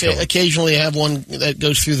a while occasionally have one that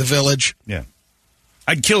goes through the village. Yeah.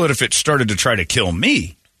 I'd kill it if it started to try to kill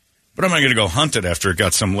me. But I'm not going to go hunt it after it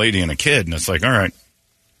got some lady and a kid. And it's all right,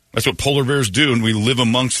 that's what polar bears do, and we live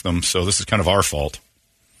amongst them, so this is kind of our fault.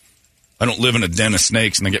 I don't live in a den of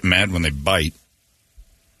snakes, and they get mad when they bite.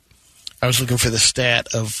 I was looking for the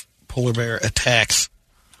stat of polar bear attacks.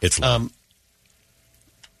 It's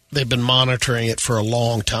they've been monitoring it for a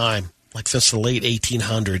long time, since the late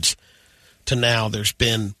 1800s to now. There's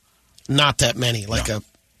been not that many, a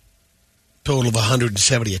total of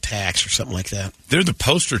 170 attacks or something like that. They're the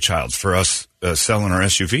poster child for us selling our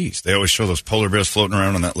SUVs. They always show those polar bears floating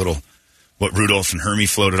around on that little, what Rudolph and Hermie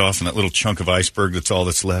floated off, and that little chunk of iceberg that's all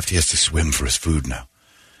that's left. He has to swim for his food now.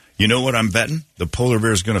 You know what I'm betting? The polar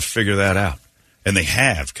bear is going to figure that out. And they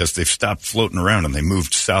have, because they've stopped floating around and they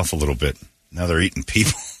moved south a little bit. Now they're eating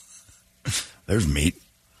people. There's meat.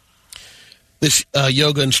 This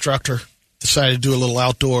yoga instructor decided to do a little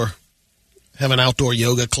have an outdoor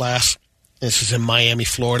yoga class. This is in Miami,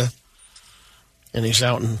 Florida. And he's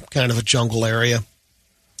out in kind of a jungle area,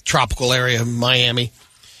 tropical area of Miami.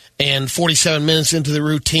 And 47 minutes into the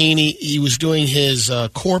routine, he was doing his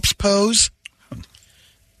corpse pose,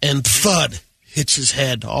 and thud hits his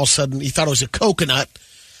head. All of a sudden, he thought it was a coconut,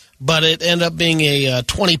 but it ended up being a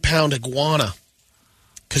 20-pound iguana,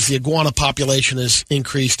 because the iguana population has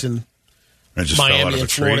increased in Miami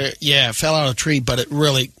and Florida. Tree? Yeah, it fell out of a tree, but it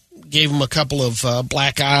really gave him a couple of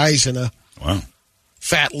black eyes and a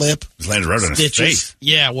fat lip. It landed right on his face.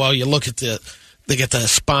 Yeah, well, you look at they get the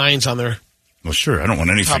spines on their... Well, sure, I don't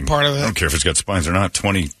want anything. Top part of it. I don't care if it's got spines or not.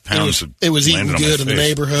 20 pounds. It was eating good in the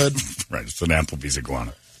neighborhood. Right, it's an Applebee's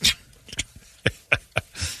iguana.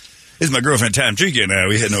 This is my girlfriend, Tom Trika, and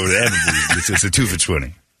we heading over to Applebee's. It's a 2 for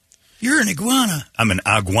 $20. You're an iguana. I'm an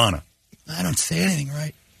iguana. I don't say anything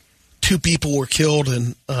right. 2 people were killed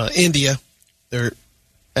in India. They're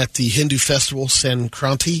at the Hindu festival,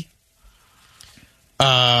 Sankranti.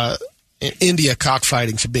 In India,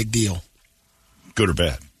 cockfighting's a big deal. Good or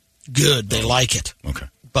bad? Good. They like it. Okay.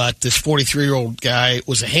 But this 43-year-old guy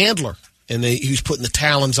was a handler, and he was putting the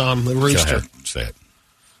talons on the rooster. Go ahead. Say it.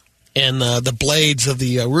 And the blades of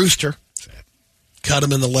the rooster cut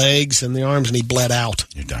him in the legs and the arms, and he bled out.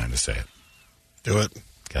 You're dying to say it. Do it.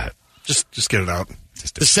 Go ahead. Just get it out.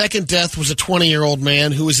 The second death was a 20-year-old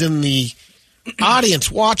man who was in the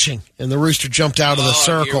audience watching, and the rooster jumped out of the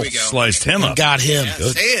circle. Sliced him up. Got him. Yeah,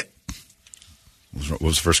 say it. What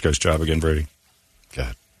was the first guy's job again, Brady? Go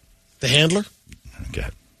ahead. The handler? Go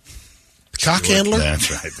ahead. The cock handler? That's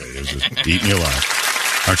right. He was just eating you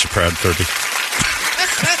alive. Aren't you proud, Kirby?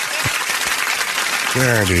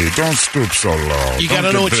 Daddy, don't stoop so low. You got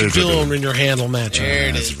to know what you're doing when you're handle matching. There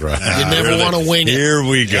it is. Right. You never want to wing it. Here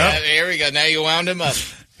we go. Yeah, there we go. Now you wound him up.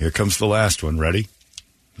 Here comes the last one. Ready?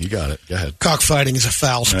 You got it. Go ahead. Cockfighting is a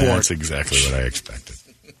foul sport. That's exactly what I expected.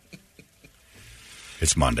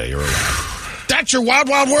 It's Monday. You're alive. That's your wild,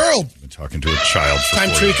 wild world. I've been talking to a child for Time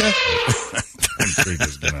 4 years. Trika. Time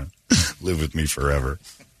Trika's going to live with me forever.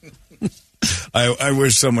 I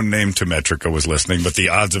wish someone named Timetrica was listening, but the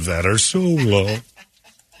odds of that are so low.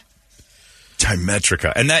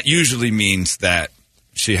 Timetrica. And that usually means that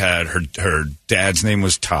she had her dad's name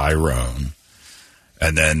was Tyrone.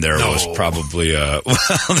 And then there was probably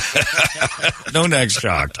no next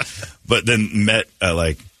shocked. But then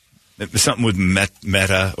something with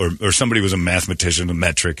meta or somebody was a mathematician, a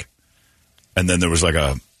metric. And then there was like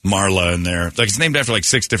a Marla in there. Like it's named after like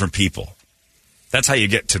 6 different people. That's how you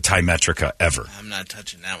get to Timetrica ever. I'm not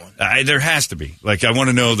touching that one. There has to be. Like, I want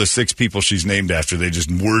to know the 6 people she's named after. They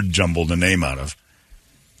just word jumbled the name out of.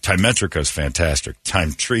 Timetrica is fantastic.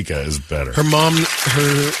 Timetrica is better. Her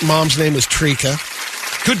mom's name was Trika.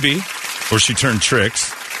 Could be. Or she turned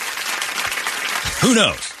tricks. Who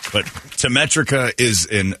knows? But Timetrica is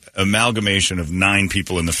an amalgamation of 9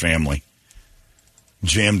 people in the family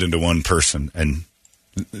jammed into one person. And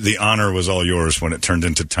the honor was all yours when it turned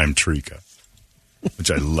into Timetrica.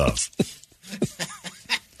 Which I love.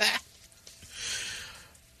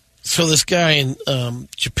 So this guy in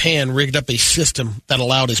Japan rigged up a system that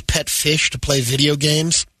allowed his pet fish to play video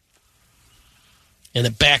games, and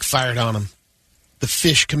it backfired on him. The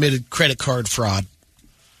fish committed credit card fraud.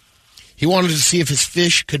 He wanted to see if his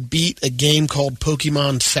fish could beat a game called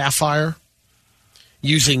Pokemon Sapphire.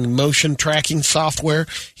 Using motion tracking software,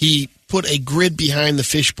 he put a grid behind the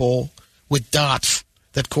fishbowl with dots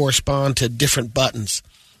that correspond to different buttons.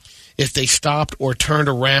 If they stopped or turned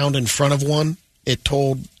around in front of one, it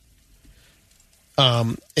told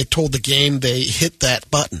the game they hit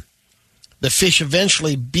that button. The fish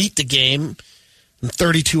eventually beat the game in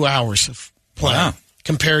 32 hours of play,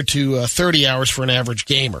 compared to 30 hours for an average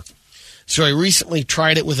gamer. So I recently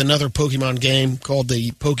tried it with another Pokemon game called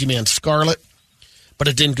the Pokemon Scarlet, but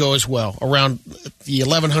it didn't go as well. Around the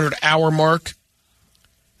 1100-hour mark,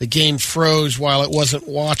 the game froze while it wasn't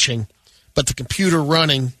watching, but the computer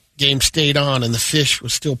running game stayed on, and the fish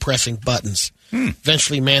was still pressing buttons.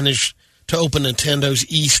 Eventually managed to open Nintendo's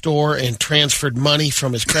e-store and transferred money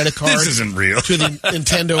from his credit card This isn't real. to the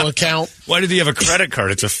Nintendo account. Why did he have a credit card?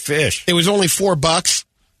 It's a fish. It was only $4,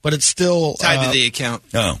 but it's still tied to the account.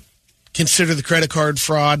 Oh. Consider the credit card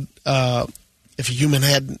fraud if a human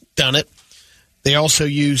hadn't done it. They also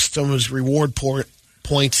used some of his reward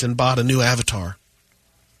points and bought a new avatar.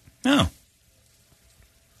 Oh.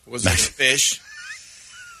 Was it a fish?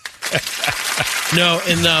 No,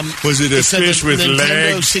 and was it a fish with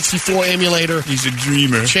Nintendo legs? 64 emulator. He's a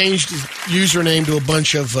dreamer. Changed his username to a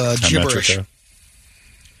bunch of gibberish.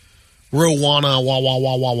 Rowana, wah, wah,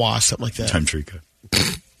 wah, wah, wah, something like that. Timetrica.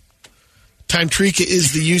 Time Trika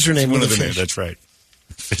is the username of the fish. That's right.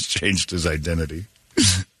 Fish changed his identity.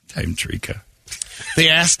 Time Trika. They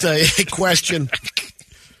asked a question,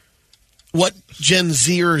 what Gen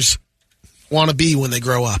Zers want to be when they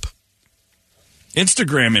grow up?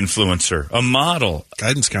 Instagram influencer, a model,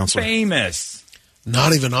 guidance counselor. Famous.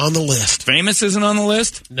 Not even on the list. Famous isn't on the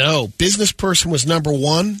list? No. Business person was number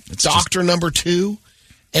 1. Doctor number 2.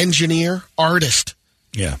 Engineer. Artist.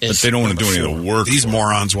 Yeah, but they don't want to do any of the work. These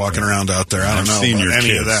morons walking around out there. I don't know about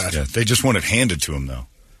any of that. Yeah, they just want it handed to them, though.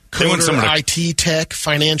 Coder, they want someone IT tech,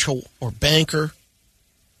 financial or banker.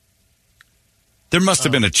 There must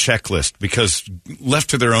have been a checklist because left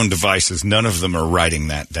to their own devices, none of them are writing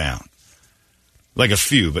that down. Like a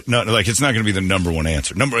few, but not like it's not going to be the number one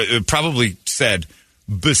answer. It probably said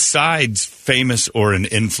besides famous or an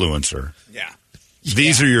influencer. Yeah.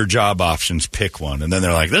 These are your job options. Pick one, and then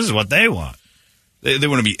they're like, "This is what they want." They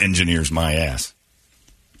want to be engineers. My ass.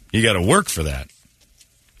 You got to work for that.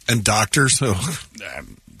 And doctors,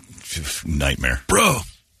 nightmare, bro.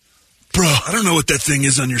 I don't know what that thing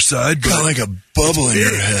is on your side, but got like a bubble in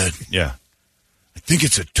your head. Yeah. I think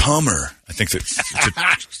it's a tumor. I think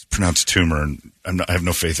it's pronounced tumor, and I have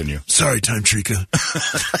no faith in you. Sorry, Time Trika.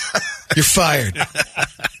 You're fired.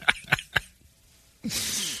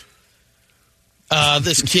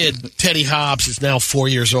 This kid, Teddy Hobbs, is now 4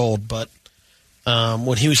 years old, but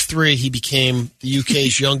when he was 3, he became the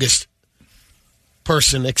UK's youngest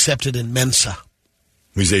person accepted in Mensa.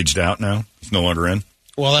 He's aged out now? He's no longer in?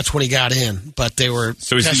 Well, that's when he got in, but they were...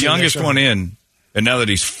 So he's the youngest one in. And now that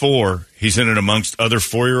he's 4, he's in it amongst other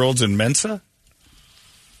 4-year-olds in Mensa?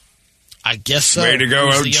 I guess so. Way to go,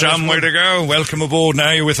 old chum, way to go. Welcome aboard.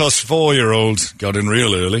 Now you're with us 4-year-olds. Got in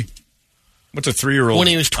real early. What's a 3-year-old? When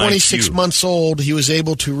he was 26 months old, he was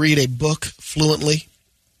able to read a book fluently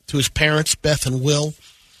to his parents, Beth and Will.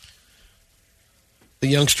 The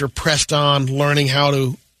youngster pressed on, learning how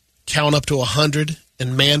to count up to 100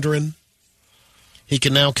 in Mandarin. He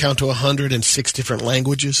can now count to 100 in 6 different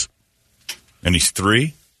languages. And he's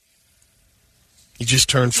 3? He just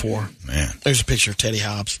turned 4. Man. There's a picture of Teddy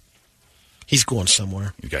Hobbs. He's going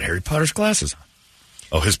somewhere. He's got Harry Potter's glasses on.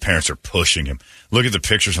 Oh, his parents are pushing him. Look at the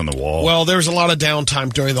pictures on the wall. Well, there was a lot of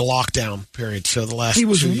downtime during the lockdown period, so the last He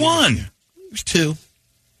was 2 years. 1. He was 2.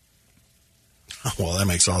 Well, that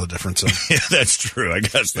makes all the difference. Yeah, that's true. I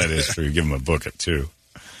guess that is true. Give him a book at 2.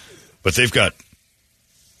 But they've got,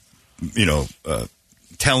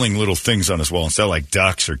 telling little things on his wall. Instead of like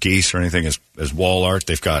ducks or geese or anything as wall art,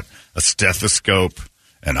 they've got a stethoscope,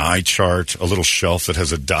 an eye chart, a little shelf that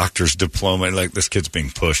has a doctor's diploma. Like, this kid's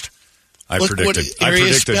being pushed. I predicted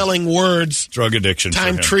spelling words. Drug addiction.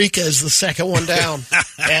 Time Trika is the second one down.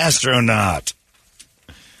 Astronaut.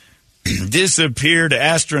 Disappeared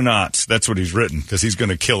astronauts. That's what he's written, because he's going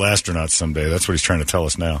to kill astronauts someday. That's what he's trying to tell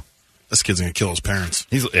us now. This kid's going to kill his parents.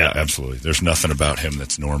 Yeah, absolutely. There's nothing about him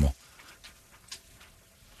that's normal.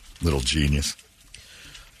 Little genius.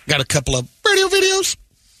 Got a couple of radio videos.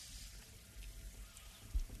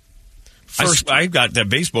 First, I got that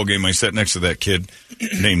baseball game. I sat next to that kid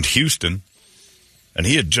named Houston, and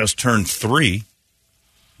he had just turned 3.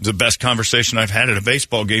 The best conversation I've had at a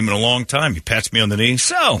baseball game in a long time. He pats me on the knee.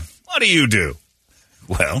 So, what do you do?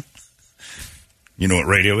 Well, you know what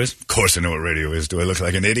radio is? Of course I know what radio is. Do I look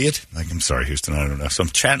like an idiot? Like, I'm sorry, Houston, I don't know. So I'm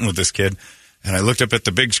chatting with this kid, and I looked up at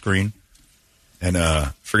the big screen, and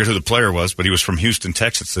forget who the player was, but he was from Houston,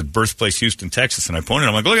 Texas. It said birthplace Houston, Texas. And I pointed.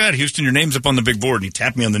 I'm like, look at that, Houston, your name's up on the big board. And he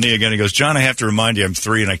tapped me on the knee again. He goes, John, I have to remind you, I'm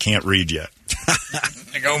 3 and I can't read yet.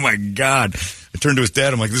 Like, oh, my God. I turned to his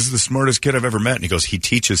dad. I'm like, this is the smartest kid I've ever met. And he goes, he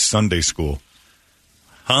teaches Sunday school.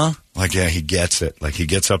 Huh? Like, yeah, he gets it. Like, he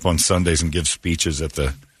gets up on Sundays and gives speeches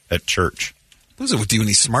at church. What is it with you and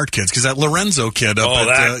these smart kids? Because that Lorenzo kid up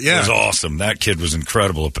at... that was awesome. That kid was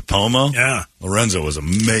incredible up at Pomo. Yeah. Lorenzo was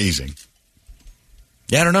amazing.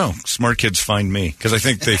 Yeah, I don't know. Smart kids find me because I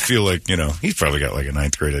think they feel like, he's probably got like a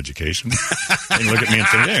 9th grade education. And look at me and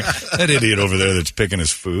think, hey, that idiot over there that's picking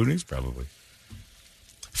his food, he's probably.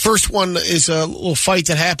 First one is a little fight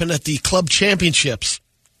that happened at the club championships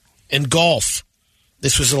in golf.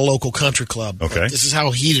 This was at a local country club. Okay. This is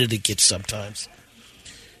how heated it gets sometimes.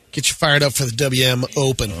 Get you fired up for the WM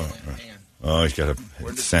Open. Oh, he's got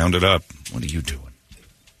to sound it up. What are you doing?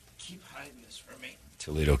 Keep hiding this from me.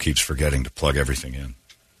 Toledo keeps forgetting to plug everything in.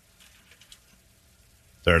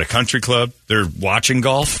 They're at a country club. They're watching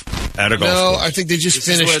golf at a golf course. No, I think they just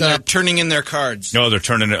finished They're up. turning in their cards. No, they're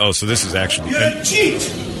turning it. Oh, so this is actually. Cheat!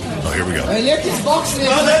 Oh, here we go. I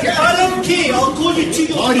don't care. I'll call you to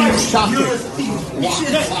your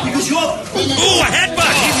because you're... Ooh, a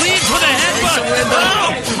headbutt! He leads with a headbutt!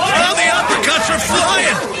 Oh, the uppercuts are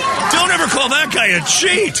flying! Don't ever never call that guy a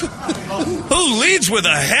cheat. Who leads with a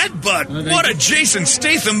headbutt? What a Jason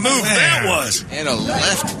Statham move that was. And a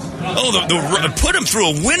left. Oh, the put him through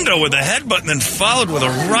a window with a headbutt and then followed with a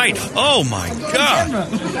right. Oh, my God.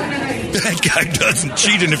 That guy doesn't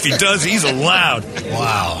cheat, and if he does, he's allowed.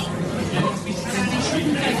 Wow.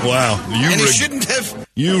 And he shouldn't have.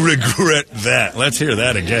 You regret that. Let's hear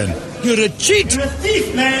that again. You're a cheat. You're a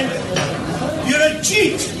thief, man. You're a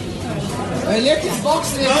cheat. I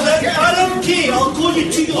don't care. I'll call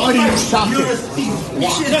you to your face. You're a thief.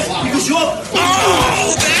 Because you're...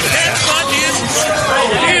 Oh, that headbutt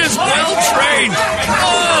is well trained.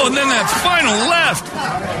 Oh, and then that final left.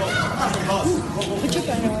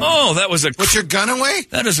 Oh, that was a... Put your gun away?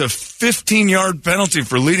 That is a 15-yard penalty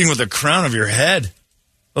for leading with the crown of your head.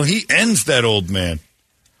 Oh, he ends that old man.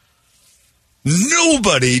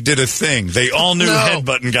 Nobody did a thing. They all knew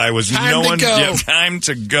headbutting guy was time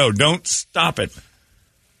to go. Don't stop it.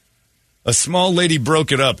 A small lady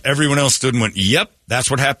broke it up. Everyone else stood and went, yep,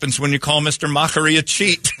 that's what happens when you call Mr. Mockery a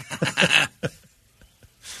cheat.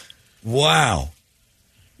 Wow.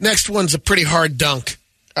 Next one's a pretty hard dunk.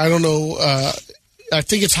 I don't know. I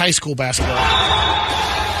think it's high school basketball.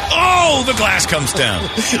 Oh, the glass comes down.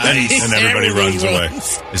 And everybody runs away.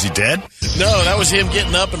 Is he dead? No, that was him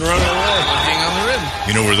getting up and running away. Hang on the rim.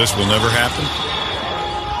 You know where this will never happen?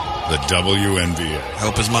 The WNBA. I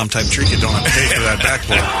hope his mom typed trick. You don't have to pay for that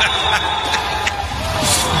backboard.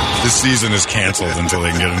 This season is canceled until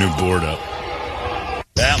they can get a new board up.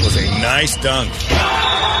 That was a nice dunk.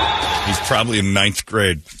 He's probably in 9th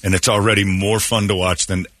grade, and it's already more fun to watch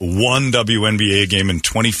than one WNBA game in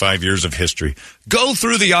 25 years of history. Go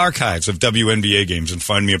through the archives of WNBA games and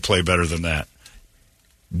find me a play better than that.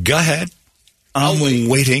 Go ahead. I'm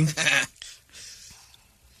waiting.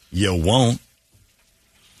 You won't.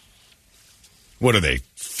 What are they,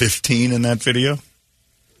 15 in that video?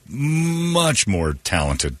 Much more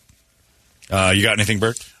talented. You got anything,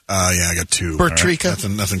 Bert? Yeah, I got 2. Bertrika? Right.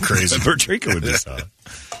 Nothing crazy. Bertrika would be solid.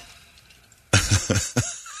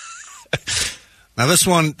 Now this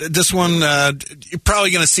one, you're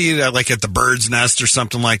probably going to see that like at the Bird's Nest or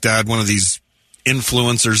something like that. One of these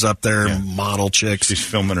influencers up there, model chicks. She's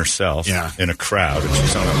filming herself in a crowd, and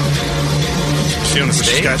she's on a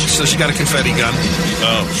stage. She got a confetti gun.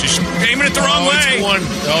 Oh, she's aiming it the wrong way.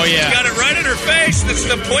 Oh, yeah. She got it right in her face. That's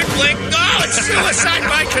the point blank. Oh, it's suicide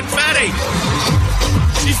by confetti.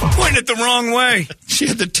 She's pointing it the wrong way. She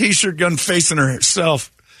had the T-shirt gun facing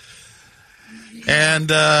herself. And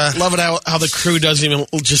love it how the crew doesn't even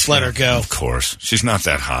just let her go. Of course. She's not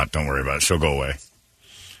that hot. Don't worry about it. She'll go away.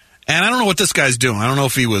 And I don't know what this guy's doing. I don't know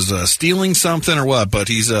if he was stealing something or what, but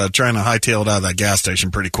he's trying to hightail it out of that gas station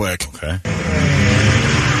pretty quick. Okay.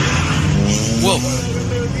 Whoa.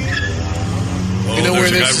 You know where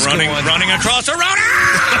this is running across the road.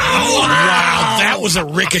 Oh, wow, that was a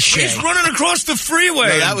ricochet. He's running across the freeway.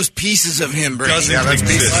 No, that was pieces of him, Brady. That's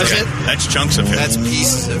pieces of it. That's chunks of him. That's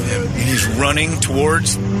pieces of him. And he's running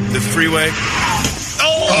towards the freeway.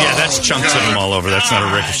 Oh, yeah, that's chunks of him all over. That's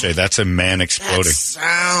not a ricochet. That's a man exploding. That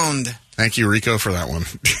sound. Thank you, Rico, for that one.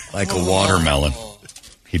 Like a watermelon.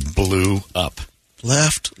 He blew up.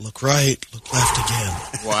 Left, look right, look left again.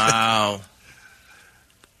 Wow.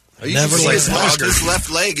 Never his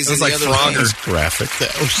left leg is in the other lane. His graphic.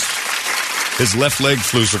 His left leg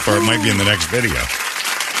flew so far it might be in the next video.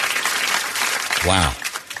 Wow.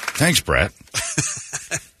 Thanks, Brett.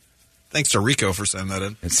 Thanks to Rico for sending that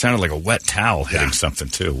in. It sounded like a wet towel hitting something,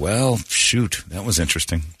 too. Well, shoot. That was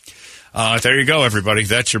interesting. There you go, everybody.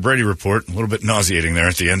 That's your Brady Report. A little bit nauseating there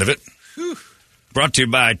at the end of it. Whew. Brought to you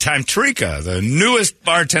by Time Trika, the newest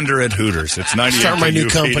bartender at Hooters. It's 98 Start my new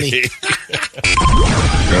company.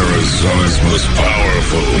 Arizona's most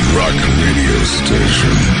powerful rock radio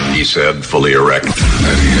station. He said, fully erect. 98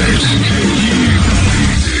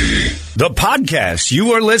 KUPD. The podcast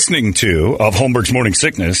you are listening to of Holmberg's Morning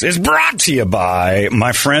Sickness is brought to you by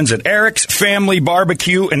my friends at Eric's Family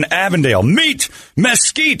Barbecue in Avondale. Meet,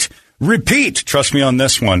 mesquite, repeat. Trust me on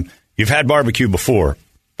this one. You've had barbecue before,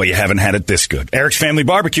 but you haven't had it this good. Eric's Family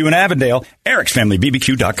Barbecue in Avondale,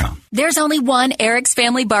 ericsfamilybbq.com. There's only one Eric's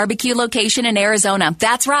Family Barbecue location in Arizona.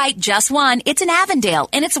 That's right, just one. It's in Avondale,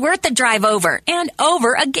 and it's worth the drive over and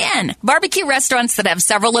over again. Barbecue restaurants that have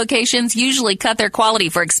several locations usually cut their quality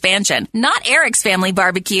for expansion. Not Eric's Family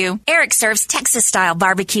Barbecue. Eric serves Texas-style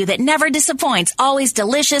barbecue that never disappoints, always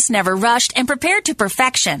delicious, never rushed, and prepared to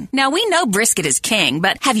perfection. Now, we know brisket is king,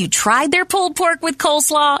 but have you tried their pulled pork with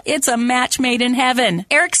coleslaw? It's a match made in heaven.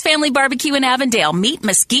 Eric's Family Barbecue in Avondale. Meet,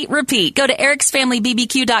 mesquite, repeat. Go to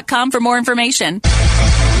ericsfamilybbq.com for more information.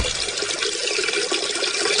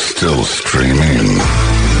 Still streaming.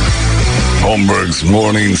 Holmberg's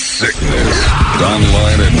Morning Sickness.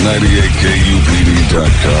 Online at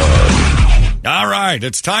 98KUPD.com. All right,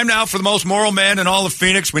 it's time now for the most moral man in all of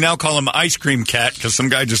Phoenix. We now call him Ice Cream Cat because some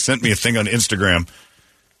guy just sent me a thing on Instagram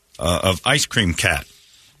of Ice Cream Cat.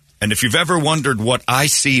 And if you've ever wondered what I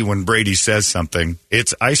see when Brady says something,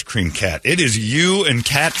 it's Ice Cream Cat. It is you in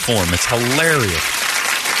cat form. It's hilarious.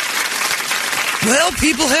 Well,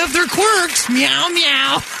 people have their quirks. Meow,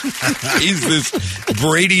 meow. He's this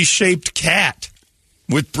Brady-shaped cat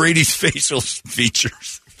with Brady's facial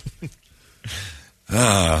features.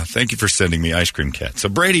 Thank you for sending me Ice Cream Cat. So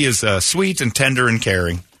Brady is sweet and tender and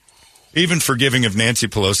caring, even forgiving of Nancy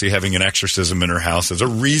Pelosi having an exorcism in her house as a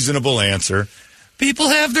reasonable answer. People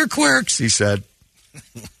have their quirks, he said.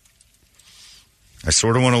 I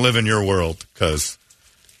sort of want to live in your world because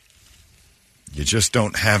you just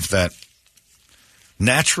don't have that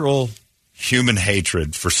natural human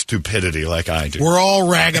hatred for stupidity like I do. We're all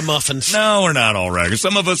ragamuffins. No, we're not all ragamuffins.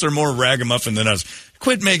 Some of us are more ragamuffin than us.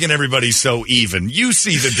 Quit making everybody so even. You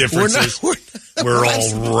see the differences. We're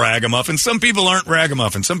all ragamuffins. Some people aren't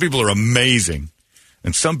ragamuffins. Some people are amazing.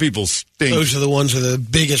 And some people stink. Those are the ones who are the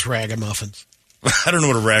biggest ragamuffins. I don't know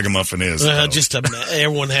what a ragamuffin is.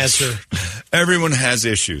 Everyone has their... Everyone has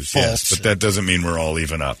issues, faults. Yes, but that doesn't mean we're all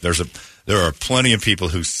even up. There are plenty of people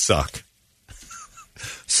who suck.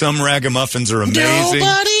 Some ragamuffins are amazing.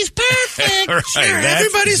 Nobody's perfect. Right, sure,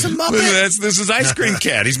 everybody's a muppet. This is Ice Cream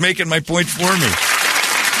Cat. He's making my point for me.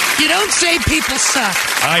 You don't say people suck.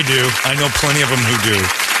 I do. I know plenty of them who do.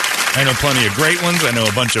 I know plenty of great ones. I know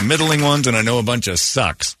a bunch of middling ones, and I know a bunch of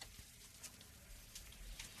sucks.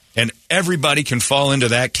 And everybody can fall into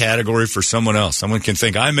that category for someone else. Someone can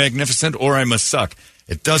think, I'm magnificent or I'm a suck.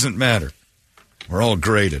 It doesn't matter. We're all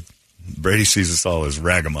graded. Brady sees us all as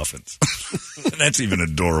ragamuffins. That's even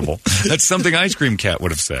adorable. That's something Ice Cream Cat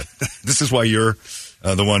would have said. This is why you're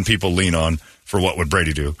the one people lean on for what would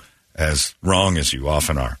Brady do, as wrong as you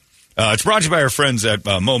often are. It's brought to you by our friends at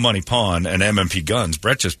Mo Money Pawn and M&P Guns.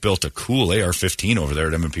 Brett just built a cool AR-15 over there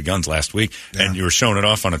at M&P Guns last week, and you were showing it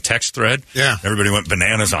off on a text thread. Yeah. Everybody went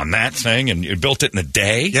bananas on that thing, and you built it in a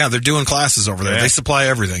day. Yeah, they're doing classes over there. Yeah. They supply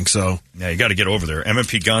everything, so. Yeah, you got to get over there.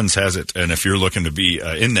 M&P Guns has it, and if you're looking to be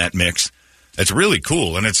in that mix, it's really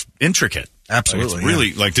cool, and it's intricate. Absolutely. It's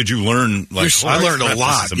really, did you learn, I learned a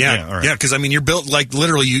lot. Yeah, because, you're built,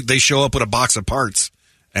 literally, they show up with a box of parts.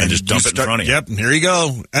 And just dump it in front of you. Yep, and here you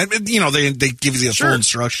go. And, they give you the full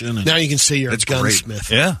instruction. And now you can see you're a gunsmith.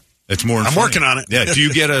 Yeah. It's more. I'm working on it. Yeah. Do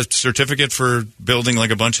you get a certificate for building like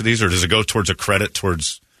a bunch of these, or does it go towards a credit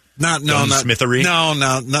towards gunsmithery? No,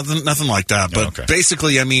 nothing like that. But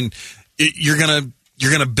basically, you're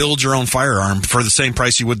gonna build your own firearm for the same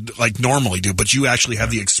price you would normally do, but you actually have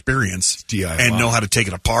the experience and know how to take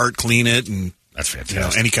it apart, clean it, and. That's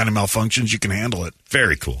fantastic. Any kind of malfunctions, you can handle it.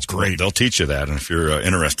 Very cool. It's great. They'll teach you that, and if you're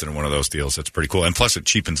interested in one of those deals, that's pretty cool. And plus, it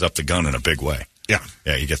cheapens up the gun in a big way. Yeah.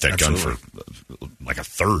 Yeah, you get that gun for like a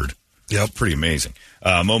third. Yep. Pretty amazing.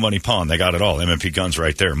 Mo Money Pawn, they got it all. M&P Guns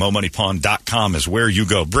right there. MoMoneyPawn.com is where you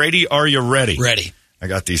go. Brady, are you ready? Ready. I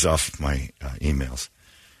got these off my emails.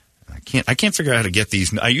 I can't figure out how to get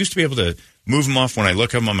these. I used to be able to move them off when I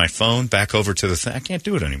look at them on my phone back over to the thing. I can't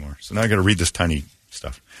do it anymore. So now I got to read this tiny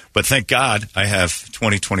stuff. But thank God I have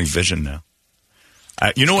 20/20 vision now.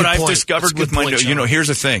 You know what I've discovered with my... here's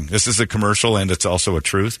the thing. This is a commercial, and it's also a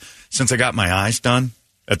truth. Since I got my eyes done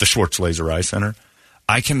at the Schwartz Laser Eye Center,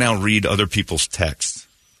 I can now read other people's texts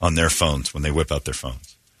on their phones when they whip out their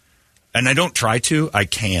phones. And I don't try to. I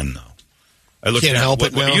can, though. I look can't help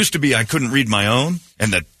it now. It used to be I couldn't read my own,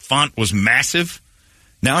 and the font was massive.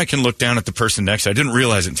 Now I can look down at the person next to me. I didn't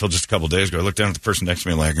realize it until just a couple of days ago. I look down at the person next to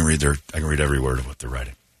me, and I can read every word of what they're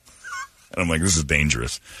writing. And I'm like, this is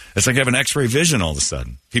dangerous. It's like having X-ray vision all of a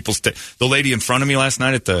sudden. The lady in front of me last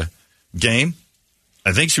night at the game,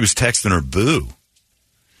 I think she was texting her boo.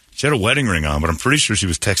 She had a wedding ring on, but I'm pretty sure she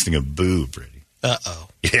was texting a boo, Brady. Uh-oh.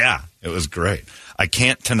 Yeah, it was great. I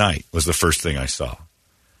can't tonight was the first thing I saw.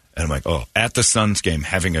 And I'm like, at the Suns game,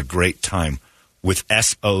 having a great time with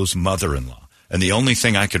S.O.'s mother-in-law. And the only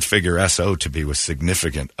thing I could figure S.O. to be was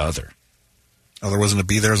significant other. Oh, there wasn't a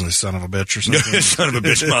B there? It was a son of a bitch or something? Son of a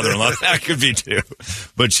bitch mother-in-law. That could be too.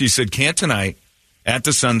 But she said, can't tonight, at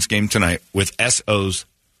the Suns game tonight, with S.O.'s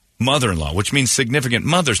mother-in-law, which means significant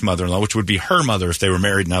mother's mother-in-law, which would be her mother if they were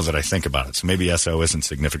married now that I think about it. So maybe S.O. isn't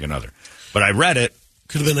significant other. But I read it.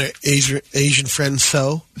 Could have been an Asian friend,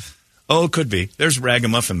 so. Oh, it could be. There's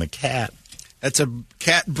Ragamuffin the cat. That's a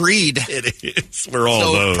cat breed. It is. We're all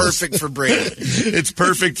so those. Perfect for Brady. It's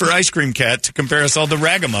perfect for Ice Cream Cat to compare us all to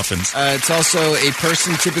ragamuffins. It's also a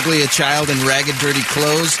person, typically a child in ragged, dirty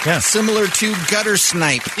clothes, similar to gutter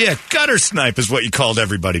snipe. Yeah, gutter snipe is what you called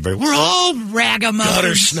everybody. We're all ragamuffins.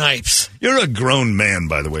 Gutter snipes. You're a grown man,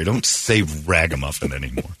 by the way. Don't say ragamuffin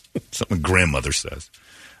anymore. Something grandmother says.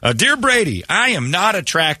 Dear Brady, I am not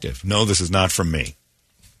attractive. No, this is not from me.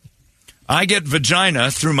 I get vagina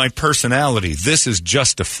through my personality. This is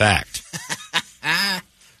just a fact.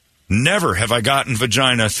 Never have I gotten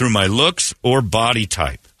vagina through my looks or body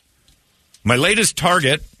type. My latest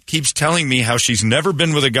target keeps telling me how she's never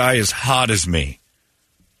been with a guy as hot as me.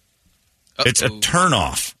 Uh-oh. It's a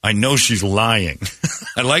turnoff. I know she's lying.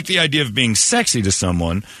 I like the idea of being sexy to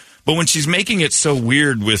someone, but when she's making it so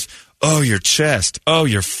weird with, oh, your chest, oh,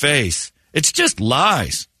 your face, it's just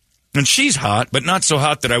lies. And she's hot, but not so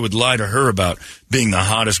hot that I would lie to her about being the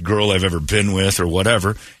hottest girl I've ever been with or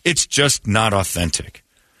whatever. It's just not authentic.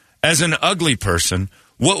 As an ugly person,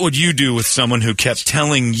 what would you do with someone who kept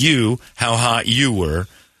telling you how hot you were?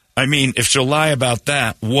 I mean, if she'll lie about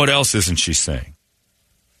that, what else isn't she saying?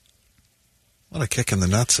 What a kick in the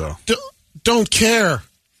nuts, though. Don't care.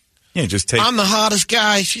 Yeah, just take. I'm the hottest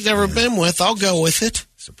guy she's ever been with. I'll go with it.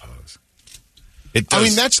 Suppose. It does. I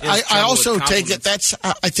mean, that's. I also take it. That's.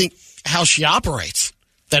 I think how she operates.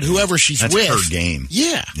 That whoever she's that's with, her game.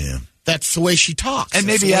 Yeah. That's the way she talks. And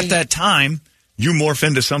maybe at that time, you morph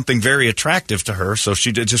into something very attractive to her, so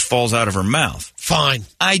she just falls out of her mouth. Fine.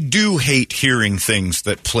 I do hate hearing things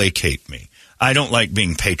that placate me. I don't like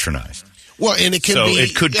being patronized. Well, and it can be. So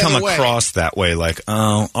it could come across that way, like,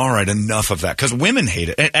 oh, all right, enough of that. Because women hate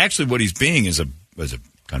it. And actually, what he's being is a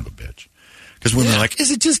kind of a bitch. Because women are like,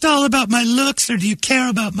 is it just all about my looks, or do you care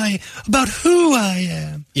about who I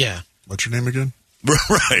am? Yeah. What's your name again?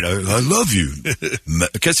 Right. I love you.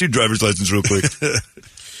 Can I see your driver's license real quick?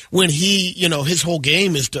 When he, his whole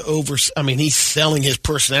game is he's selling his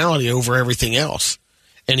personality over everything else,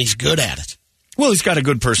 and he's good at it. Well, he's got a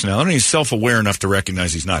good personality, and he's self-aware enough to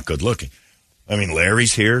recognize he's not good looking. I mean,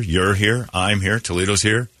 Larry's here, you're here, I'm here, Toledo's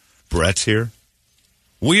here, Brett's here.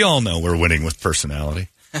 We all know we're winning with personality.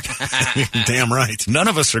 Damn right. None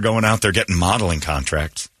of us are going out there getting modeling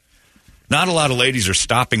contracts. Not a lot of ladies are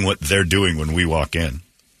stopping what they're doing when we walk in.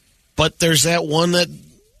 But there's that one that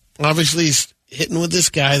obviously is hitting with this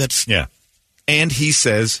guy that's... Yeah. And he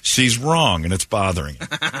says she's wrong, and it's bothering him.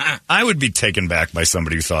 I would be taken back by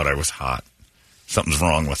somebody who thought I was hot. Something's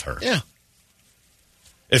wrong with her. Yeah.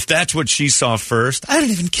 If that's what she saw first... I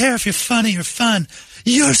don't even care if you're funny or fun.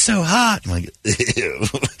 You're so hot. I'm like, ew,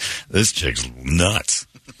 this chick's nuts.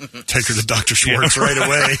 Take her to Dr. Schwartz right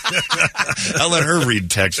away. I'll let her read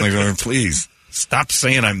text and go, please, stop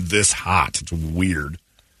saying I'm this hot. It's weird.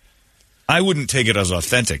 I wouldn't take it as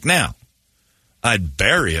authentic. Now, I'd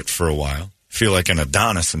bury it for a while, feel like an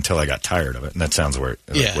Adonis until I got tired of it. And that sounds where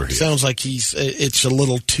he sounds like it's a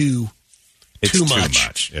little too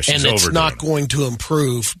much. Yeah, and it's not going to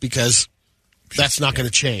improve because that's not going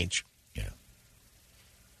to change. Yeah.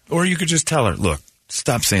 Or you could just tell her, look,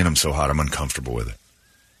 stop saying I'm so hot. I'm uncomfortable with it.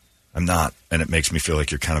 I'm not, and it makes me feel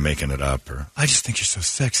like you're kind of making it up, or I just think you're so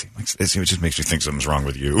sexy. It just makes me think something's wrong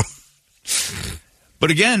with you. But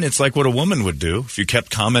again, it's like what a woman would do. If you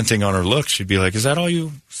kept commenting on her looks, she'd be like, is that all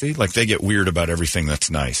you see? Like, they get weird about everything that's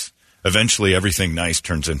nice. Eventually, everything nice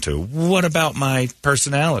turns into, what about my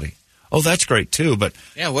personality? Oh, that's great, too, but...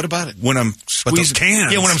 Yeah, what about it? When I'm squeezing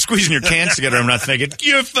cans. Yeah, when I'm squeezing your cans together, I'm not thinking,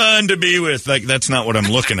 you're fun to be with. Like, that's not what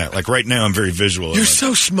I'm looking at. Like, right now, I'm very visual. You're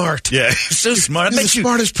so smart. Yeah, you're so smart. You're the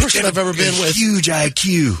smartest person I've ever been with. Huge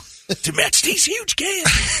IQ to match these huge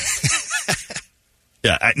cans.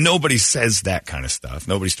 Yeah, nobody says that kind of stuff.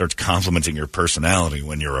 Nobody starts complimenting your personality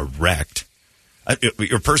when you're erect.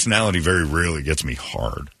 Your personality very rarely gets me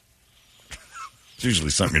hard. It's usually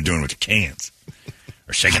something you're doing with your cans.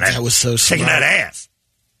 Or shaking that was so shaking smart. that ass.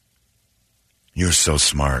 You're so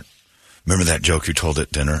smart. Remember that joke you told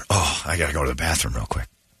at dinner? Oh, I got to go to the bathroom real quick.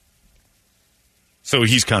 So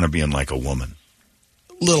he's kind of being like a woman.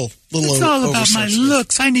 Little. It's all about my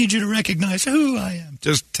looks. I need you to recognize who I am.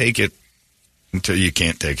 Just take it until you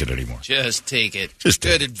can't take it anymore. Just take it.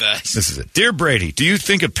 Good advice. This is it. Dear Brady, do you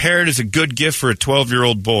think a parrot is a good gift for a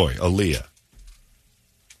 12-year-old boy? Aaliyah.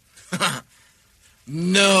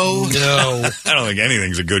 No. I don't think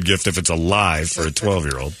anything's a good gift if it's alive for a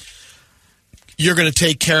 12-year-old. You're going to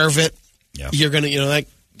take care of it. Yep. You're going to, that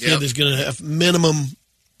kid is going to have minimum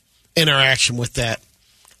interaction with that.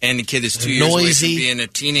 And the kid is 2 years away from being a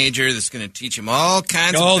teenager that's going to teach him all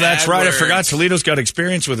kinds of that's right. words. I forgot. Toledo's got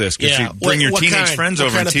experience with this. Because you bring your teenage friends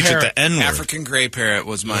over and teach it the N-word. African gray parrot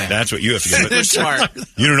was mine. That's what you have to get. They're smart.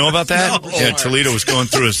 You don't know about that? No. Yeah, Toledo was going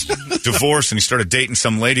through his divorce, and he started dating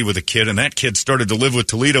some lady with a kid, and that kid started to live with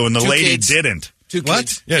Toledo, and the lady didn't. Two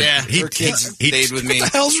kids. Yeah, her kids stayed with me.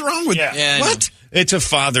 What the hell's wrong with that? Yeah, what? It's a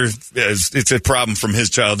father. It's a problem from his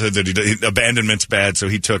childhood that abandonment's bad, so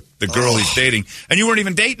he took the girl he's dating. And you weren't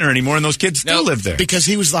even dating her anymore, and those kids still live there. Because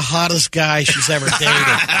he was the hottest guy she's ever dated.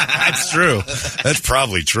 That's true. That's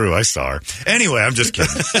probably true. I saw her. Anyway, I'm just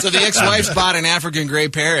kidding. So the ex-wife bought an African gray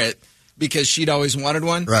parrot because she'd always wanted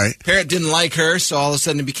one. Right. Parrot didn't like her, so all of a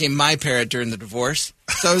sudden it became my parrot during the divorce.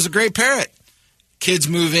 So it was a great parrot. Kids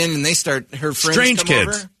move in and they start, her friends Strange come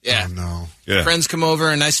kids. over. Yeah. Oh, no. Yeah. Friends come over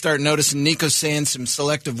and I start noticing Nico saying some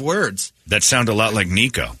selective words. That sound a lot like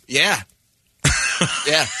Nico. Yeah.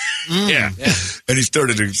 Yeah. Yeah. And he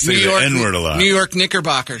started to say the N-word a lot. New York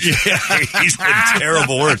Knickerbockers. Yeah, he said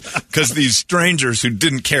terrible words. Because these strangers who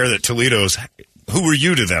didn't care that Toledo's, who were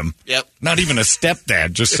you to them? Yep. Not even a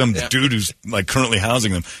stepdad, just some dude who's like currently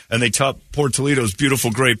housing them. And they taught poor Toledo's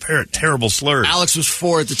beautiful gray parrot terrible slurs. Alex was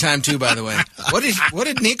 4 at the time too, by the way. What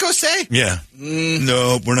did Nico say? Yeah.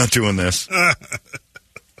 No, we're not doing this.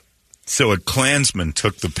 So a Klansman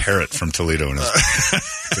took the parrot from Toledo, and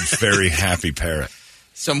it's a very happy parrot.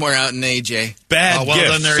 Somewhere out in AJ. Bad gift.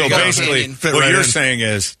 Then there so you go. basically, what you're saying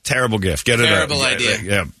is terrible gift. Get terrible it idea.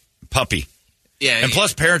 Yeah, puppy. Yeah. And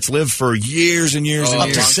plus, parrots live for years and years and Up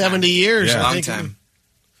years. to 70 years, Yeah. I Long think. time.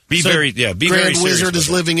 Be very Grand serious Wizard with is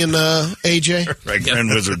it. living in AJ. Right, Grand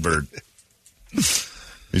Wizard bird.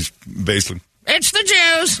 He's basically. It's the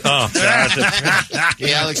Jews. Oh, that's it.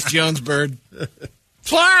 The Alex Jones bird.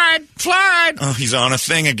 Fluoride. Oh, he's on a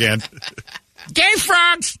thing again. Gay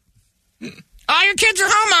frogs. All your kids are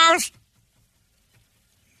homos.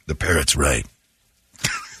 The parrot's right.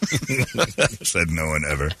 Said no one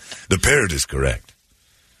ever. The parrot is correct.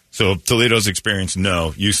 So Toledo's experience,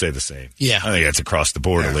 no. You say the same. Yeah. I think that's across the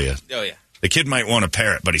board, Aaliyah. Oh, yeah. The kid might want a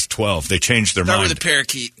parrot, but he's 12. They changed their Start mind. with a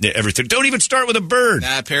parakeet. Yeah, everything. Don't even start with a bird.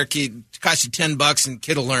 Nah, parakeet costs you $10 and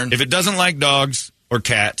kid will learn. If it doesn't like dogs or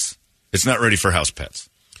cats, it's not ready for house pets.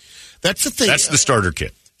 That's the thing. That's the starter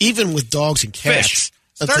kit. Even with dogs and cats. Fish.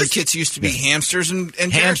 Starter kits used to be hamsters and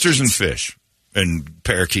hamsters parakeets. and fish. And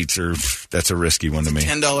parakeets that's a risky one to me.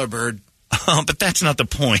 $10 bird. Oh, but that's not the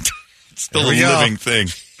point. It's still a There we go. living thing.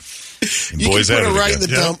 And You boys can put have it right again. in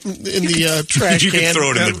the dump, in the trash You can. can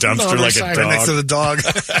throw it in the dumpster like a Right dog. next to the dog.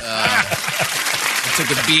 I took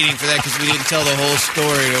a beating for that because we didn't tell the whole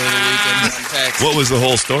story over the weekend on text. What was the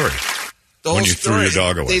whole story? The whole when you story, threw your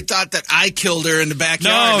dog away? They thought that I killed her in the No,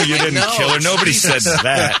 backyard. you didn't kill her. Nobody said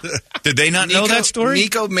that. Did they not know that story?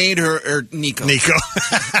 Nico made her, Nico.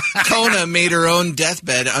 Kona made her own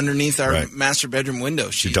deathbed underneath our Right. master bedroom window.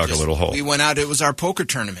 She dug a little hole. We went out. It was our poker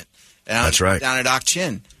tournament. That's right. Down at Ock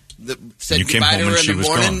Chin. Said you came goodbye to home her and in she the was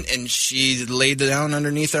morning, gone. and she laid down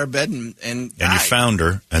underneath our bed and And died. you found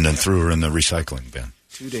her and then threw her in the recycling bin.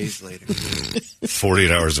 2 days later.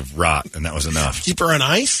 48 hours of rot, and that was enough. Keep her on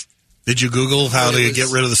ice? Did you Google how to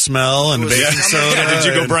get rid of the smell and baking soda? Yeah, did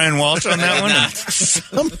you go Brian Walsh on that one?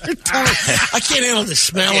 Summertime. I can't handle the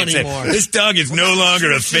smell anymore. This dog is no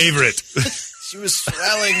longer a favorite. She was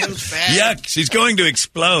swelling. It was bad. Yuck, she's going to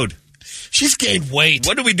explode. She's gained weight.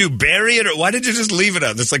 What do we do, bury it? Or why did you just leave it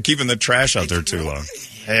out? It's like keeping the trash out there too long.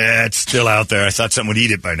 Yeah, it's still out there. I thought someone would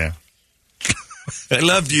eat it by now. I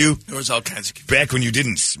loved you. There was all kinds of Back when you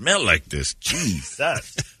didn't smell like this.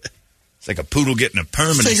 Jesus. It's like a poodle getting a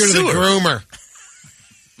permanent Take her to the sewer. groomer.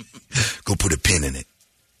 Go put a pin in it.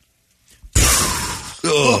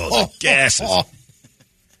 Oh, the gases.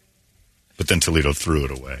 But then Toledo threw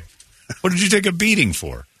it away. What did you take a beating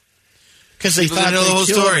for? Because they People thought didn't know the whole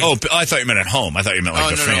they killed her. story. Oh, I thought you meant at home. I thought you meant like Oh,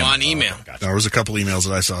 the no, family. on email. Oh, gotcha. There was a couple emails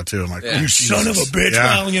that I saw too. I'm like, Yeah. You son of a bitch.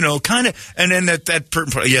 Yeah. Well, you know, kind of. And then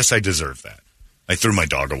yes, I deserve that. I threw my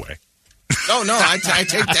dog away. Oh, no, I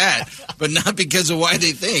take that. But not because of why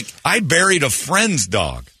they think. I buried a friend's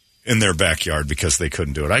dog in their backyard because they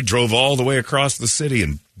couldn't do it. I drove all the way across the city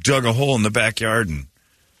and dug a hole in the backyard and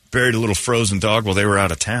buried a little frozen dog while they were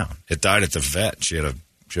out of town. It died at the vet. She had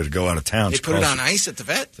to go out of town. They put it on ice at the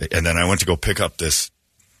vet? And then I went to go pick up this.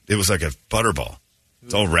 It was like a butterball.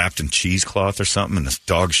 It's all wrapped in cheesecloth or something in this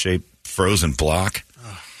dog-shaped frozen block.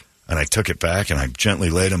 And I took it back and I gently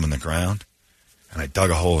laid him on the ground. And I dug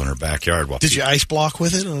a hole in her backyard. Did you ice block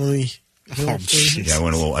with it?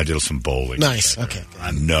 Yeah, I did some bowling. Nice. Okay.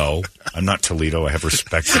 No, I'm not Toledo. I have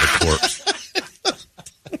respect for the corpse.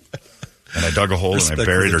 And I dug a hole and I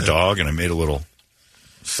buried her dog and I made a little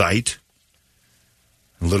site.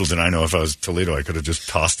 Little did I know if I was Toledo, I could have just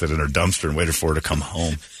tossed it in her dumpster and waited for her to come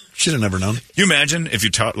home. Should have never known. You imagine if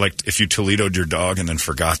you Toledo'd your dog and then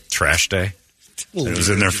forgot trash day? And it was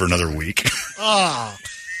in there for another week. Oh,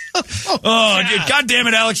 God damn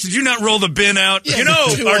it, Alex. Did you not roll the bin out? Yeah, you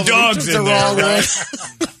know, our dog's in there, right?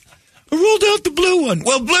 I rolled out the blue one.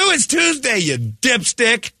 Well, blue is Tuesday, you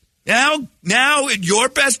dipstick. Now your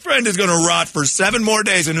best friend is going to rot for 7 more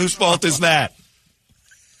days, and whose fault is that?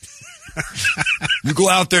 You go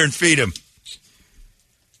out there and feed him.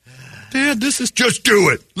 Dad, just do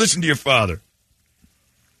it. Listen to your father.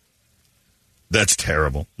 That's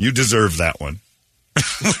terrible. You deserve that one.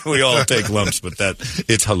 We all take lumps, but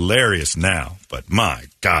it's hilarious now. But my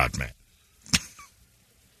God, man.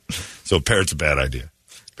 So parrot's a bad idea.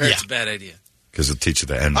 Parrot's a bad idea. Because it'll teach you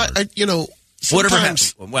the N word. Whatever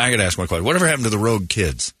happened? Well, I got to ask one question. Whatever happened to the rogue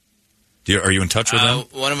kids? Are you in touch with them?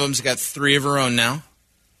 One of them's got 3 of her own now.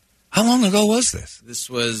 How long ago was this?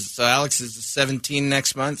 So Alex is 17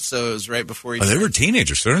 next month, so it was right before he they were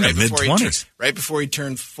teenagers, so they're in their mid-20s. Right before he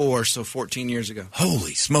turned 4, so 14 years ago.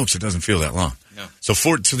 Holy smokes, it doesn't feel that long. No. So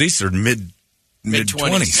these are mid-20s.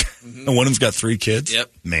 Mm-hmm. And one of them's got 3 kids? Yep.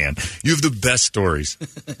 Man, you have the best stories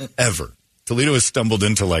ever. Toledo has stumbled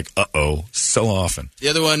into so often. The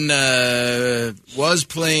other one was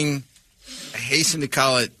playing, I hasten to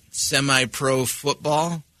call it, semi-pro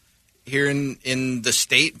football. Here in the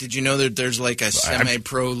state, did you know that there's like a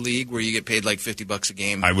semi-pro league where you get paid like $50 a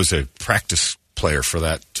game? I was a practice player for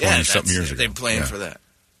that 20-something years ago. They're playing for that.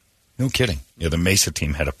 No kidding. Yeah, the Mesa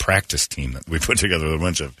team had a practice team that we put together with a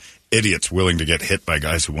bunch of idiots willing to get hit by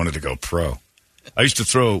guys who wanted to go pro. I used to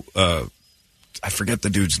throw, I forget the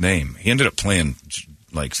dude's name. He ended up playing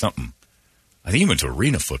like something. I think he went to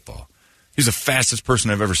arena football. He's the fastest person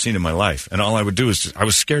I've ever seen in my life. And all I would do is I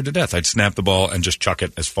was scared to death. I'd snap the ball and just chuck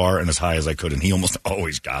it as far and as high as I could. And he almost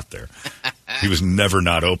always got there. He was never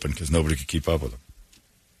not open because nobody could keep up with him.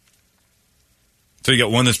 So you got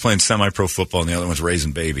one that's playing semi-pro football and the other one's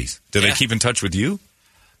raising babies. Do they keep in touch with you?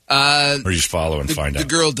 Or you just follow and find out? The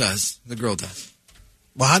girl does.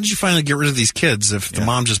 Well, how did you finally get rid of these kids if the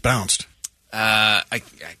mom just bounced? I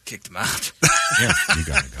kicked him out. Yeah, you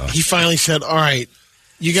got to go. He finally said, all right.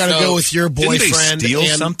 You got to go with your boyfriend. Didn't they steal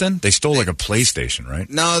something? They stole like a PlayStation, right?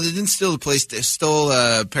 No, they didn't steal the PlayStation. They stole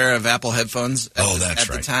a pair of Apple headphones at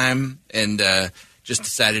the time, and just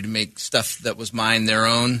decided to make stuff that was mine their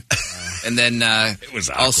own. And then it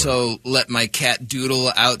was also let my cat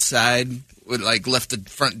doodle outside. Left the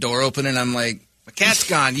front door open, and I'm like, my cat's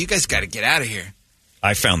gone. You guys got to get out of here.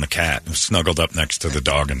 I found the cat. It was snuggled up next to the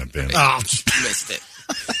dog in the bin. Oh, missed it.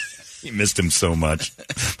 He missed him so much,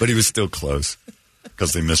 but he was still close.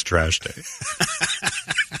 Because they missed trash day.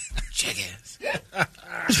 Chickens.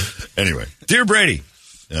 Anyway, Dear Brady.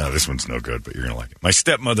 This one's no good, but you're going to like it. My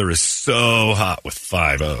stepmother is so hot with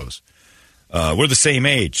 5 O's. We're the same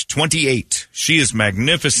age, 28. She is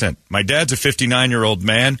magnificent. My dad's a 59-year-old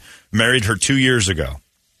man, married her 2 years ago.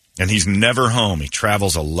 And he's never home. He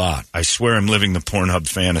travels a lot. I swear I'm living the Pornhub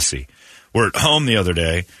fantasy. We're at home the other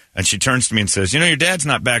day, and she turns to me and says, your dad's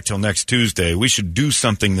not back till next Tuesday. We should do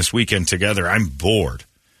something this weekend together. I'm bored.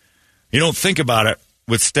 You don't think about it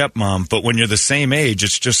with stepmom, but when you're the same age,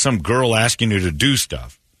 it's just some girl asking you to do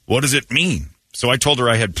stuff. What does it mean? So I told her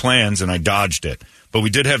I had plans, and I dodged it. But we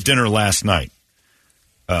did have dinner last night.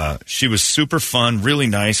 She was super fun, really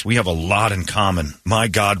nice. We have a lot in common. My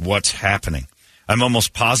God, what's happening? I'm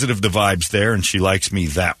almost positive the vibe's there, and she likes me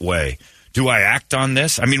that way. Do I act on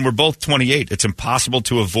this? I mean, we're both 28. It's impossible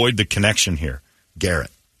to avoid the connection here. Garrett.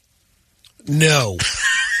 No.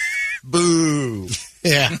 Boo.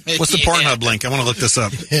 Yeah. What's the Pornhub link? I want to look this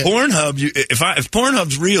up. Pornhub, if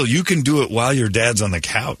Pornhub's real, you can do it while your dad's on the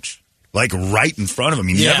couch. Like right in front of him.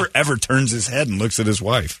 He never, ever turns his head and looks at his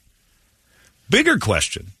wife. Bigger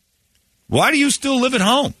question. Why do you still live at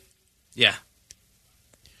home? Yeah.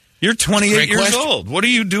 You're 28 years old. What are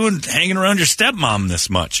you doing hanging around your stepmom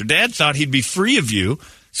this much? Your dad thought he'd be free of you,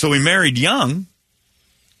 so he married young,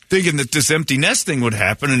 thinking that this empty nest thing would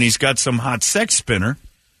happen, and he's got some hot sex spinner,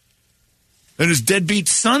 and his deadbeat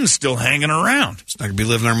son's still hanging around. He's not going to be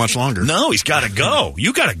living there much longer. No, he's got to go.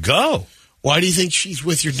 You got to go. Why do you think she's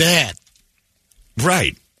with your dad?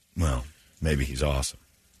 Right. Well, maybe he's awesome.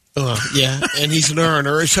 Yeah, and he's an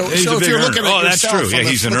earner. So if you're earner. looking at that's yourself true. Yeah,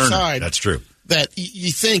 he's an earner. Side, that's true. That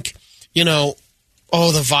you think, the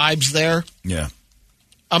vibe's there. Yeah.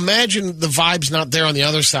 Imagine the vibe's not there on the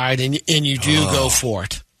other side, and you do go for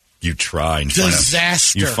it. You try and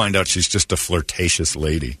disaster. You find out she's just a flirtatious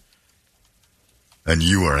lady. And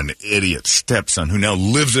you are an idiot stepson who now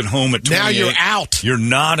lives at home at 28. Now you're out. You're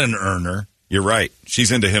not an earner. You're right.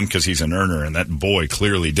 She's into him because he's an earner, and that boy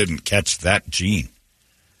clearly didn't catch that gene.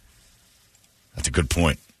 That's a good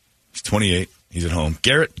point. He's 28. He's at home.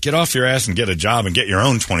 Garrett, get off your ass and get a job and get your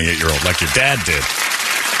own 28-year-old like your dad did.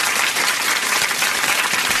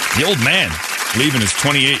 The old man leaving his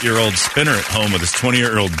 28-year-old spinner at home with his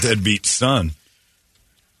 20-year-old deadbeat son.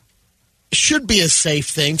 Should be a safe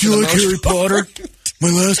thing. Do you like Harry Potter? My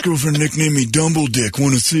last girlfriend nicknamed me Dumble Dick.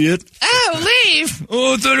 Want to see it? Oh, leave.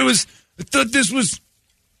 Oh, I thought this was...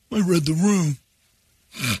 I read the room.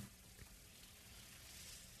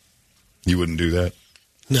 You wouldn't do that?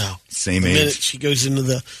 No. Same the age. minute she goes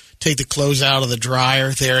into take the clothes out of the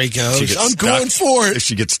dryer, there he goes. I'm going for it. If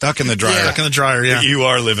she gets stuck in the dryer. Stuck in the dryer, yeah. You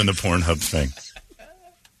are living the Pornhub thing.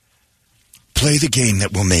 Play the game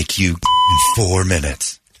that will make you in 4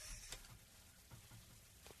 minutes.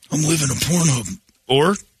 I'm living a Pornhub.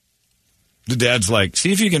 Or the dad's like,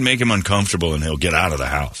 see if you can make him uncomfortable and he'll get out of the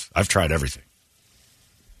house. I've tried everything.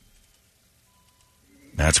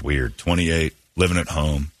 That's weird. 28, living at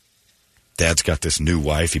home. Dad's got this new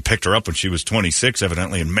wife. He picked her up when she was 26,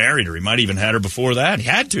 evidently, and married her. He might even had her before that. He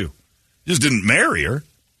had to. He just didn't marry her.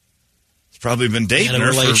 He's probably been dating her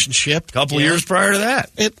relationship. For a couple years prior to that.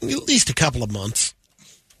 At least a couple of months.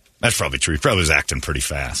 That's probably true. He probably was acting pretty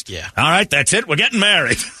fast. Yeah. All right, that's it. We're getting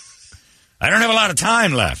married. I don't have a lot of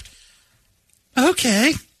time left.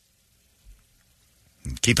 Okay.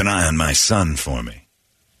 Keep an eye on my son for me.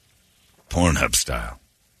 Pornhub style.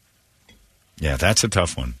 Yeah, that's a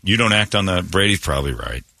tough one. You don't act on that. Brady's probably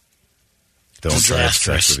right. Don't try to have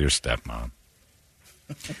sex with your stepmom.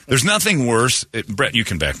 There's nothing worse. Brett, you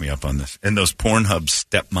can back me up on this. In those Pornhub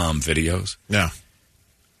stepmom videos. Yeah.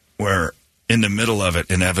 Where in the middle of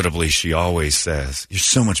it, inevitably, she always says, "You're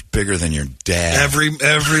so much bigger than your dad." Every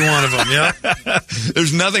one of them, yeah.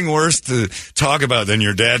 There's nothing worse to talk about than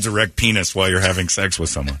your dad's erect penis while you're having sex with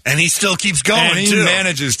someone. And he still keeps going, and he too.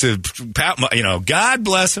 manages to, God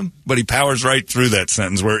bless him, but he powers right through that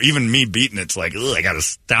sentence where even me beating it's like, ugh, I got to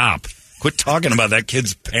stop. Quit talking about that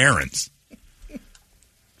kid's parents.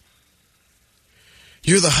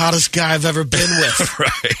 You're the hottest guy I've ever been with.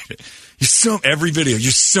 Right. Every video,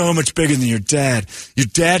 you're so much bigger than your dad. Your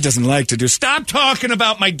dad doesn't like to do. Stop talking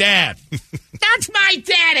about my dad. That's my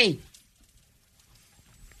daddy.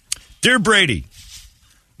 Dear Brady,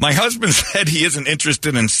 my husband said he isn't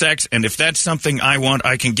interested in sex, and if that's something I want,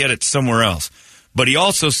 I can get it somewhere else. But he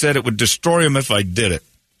also said it would destroy him if I did it.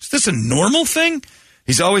 Is this a normal thing?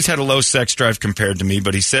 He's always had a low sex drive compared to me,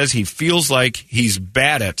 but he says he feels like he's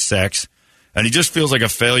bad at sex, and he just feels like a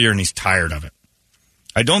failure, and he's tired of it.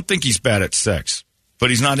 I don't think he's bad at sex, but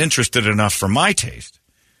he's not interested enough for my taste.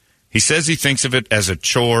 He says he thinks of it as a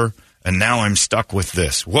chore, and now I'm stuck with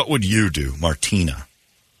this. What would you do, Martina?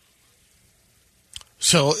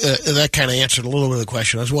 So that kind of answered a little bit of the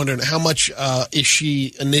question. I was wondering, how much is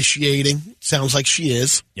she initiating? Sounds like she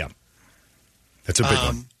is. Yeah. That's a big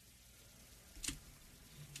one.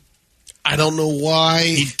 I don't know why.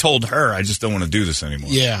 He told her, I just don't want to do this anymore.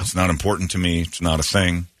 Yeah. It's not important to me. It's not a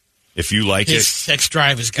thing. If you like His sex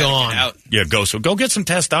drive is gone. Yeah, go get some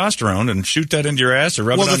testosterone and shoot that into your ass or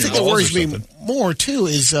rub it on your balls. Well, the thing that worries me more, too,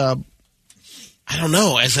 is, I don't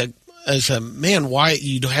know, as a man, why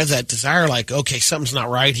you have that desire, like, okay, something's not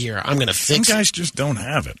right here. I'm going to fix it. Some guys just don't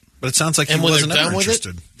have it. But it sounds like he wasn't ever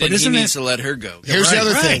interested. Then he needs to let her go. Here's the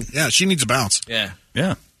other thing. Yeah, she needs a bounce. Yeah.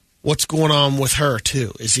 Yeah. What's going on with her,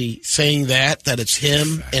 too? Is he saying that it's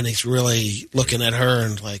him, and he's really looking at her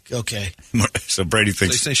and like, okay. So Brady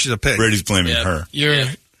thinks they say she's a pig. Brady's blaming her.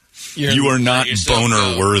 You are not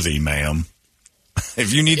boner worthy, ma'am.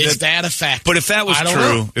 If you need is that a fact? But if that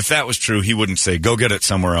was true, he wouldn't say, go get it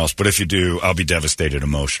somewhere else. But if you do, I'll be devastated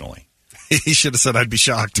emotionally. He should have said, I'd be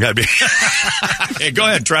shocked. Hey, go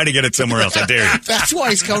ahead, try to get it somewhere else. I dare you. That's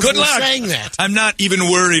why he's comfortable saying that. I'm not even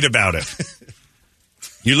worried about it.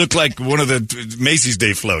 You look like one of the Macy's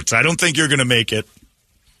Day floats. I don't think you're going to make it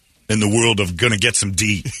in the world of going to get some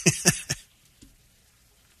D.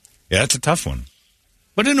 Yeah, it's a tough one.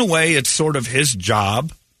 But in a way, it's sort of his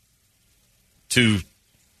job to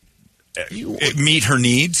meet her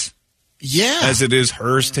needs. Yeah. As it is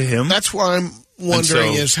hers to him. That's why I'm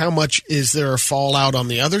wondering is how much is there a fallout on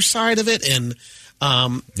the other side of it? And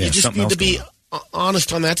you just need to be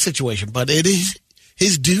honest on that situation. But it is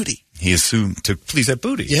his duty. He assumed to please that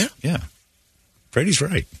booty. Yeah. Yeah. Brady's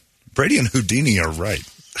right. Brady and Houdini are right.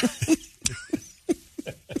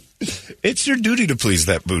 It's your duty to please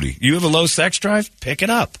that booty. You have a low sex drive? Pick it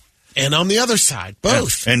up. And on the other side,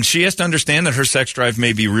 both. Yeah. And she has to understand that her sex drive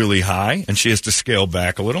may be really high, and she has to scale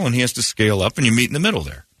back a little, and he has to scale up, and you meet in the middle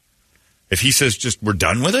there. If he says just we're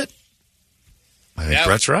done with it, I think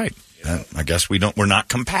Brett's right. I guess we're not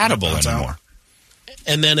compatible anymore.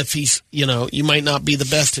 And then if he's, you might not be the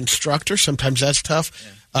best instructor. Sometimes that's tough.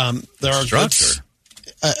 Yeah. There are goods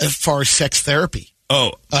as far as sex therapy.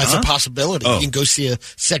 As a possibility. You can go see a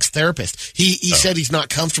sex therapist. He said he's not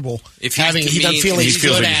comfortable if having. He doesn't feel he's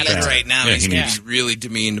good at it right now. He's going to be really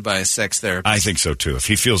demeaned by a sex therapist. I think so too. If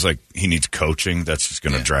he feels like he needs coaching, that's just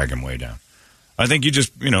going to drag him way down. I think you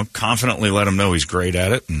just confidently let him know he's great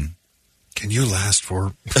at it. And can you last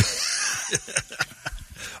for?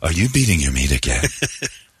 Are you beating your meat again?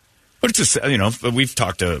 But it's we've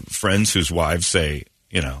talked to friends whose wives say,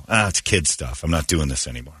 it's kid stuff. I'm not doing this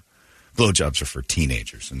anymore. Blowjobs are for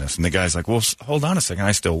teenagers and this. And the guy's like, well, hold on a second.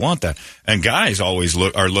 I still want that. And guys always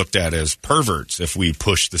are looked at as perverts if we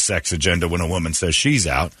push the sex agenda when a woman says she's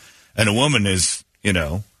out. And a woman is,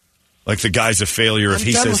 like the guy's a failure if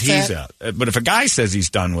he says he's out. But if a guy says he's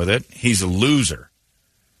done with it, he's a loser.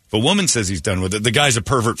 If a woman says he's done with it, the guy's a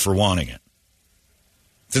pervert for wanting it.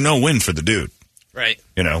 It's a no-win for the dude. Right.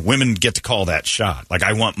 Women get to call that shot. Like,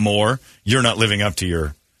 I want more. You're not living up to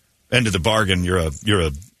your end of the bargain. You're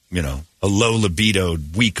a low libido,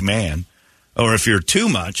 weak man. Or if you're too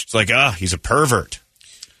much, it's like, he's a pervert.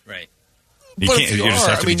 Right. But if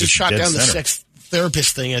you shot down the sex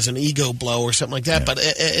therapist thing as an ego blow or something like that. Yeah. But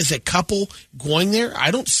as a couple going there,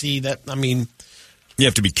 I don't see that. I mean, you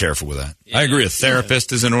have to be careful with that. Yeah. I agree. A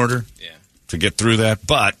therapist is in order to get through that.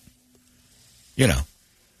 But,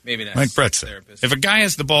 maybe not. Like Brett said, if a guy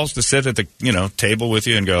has the balls to sit at the table with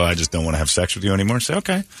you and go, I just don't want to have sex with you anymore, say,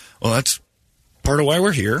 okay, well, that's part of why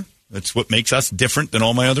we're here. That's what makes us different than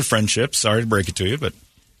all my other friendships. Sorry to break it to you, but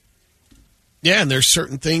yeah, and there's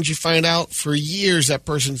certain things you find out for years that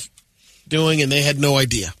person's doing, and they had no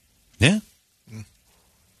idea. Yeah.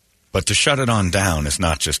 But to shut it on down is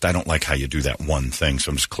not just, I don't like how you do that one thing, so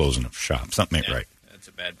I'm just closing up shop. Something ain't right. That's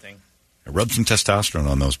a bad thing. Rub some testosterone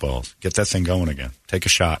on those balls. Get that thing going again. Take a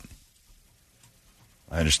shot.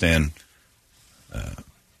 I understand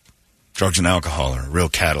drugs and alcohol are a real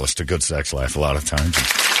catalyst to good sex life a lot of times.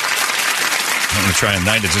 I'm going to try a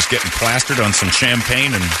night of just getting plastered on some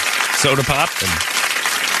champagne and soda pop and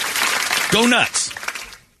go nuts.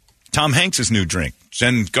 Tom Hanks' new drink.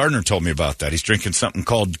 Jen Gardner told me about that. He's drinking something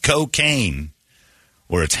called cocaine,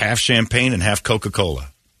 where it's half champagne and half Coca-Cola.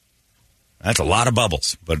 That's a lot of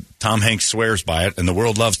bubbles, but Tom Hanks swears by it, and the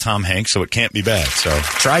world loves Tom Hanks, so it can't be bad. So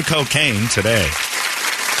try cocaine today.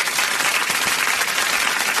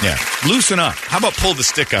 Yeah, loosen up. How about pull the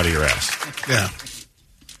stick out of your ass? Yeah.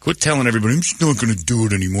 Quit telling everybody, I'm just not going to do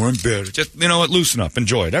it anymore. I'm better. Just, loosen up.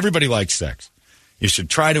 Enjoy it. Everybody likes sex. You should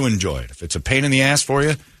try to enjoy it. If it's a pain in the ass for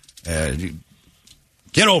you,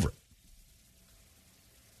 get over it.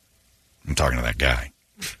 I'm talking to that guy.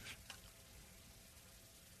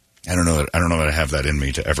 I don't know that I have that in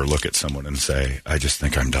me to ever look at someone and say, I just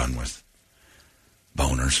think I'm done with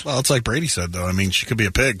boners. Well, it's like Brady said, though. I mean, she could be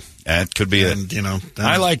a pig. That could be it.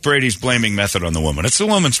 I like Brady's blaming method on the woman. It's the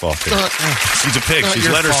woman's fault. She's a pig. She's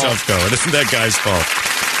let herself go. It isn't that guy's fault.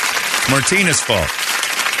 Martina's fault.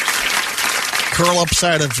 Curl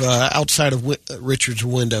outside of Richard's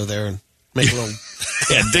window there and make a little...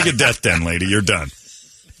 Yeah, dig a death den, lady. You're done.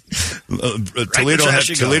 Toledo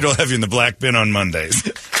will have you in the black bin on Mondays.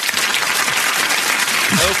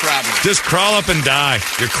 No problem. Just crawl up and die.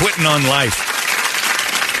 You're quitting on life.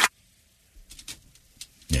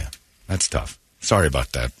 Yeah, that's tough. Sorry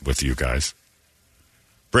about that with you guys.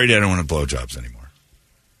 Brady, I don't want blowjobs anymore.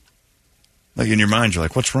 Like in your mind, you're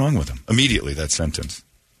like, what's wrong with him? Immediately, that sentence.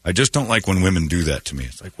 I just don't like when women do that to me.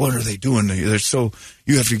 It's like, what are they doing to you?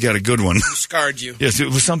 You have to get a good one. Scarred you. Yes,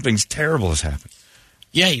 something's terrible has happened.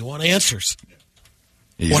 Yeah, you want answers.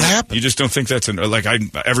 What happened? You just don't think that's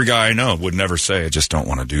every guy I know would never say, I just don't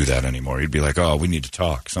want to do that anymore. He'd be like, oh, we need to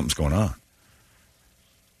talk. Something's going on.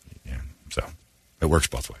 Yeah, so it works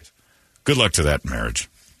both ways. Good luck to that marriage.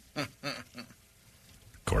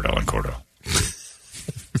 Cordell and Cordell.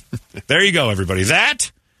 There you go, everybody.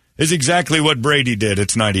 That is exactly what Brady did.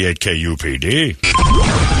 It's 98 KUPD.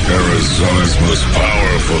 Arizona's most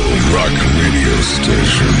powerful rock radio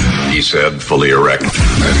station. He said, fully erect. 98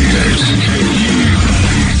 KUPD.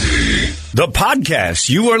 The podcast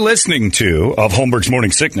you are listening to of Holmberg's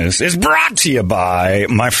Morning Sickness is brought to you by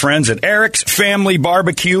my friends at Eric's Family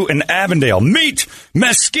Barbecue in Avondale. Meet,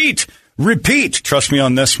 mesquite, repeat. Trust me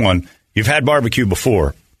on this one. You've had barbecue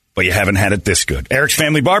before. but you haven't had it this good. Eric's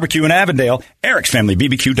Family Barbecue in Avondale,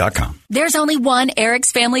 ericsfamilybbq.com. There's only one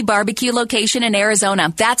Eric's Family Barbecue location in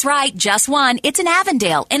Arizona. That's right, just one. It's in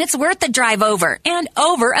Avondale, and it's worth the drive over and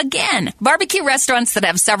over again. Barbecue restaurants that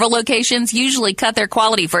have several locations usually cut their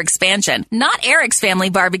quality for expansion. Not Eric's Family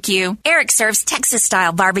Barbecue. Eric serves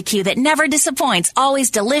Texas-style barbecue that never disappoints,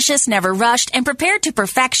 always delicious, never rushed, and prepared to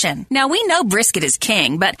perfection. Now, we know brisket is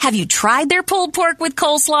king, but have you tried their pulled pork with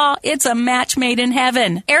coleslaw? It's a match made in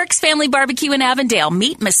heaven. Eric's Family Barbecue in Avondale.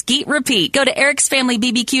 Meet, mesquite, repeat. Go to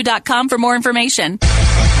ericsfamilybbq.com for more information.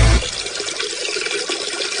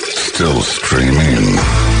 Still streaming.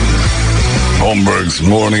 Holmberg's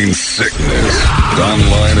Morning Sickness.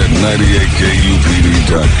 Online at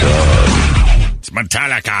 98kupd.com. It's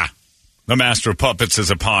Metallica. The Master of Puppets is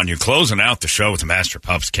upon you. Closing out the show with the Master of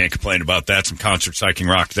Puppets. Can't complain about that. Some concert psyching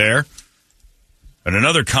rock there. And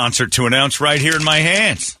another concert to announce right here in my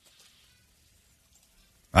hands.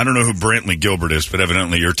 I don't know who Brantley Gilbert is, but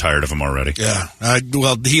evidently you're tired of him already. Yeah.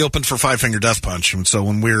 Well, he opened for Five Finger Death Punch, and so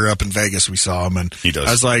when we were up in Vegas, we saw him, and he does.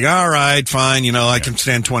 I was like, all right, fine, I can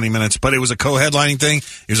stand 20 minutes. But it was a co-headlining thing.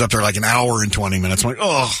 He was up there like an hour and 20 minutes. I'm like,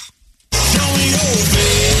 oh. Kind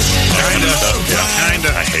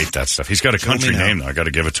of. I hate that stuff. He's got a country name, though. I got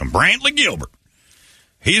to give it to him. Brantley Gilbert.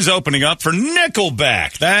 He's opening up for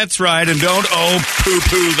Nickelback. That's right, and don't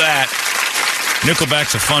poo-poo that.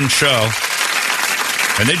 Nickelback's a fun show.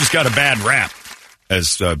 And they just got a bad rap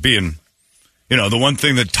as being, the one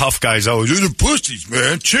thing that tough guys always do. They're pussies,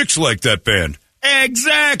 man. Chicks like that band.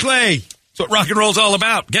 Exactly. That's what rock and roll's all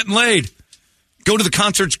about. Getting laid. Go to the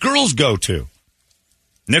concerts girls go to.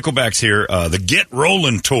 Nickelback's here. The Get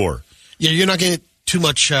Rollin' Tour. Yeah, you're not getting too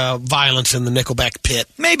much violence in the Nickelback pit.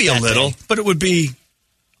 Maybe a little, but it would be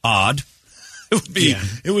odd. It would be. Yeah.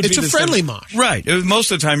 It would. It's a friendly mosh, right?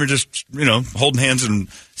 Most of the time, you're just holding hands and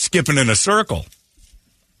skipping in a circle.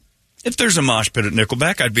 If there's a mosh pit at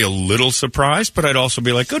Nickelback, I'd be a little surprised, but I'd also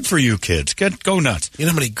be like, good for you, kids. Go nuts. You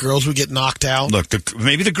know how many girls would get knocked out? Look,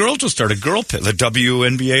 maybe the girls will start a girl pit, the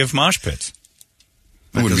WNBA of mosh pits.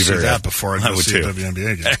 I would be very that before I would see a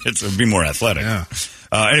WNBA game. It would be more athletic. Yeah.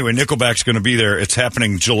 Anyway, Nickelback's going to be there. It's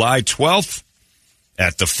happening July 12th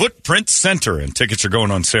at the Footprint Center, and tickets are going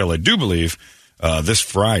on sale, I do believe, this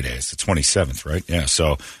Friday. It's the 27th, right? Yeah,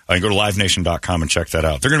 so I can go to livenation.com and check that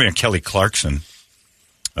out. They're going to be on Kelly Clarkson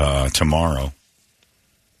tomorrow.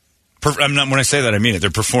 When I say that, I mean it. They're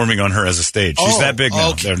performing on her as a stage. She's that big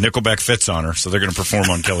now. Okay. Nickelback fits on her, so they're going to perform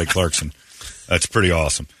on Kelly Clarkson. That's pretty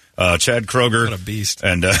awesome. Chad Kroger what a beast.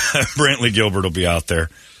 And Brantley Gilbert will be out there.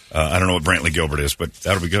 I don't know what Brantley Gilbert is, but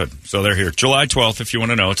that'll be good. So they're here. July 12th, if you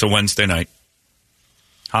want to know. It's a Wednesday night.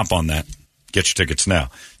 Hop on that. Get your tickets now.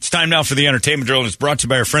 It's time now for the entertainment drill, and it's brought to you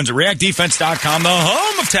by our friends at ReactDefense.com, the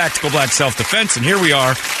home of tactical black self-defense. And here we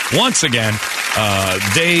are, once again,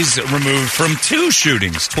 days removed from two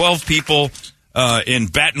shootings. 12 people in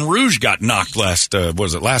Baton Rouge got knocked last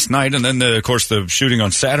night? And then, of course, the shooting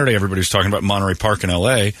on Saturday, everybody's talking about Monterey Park in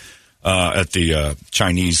L.A. At the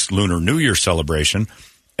Chinese Lunar New Year celebration.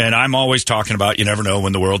 And I'm always talking about you never know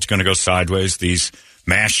when the world's going to go sideways. These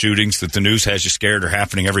mass shootings that the news has you scared are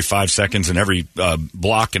happening every 5 seconds in every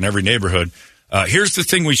block in every neighborhood. Here's the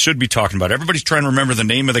thing we should be talking about. Everybody's trying to remember the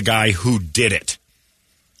name of the guy who did it.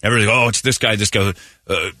 Everybody, it's this guy, this guy.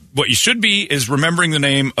 What you should be is remembering the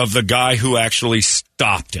name of the guy who actually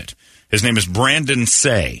stopped it. His name is Brandon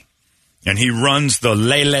Say, and he runs the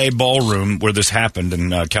Lele Ballroom where this happened in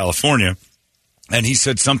California. And he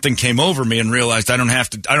said something came over me and realized I don't have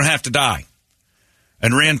to die,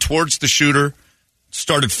 and ran towards the shooter.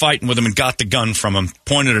 Started fighting with him and got the gun from him,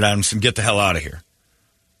 pointed it at him and said, get the hell out of here.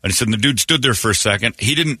 And he said, and the dude stood there for a second.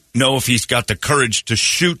 He didn't know if he's got the courage to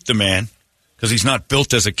shoot the man because he's not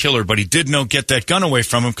built as a killer, but he did know get that gun away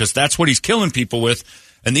from him because that's what he's killing people with.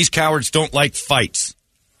 And these cowards don't like fights.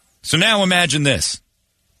 So now imagine this.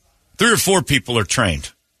 3 or 4 people are trained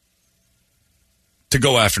to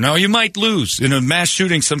go after. Now, you might lose. In a mass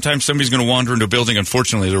shooting, sometimes somebody's going to wander into a building.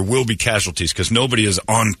 Unfortunately, there will be casualties because nobody is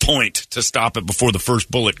on point to stop it before the first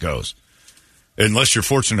bullet goes. Unless you're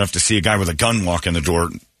fortunate enough to see a guy with a gun walk in the door,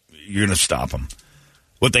 you're going to stop him.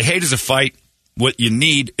 What they hate is a fight. What you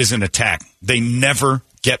need is an attack. They never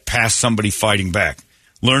get past somebody fighting back.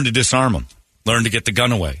 Learn to disarm them. Learn to get the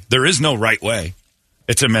gun away. There is no right way.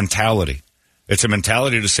 It's a mentality. It's a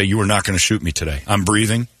mentality to say, you are not going to shoot me today. I'm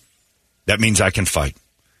breathing. That means I can fight.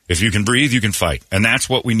 If you can breathe, you can fight. And that's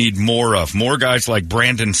what we need more of. More guys like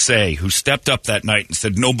Brandon Say, who stepped up that night and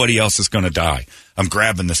said, nobody else is going to die. I'm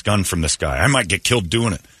grabbing this gun from this guy. I might get killed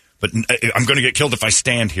doing it, but I'm going to get killed if I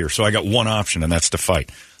stand here. So I got one option, and that's to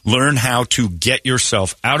fight. Learn how to get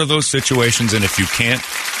yourself out of those situations, and if you can't,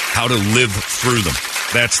 how to live through them.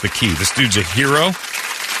 That's the key. This dude's a hero.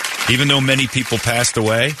 Even though many people passed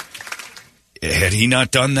away, had he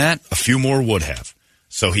not done that, a few more would have.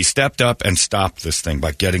 So he stepped up and stopped this thing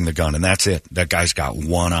by getting the gun, and that's it. That guy's got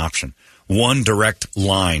one option, one direct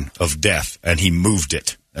line of death, and he moved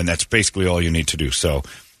it. And that's basically all you need to do. So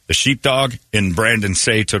the sheepdog in Brandon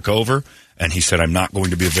Say took over, and he said, I'm not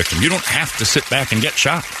going to be a victim. You don't have to sit back and get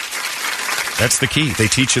shot. That's the key. They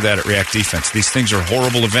teach you that at React Defense. These things are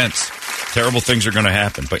horrible events. Terrible things are going to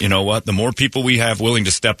happen. But you know what? The more people we have willing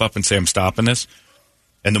to step up and say, I'm stopping this,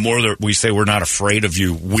 and the more that we say we're not afraid of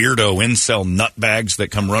you weirdo incel nutbags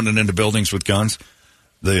that come running into buildings with guns,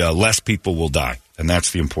 the less people will die. And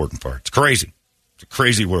that's the important part. It's crazy. It's a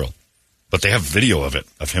crazy world. But they have video of it,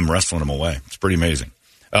 of him wrestling them away. It's pretty amazing.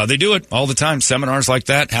 They do it all the time. Seminars like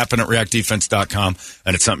that happen at reactdefense.com,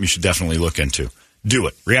 and it's something you should definitely look into. Do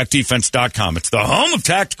it. reactdefense.com. It's the home of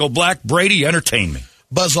Tactical Black. Brady, entertain me.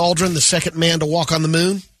 Buzz Aldrin, the second man to walk on the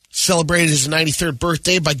moon, celebrated his 93rd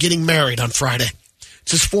birthday by getting married on Friday.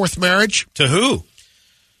 It's his fourth marriage. To who?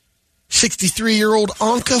 63-year-old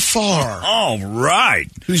Anka Farr. All right.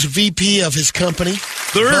 Who's VP of his company,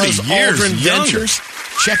 30 Buzz years Aldrin younger. Ventures.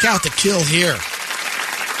 Check out the kill here.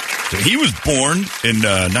 So he was born in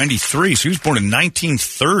 93, so he was born in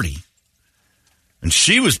 1930. And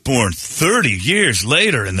she was born 30 years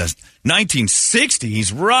later in the 1960s.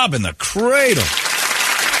 He's robbing the cradle.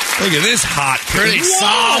 Look at this hot. Pretty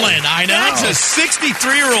solid, I know. That's a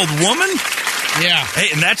 63-year-old woman? Yeah. Hey,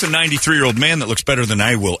 and that's a 93-year-old man that looks better than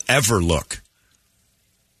I will ever look.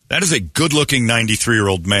 That is a good-looking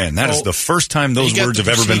 93-year-old man. That is the first time those words have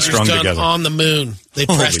ever been strung together. On the moon. They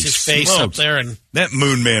pressed Holy his face smokes. up there. And that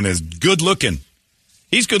moon man is good-looking.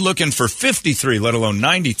 He's good-looking for 53, let alone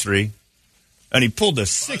 93. And he pulled a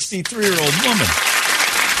 63-year-old woman.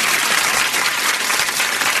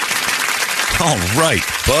 All right,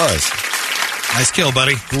 Buzz. Nice kill,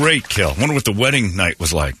 buddy. Great kill. Wonder what the wedding night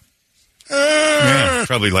was like. Yeah,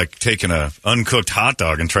 probably like taking a uncooked hot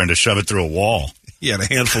dog and trying to shove it through a wall. He had a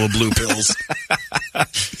handful of blue pills.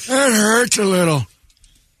 That hurts a little.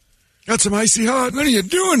 Got some icy hot. What are you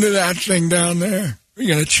doing to that thing down there? Are you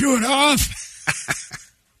going to chew it off?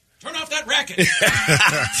 Turn off that racket.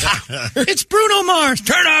 It's Bruno Mars.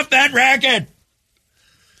 Turn off that racket.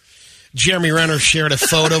 Jeremy Renner shared a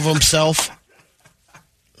photo of himself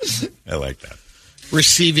I like that.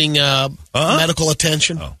 receiving medical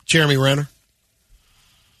attention. Jeremy Renner.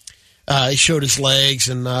 He showed his legs,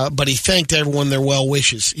 but he thanked everyone their well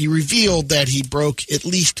wishes. He revealed that he broke at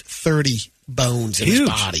least 30 bones in his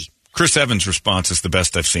body. Chris Evans' response is the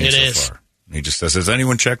best I've seen so far. He just says, has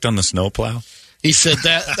anyone checked on the snowplow? He said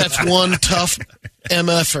that's one tough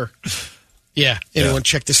MFer. Yeah, anyone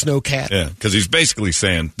check the snowcat? Yeah, because he's basically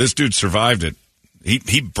saying, this dude survived it.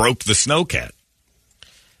 He broke the snowcat.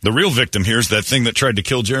 The real victim here is that thing that tried to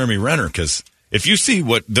kill Jeremy Renner, because if you see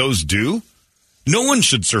what those do, no one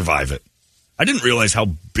should survive it. I didn't realize how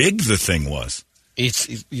big the thing was.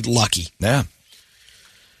 It's lucky. Yeah.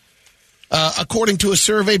 According to a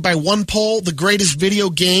survey by OnePoll, the greatest video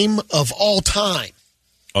game of all time.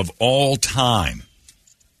 Of all time.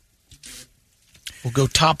 We'll go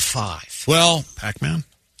top 5. Well, Pac-Man?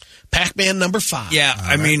 Pac-Man number 5. Yeah,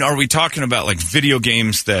 I mean, are we talking about like video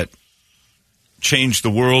games that change the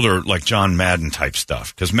world, or like John Madden type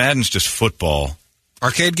stuff? Because Madden's just football.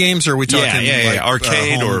 Arcade games, or are we talking like,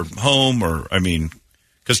 arcade home? or home, or I mean,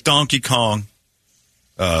 because Donkey Kong,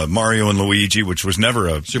 Mario and Luigi, which was never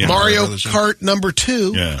a Mario Kart number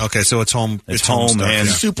 2. Yeah. Okay, so it's home. It's home stuff, and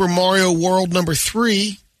Super Mario World number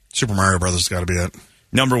 3. Super Mario Brothers got to be it.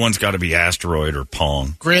 Number 1's got to be Asteroid or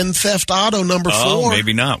Pong. Grand Theft Auto number 4. Oh,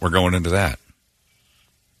 maybe not. We're going into that.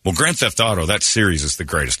 Well, Grand Theft Auto, that series is the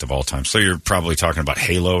greatest of all time. So you're probably talking about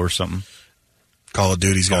Halo or something. Call of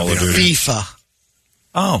Duty's got to be Duty. FIFA.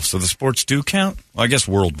 Oh, so the sports do count? Well, I guess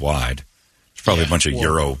worldwide. There's probably a bunch of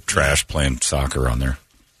Euro trash playing soccer on there.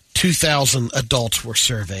 2,000 adults were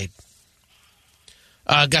surveyed.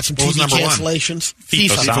 Got some What was TV number one? cancellations.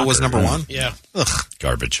 FIFA was number 1? Yeah. Ugh.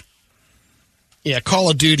 Garbage. Yeah, Call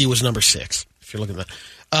of Duty was number 6, if you're looking at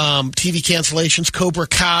that. TV cancellations. Cobra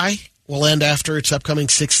Kai will end after its upcoming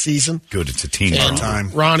 6th season. Good, it's a teen And drama.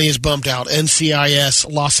 Ronnie is bumped out.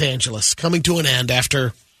 NCIS Los Angeles coming to an end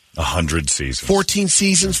after 100 seasons. 14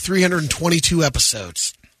 seasons, 322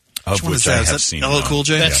 episodes. Of which I have seen. LL Cool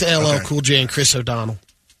J? That's LL Cool J and Chris O'Donnell.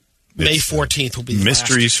 May 14th will be the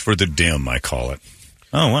Mysteries for the Dim, I call it.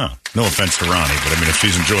 Oh, wow. No offense to Ronnie, but I mean, if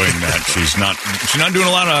she's enjoying that, she's not doing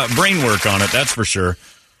a lot of brain work on it, that's for sure.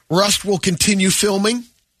 Rust will continue filming.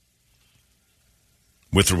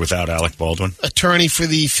 With or without Alec Baldwin? Attorney for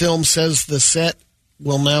the film says the set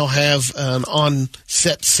will now have an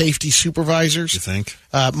on-set safety supervisors. You think?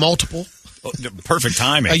 Multiple. Perfect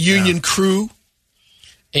timing. A union crew,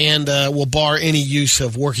 and will bar any use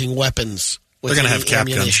of working weapons. They're going to have cap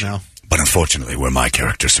guns now. But unfortunately, where my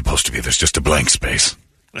character's supposed to be, there's just a blank space.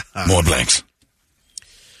 More blanks.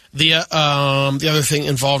 The other thing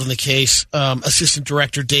involved in the case, Assistant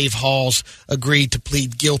Director Dave Halls agreed to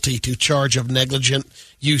plead guilty to charge of negligent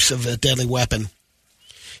use of a deadly weapon.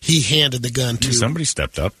 He handed the gun to somebody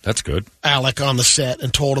stepped up. That's good. Alec on the set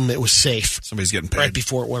and told him it was safe. Somebody's getting paid right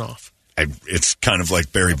before it went off. It's kind of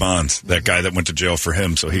like Barry Bonds, that guy that went to jail for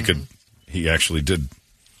him, so he actually did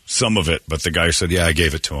some of it, but the guy said, "Yeah, I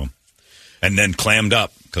gave it to him," and then clammed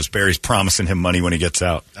up because Barry's promising him money when he gets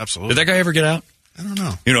out. Absolutely. Did that guy ever get out? I don't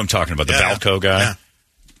know. You know what I'm talking about, the Balco guy? Yeah.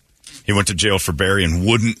 He went to jail for Barry and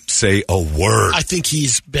wouldn't say a word. I think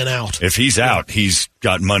he's been out. If he's out, he's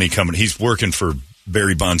got money coming. He's working for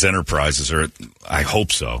Barry Bonds Enterprises, or I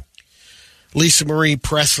hope so. Lisa Marie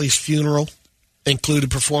Presley's funeral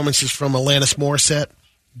included performances from Alanis Morissette,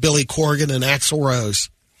 Billy Corgan, and Axl Rose.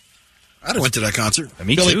 I went to that concert.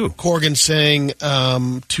 Me Billy too. Corgan sang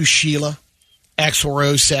To Sheila. Axl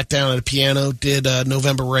Rose sat down at a piano, did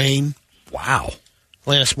November Rain. Wow.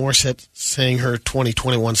 Alanis Morissette sang her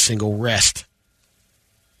 2021 single, Rest.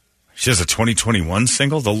 She has a 2021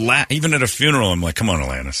 single? Even at a funeral, I'm like, come on,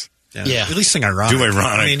 Alanis. Yeah. At least sing ironic. Do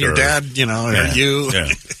ironic. I mean, your dad, or you.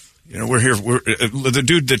 Yeah. We're here. The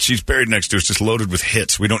dude that she's buried next to is just loaded with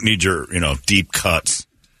hits. We don't need your, deep cuts.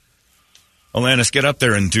 Alanis, get up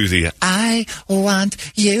there and do the I Want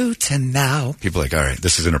You to Know. People are like, all right,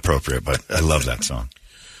 this is inappropriate, but I love that song.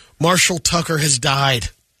 Marshall Tucker has died.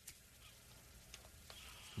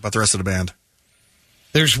 About the rest of the band?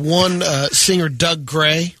 There's one singer, Doug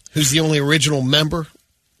Gray, who's the only original member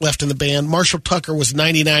left in the band. Marshall Tucker was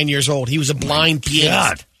 99 years old. He was a blind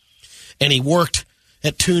pianist. And he worked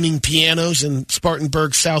at tuning pianos in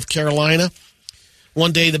Spartanburg, South Carolina.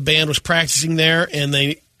 One day the band was practicing there, and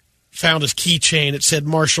they found his keychain. It said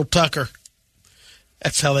Marshall Tucker.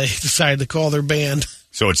 That's how they decided to call their band.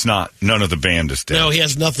 So it's none of the band is dead. No, he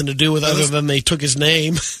has nothing to do with other than they took his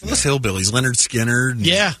name. Those hillbillies, Leonard Skinner.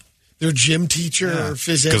 Yeah. Their gym teacher or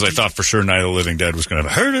phys ed. Because I thought for sure Night of the Living Dead was going to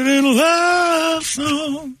have Heard It in a Love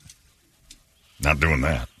Song. Not doing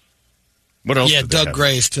that. What else? Yeah, Doug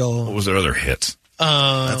Gray is still. What was their other hits?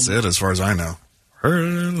 That's it, as far as I know. Heard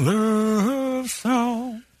It in a Love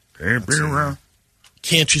Song. Can't be around.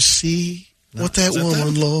 Can't you see what that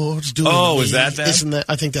woman, Lord's doing? Oh, is that? Isn't that?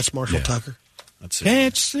 I think that's Marshall Tucker. That's it.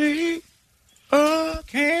 Can't you see? Oh,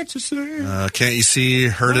 can't you see? Can't you see?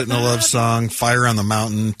 Heard It in a Love Song. Fire on the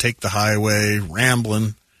Mountain. Take the Highway.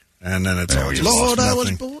 Rambling. And then it's all just Lord, I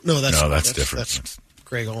was nothing. born. No, that's different. That's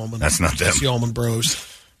Greg Allman. That's not them. That's the Allman Bros.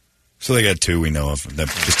 So they got two we know of.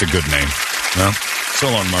 That's just a good name. No? So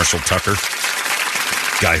long, Marshall Tucker.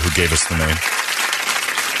 Guy who gave us the name.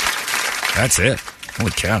 That's it.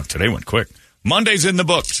 Holy cow. Today went quick. Monday's in the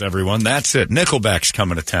books, everyone. That's it. Nickelback's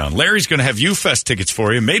coming to town. Larry's going to have U-Fest tickets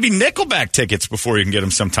for you. Maybe Nickelback tickets before you can get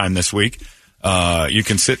them sometime this week. You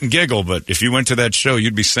can sit and giggle, but if you went to that show,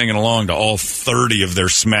 you'd be singing along to all 30 of their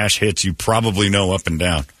smash hits you probably know up and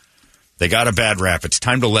down. They got a bad rap. It's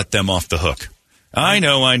time to let them off the hook. I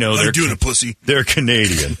know. They're doing it, pussy. They're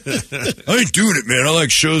Canadian. I ain't doing it, man. I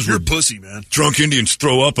like shows where pussy, man. Drunk Indians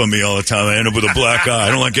throw up on me all the time. I end up with a black eye.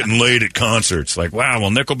 I don't like getting laid at concerts. Like, wow, well,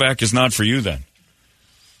 Nickelback is not for you then.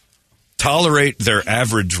 Tolerate their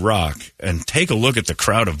average rock and take a look at the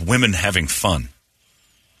crowd of women having fun.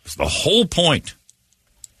 It's the whole point.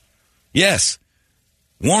 Yes,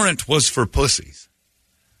 Warrant was for pussies.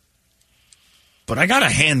 But I got a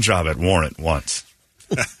hand job at Warrant once.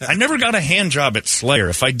 I never got a hand job at Slayer.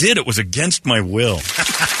 If I did, it was against my will. It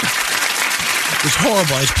was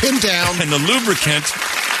horrible. I was pinned down. And the lubricant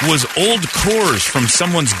was old cores from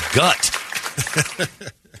someone's gut.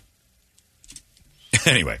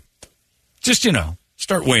 Anyway, just,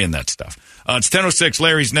 start weighing that stuff. It's 10:06.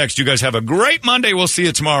 Larry's next. You guys have a great Monday. We'll see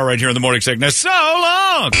you tomorrow right here in the Morning Sickness. So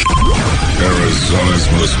long!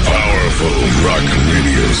 Arizona's most powerful rock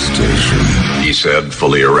radio station. He said,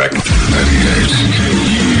 fully erect. 98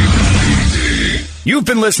 KUPD. You've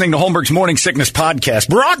been listening to Holmberg's Morning Sickness Podcast,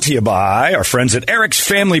 brought to you by our friends at Eric's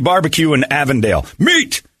Family Barbecue in Avondale.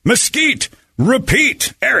 Meet, mesquite,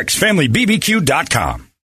 repeat. Eric'sFamilyBBQ.com.